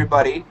thank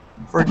everybody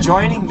for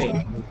joining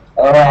me.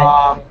 All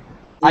right.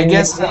 I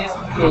guess... Can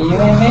you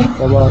hear me?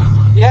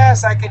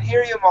 Yes, I can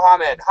hear you,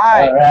 Mohammed.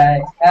 Hi. All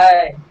right.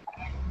 Hi.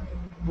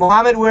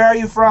 Mohammed, where are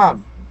you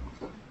from?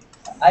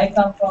 I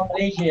come from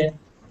Malaysia.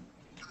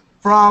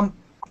 From?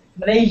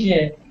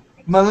 Malaysia.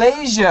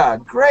 Malaysia.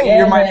 Great. Yeah.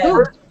 You're my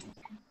first.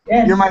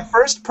 Yes. You're my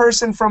first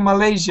person from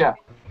Malaysia.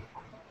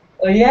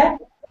 Oh yeah?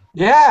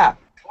 Yeah.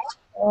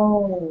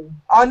 Oh.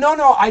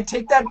 No, I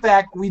take that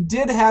back. We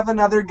did have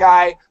another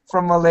guy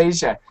from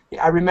Malaysia.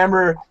 I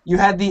remember you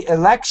had the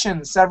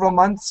election several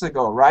months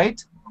ago,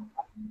 right?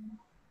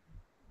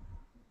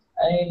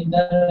 I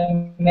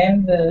don't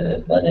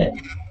remember, but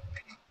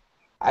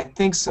I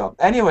think so.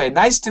 Anyway,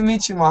 nice to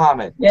meet you,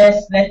 Mohammed.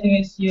 yes, nice to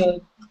meet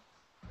you.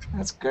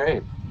 That's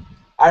great.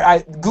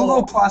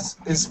 Google Plus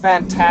is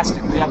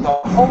fantastic. We have the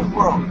whole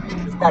world.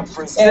 We've got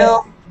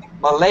Brazil,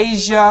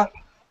 Malaysia,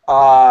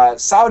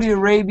 Saudi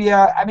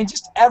Arabia. I mean,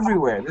 just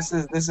everywhere. This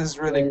is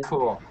really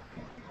cool.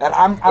 And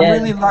I'm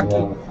really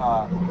lucky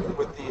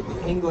with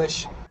the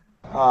English.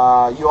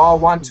 You all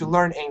want to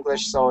learn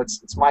English, so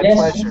it's my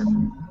pleasure.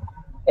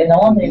 And I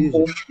want to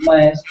improve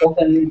my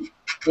spoken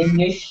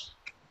English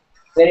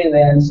very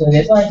well, so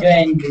that's why I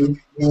joined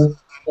you.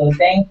 So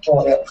thanks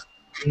for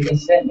you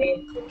accept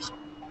me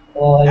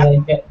for your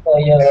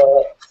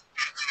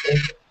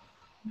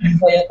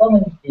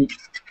community.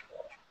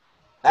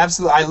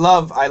 Absolutely, I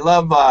love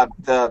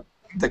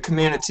the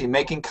community,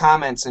 making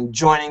comments and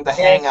joining the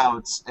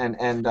Hangouts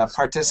and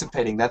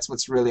participating. That's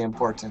what's really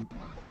important.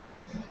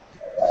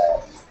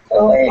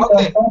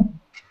 Okay.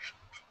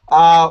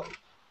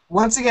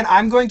 Once again,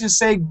 I'm going to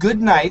say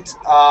good night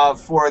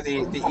for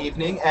the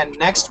evening, and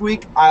next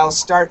week I'll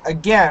start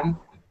again.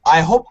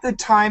 I hope the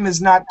time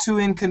is not too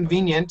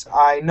inconvenient.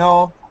 I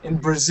know in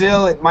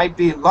Brazil it might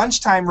be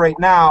lunchtime right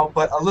now,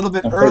 but a little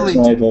bit early.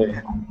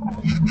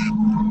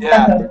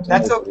 Yeah,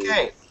 that's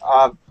okay.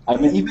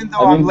 Even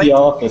though I'm in late. the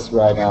office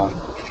right now.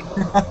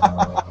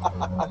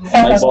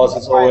 My boss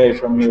is away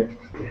from here.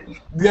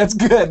 That's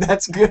good.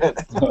 That's good.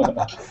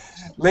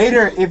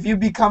 Later, if you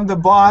become the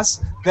boss,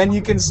 then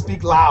you can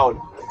speak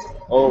loud.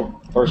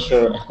 Oh, for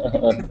sure.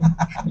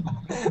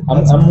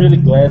 I'm really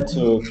glad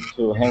to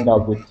hang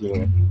out with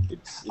you.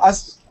 It's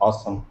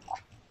awesome.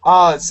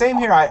 Same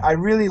here. I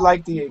really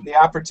like the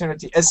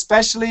opportunity,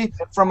 especially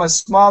from a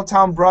small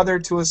town brother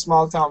to a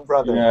small town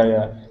brother.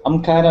 Yeah.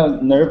 I'm kind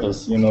of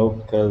nervous,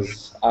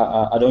 because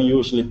I don't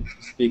usually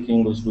speak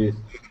English with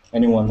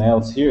anyone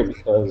else here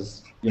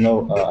because,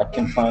 I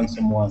can find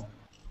someone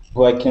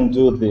who I can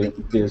do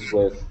this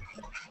with.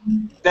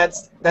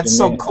 That's You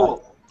so mean,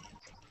 cool.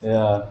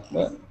 Yeah.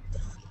 But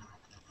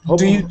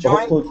Do you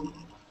join?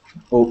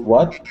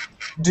 What?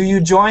 Do you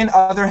join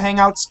other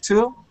hangouts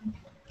too?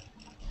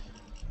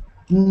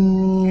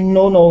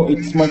 No.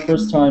 It's my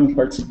first time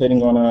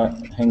participating on a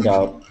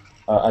hangout.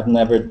 I've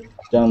never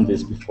done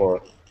this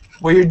before.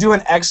 Well, you're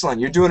doing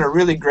excellent. You're doing a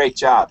really great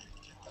job.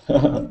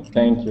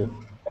 Thank you.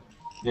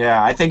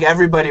 Yeah, I think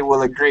everybody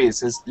will agree. It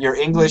says your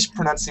English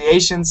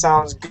pronunciation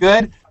sounds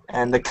good,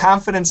 and the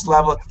confidence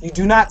level. You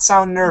do not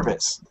sound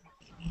nervous.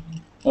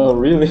 Oh,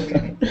 really?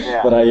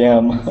 Yeah. But I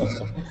am.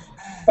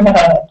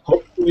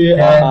 Hopefully,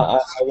 I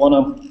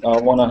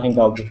wanna hang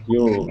out with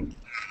you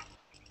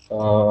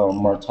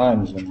more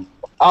times.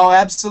 Oh,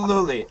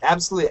 absolutely,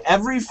 absolutely.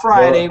 Every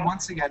Friday,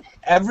 once again,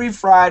 every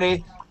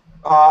Friday,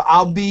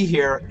 I'll be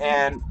here,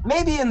 and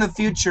maybe in the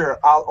future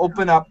I'll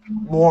open up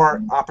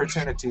more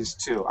opportunities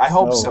too. I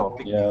hope so.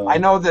 Yeah. I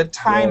know the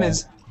time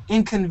is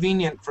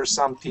inconvenient for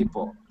some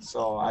people,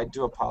 so I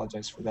do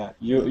apologize for that.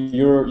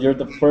 You're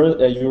the first.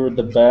 You're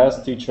the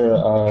best teacher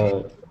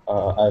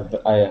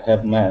I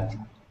have met.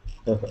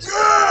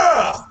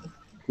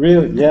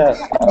 Really? Yes.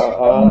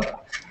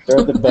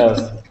 They're the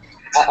best.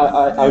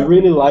 I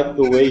really like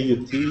the way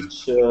you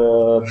teach,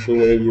 the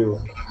way you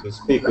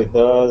speak with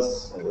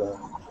us.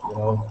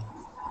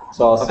 It's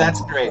awesome. Oh,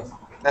 that's great.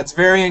 That's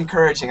very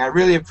encouraging. I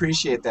really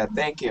appreciate that.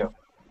 Thank you.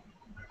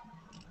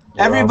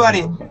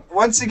 Everybody,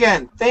 once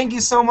again, thank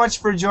you so much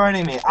for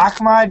joining me.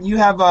 Ahmad, you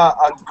have a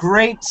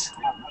great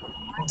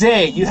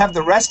day. You have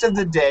the rest of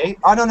the day.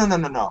 Oh,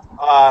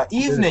 no.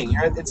 Evening.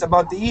 It's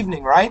about the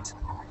evening, right?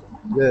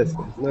 Yes,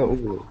 it's now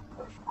evening.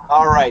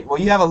 All right. Well,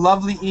 you have a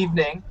lovely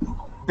evening.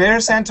 Bear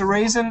Santa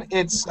Raisin,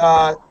 it's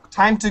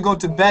time to go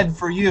to bed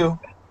for you.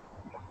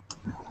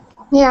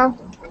 Yeah.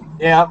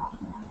 Yeah.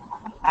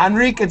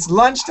 Enrique, it's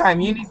lunchtime.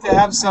 You need to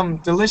have some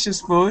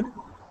delicious food.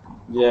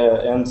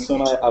 Yeah, and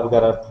soon I've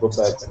gotta go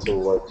back to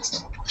work.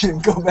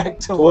 Go back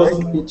to work.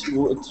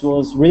 It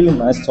was really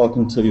nice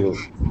talking to you.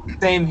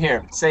 Same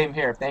here. Same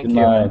here. Thank Good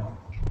you. night.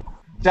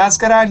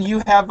 Jaskaran,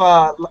 you have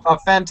a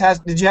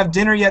fantastic. Did you have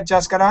dinner yet,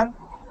 Jaskaran?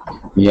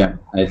 Yeah,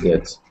 I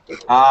did.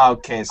 Ah,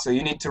 okay. So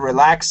you need to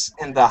relax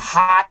in the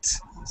hot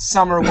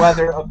summer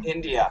weather of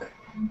India.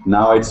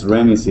 Now it's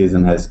rainy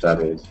season has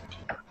started.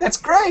 That's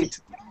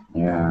great.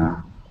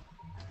 Yeah.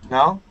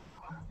 No?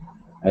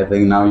 I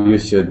think now you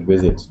should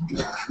visit.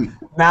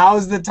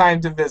 Now's the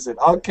time to visit.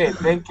 Okay,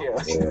 thank you.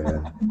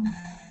 Yeah.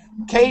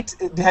 Kate,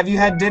 have you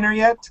had dinner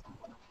yet?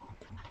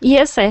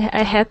 Yes, I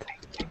had.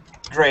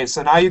 Great.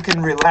 So now you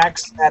can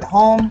relax at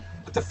home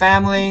with the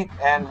family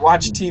and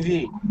watch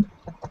TV.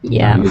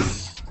 Yeah.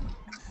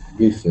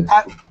 You should.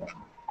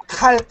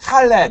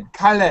 Khaled,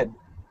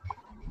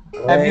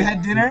 have you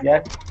had dinner?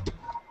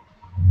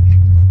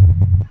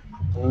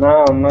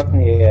 No, not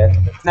yet.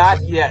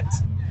 Not yet.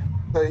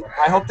 So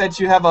I hope that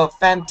you have a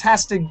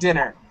fantastic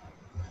dinner.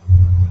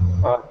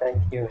 Oh,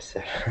 thank you,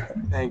 sir.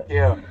 Thank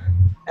you.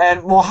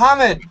 And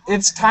Mohammed,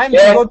 it's time to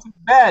go to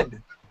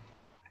bed.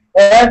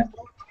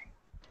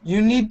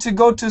 You need to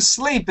go to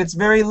sleep. It's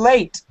very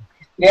late.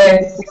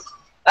 Yes,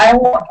 I'm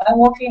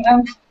working.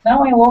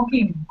 Now I'm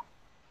working.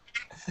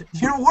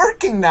 You're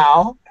working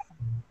now?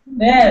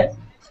 Yes,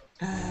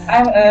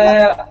 I'm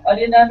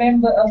a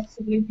member of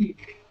security.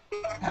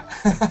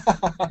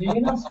 Do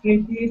you know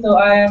security? So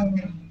I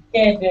am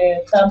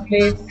at some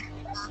place.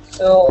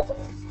 So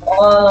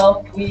all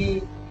of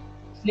we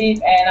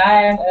sleep,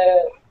 and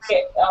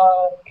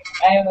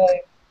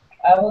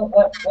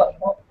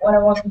what I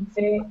want to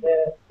say.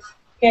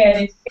 Care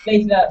is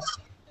place that.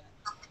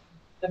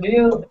 So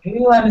do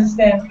you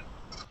understand?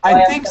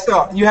 I think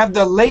so. You have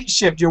the late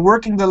shift. You're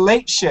working the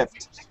late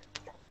shift.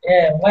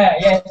 Yeah, well,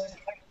 yes.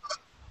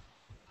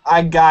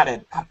 I got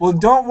it. Well,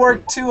 don't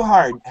work too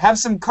hard. Have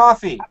some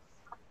coffee.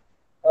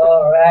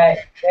 All right.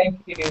 Thank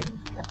you.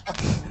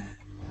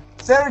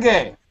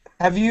 Sergey,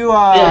 have you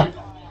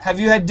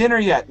had dinner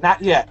yet?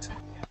 Not yet.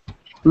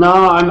 No,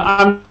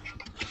 I'm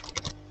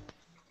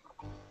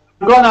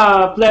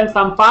gonna plant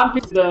some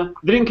pumpkins,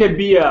 drink a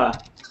beer.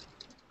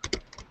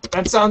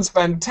 That sounds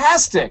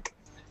fantastic.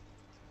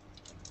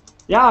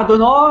 Yeah, I don't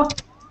know.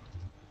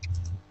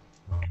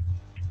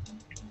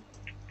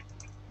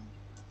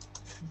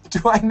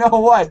 Do I know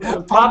what?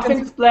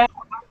 Pumpkins plant.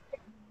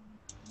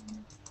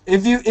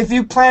 If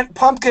you plant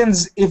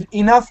pumpkins, if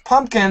enough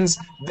pumpkins,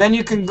 then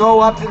you can go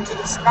up into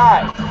the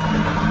sky.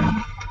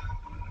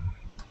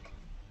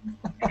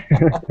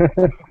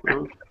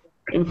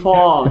 In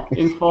fall.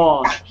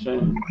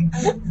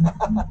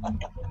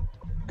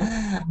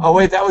 Oh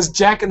wait, that was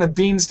Jack and the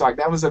Beanstalk.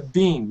 That was a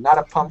bean, not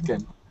a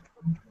pumpkin.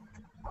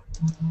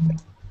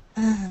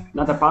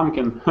 Not a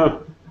pumpkin.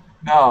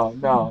 No,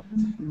 no.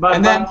 But,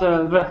 And then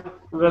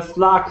the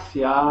slugs,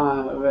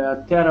 yeah,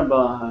 were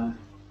terrible.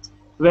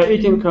 We're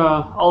eating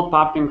all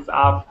pumpkins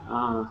up.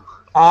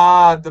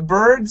 the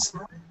birds?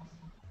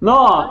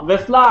 No, the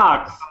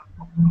slugs.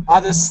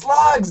 The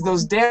slugs,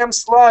 those damn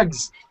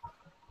slugs.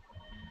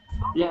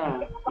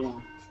 Yeah, yeah.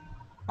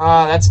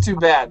 That's too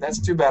bad. That's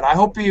too bad. I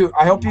hope you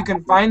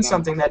can find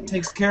something that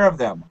takes care of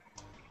them.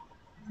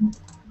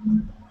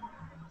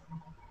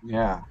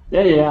 Yeah.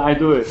 Yeah, I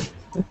do it.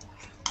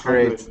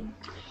 Great.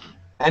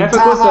 And Have a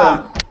good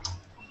Taha,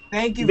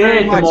 thank you day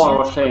very much.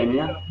 tomorrow, Shane,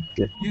 yeah?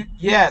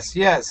 Yes.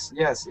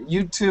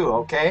 You too,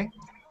 okay?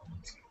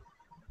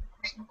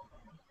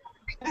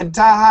 And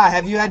Taha,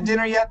 have you had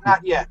dinner yet?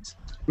 Not yet.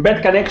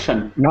 Bad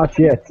connection. Not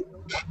yet.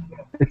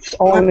 It's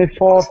only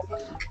 4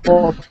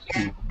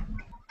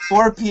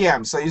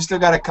 p.m., so you still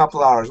got a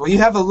couple hours. Well, you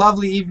have a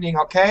lovely evening,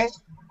 okay?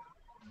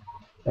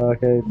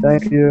 Okay,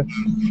 thank you.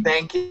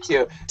 Thank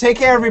you. Take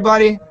care,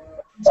 everybody.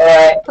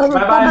 Alright.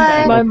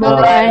 Bye-bye. Bye bye.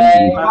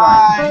 Bye.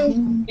 Bye-bye.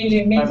 See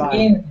you, Miss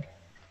In.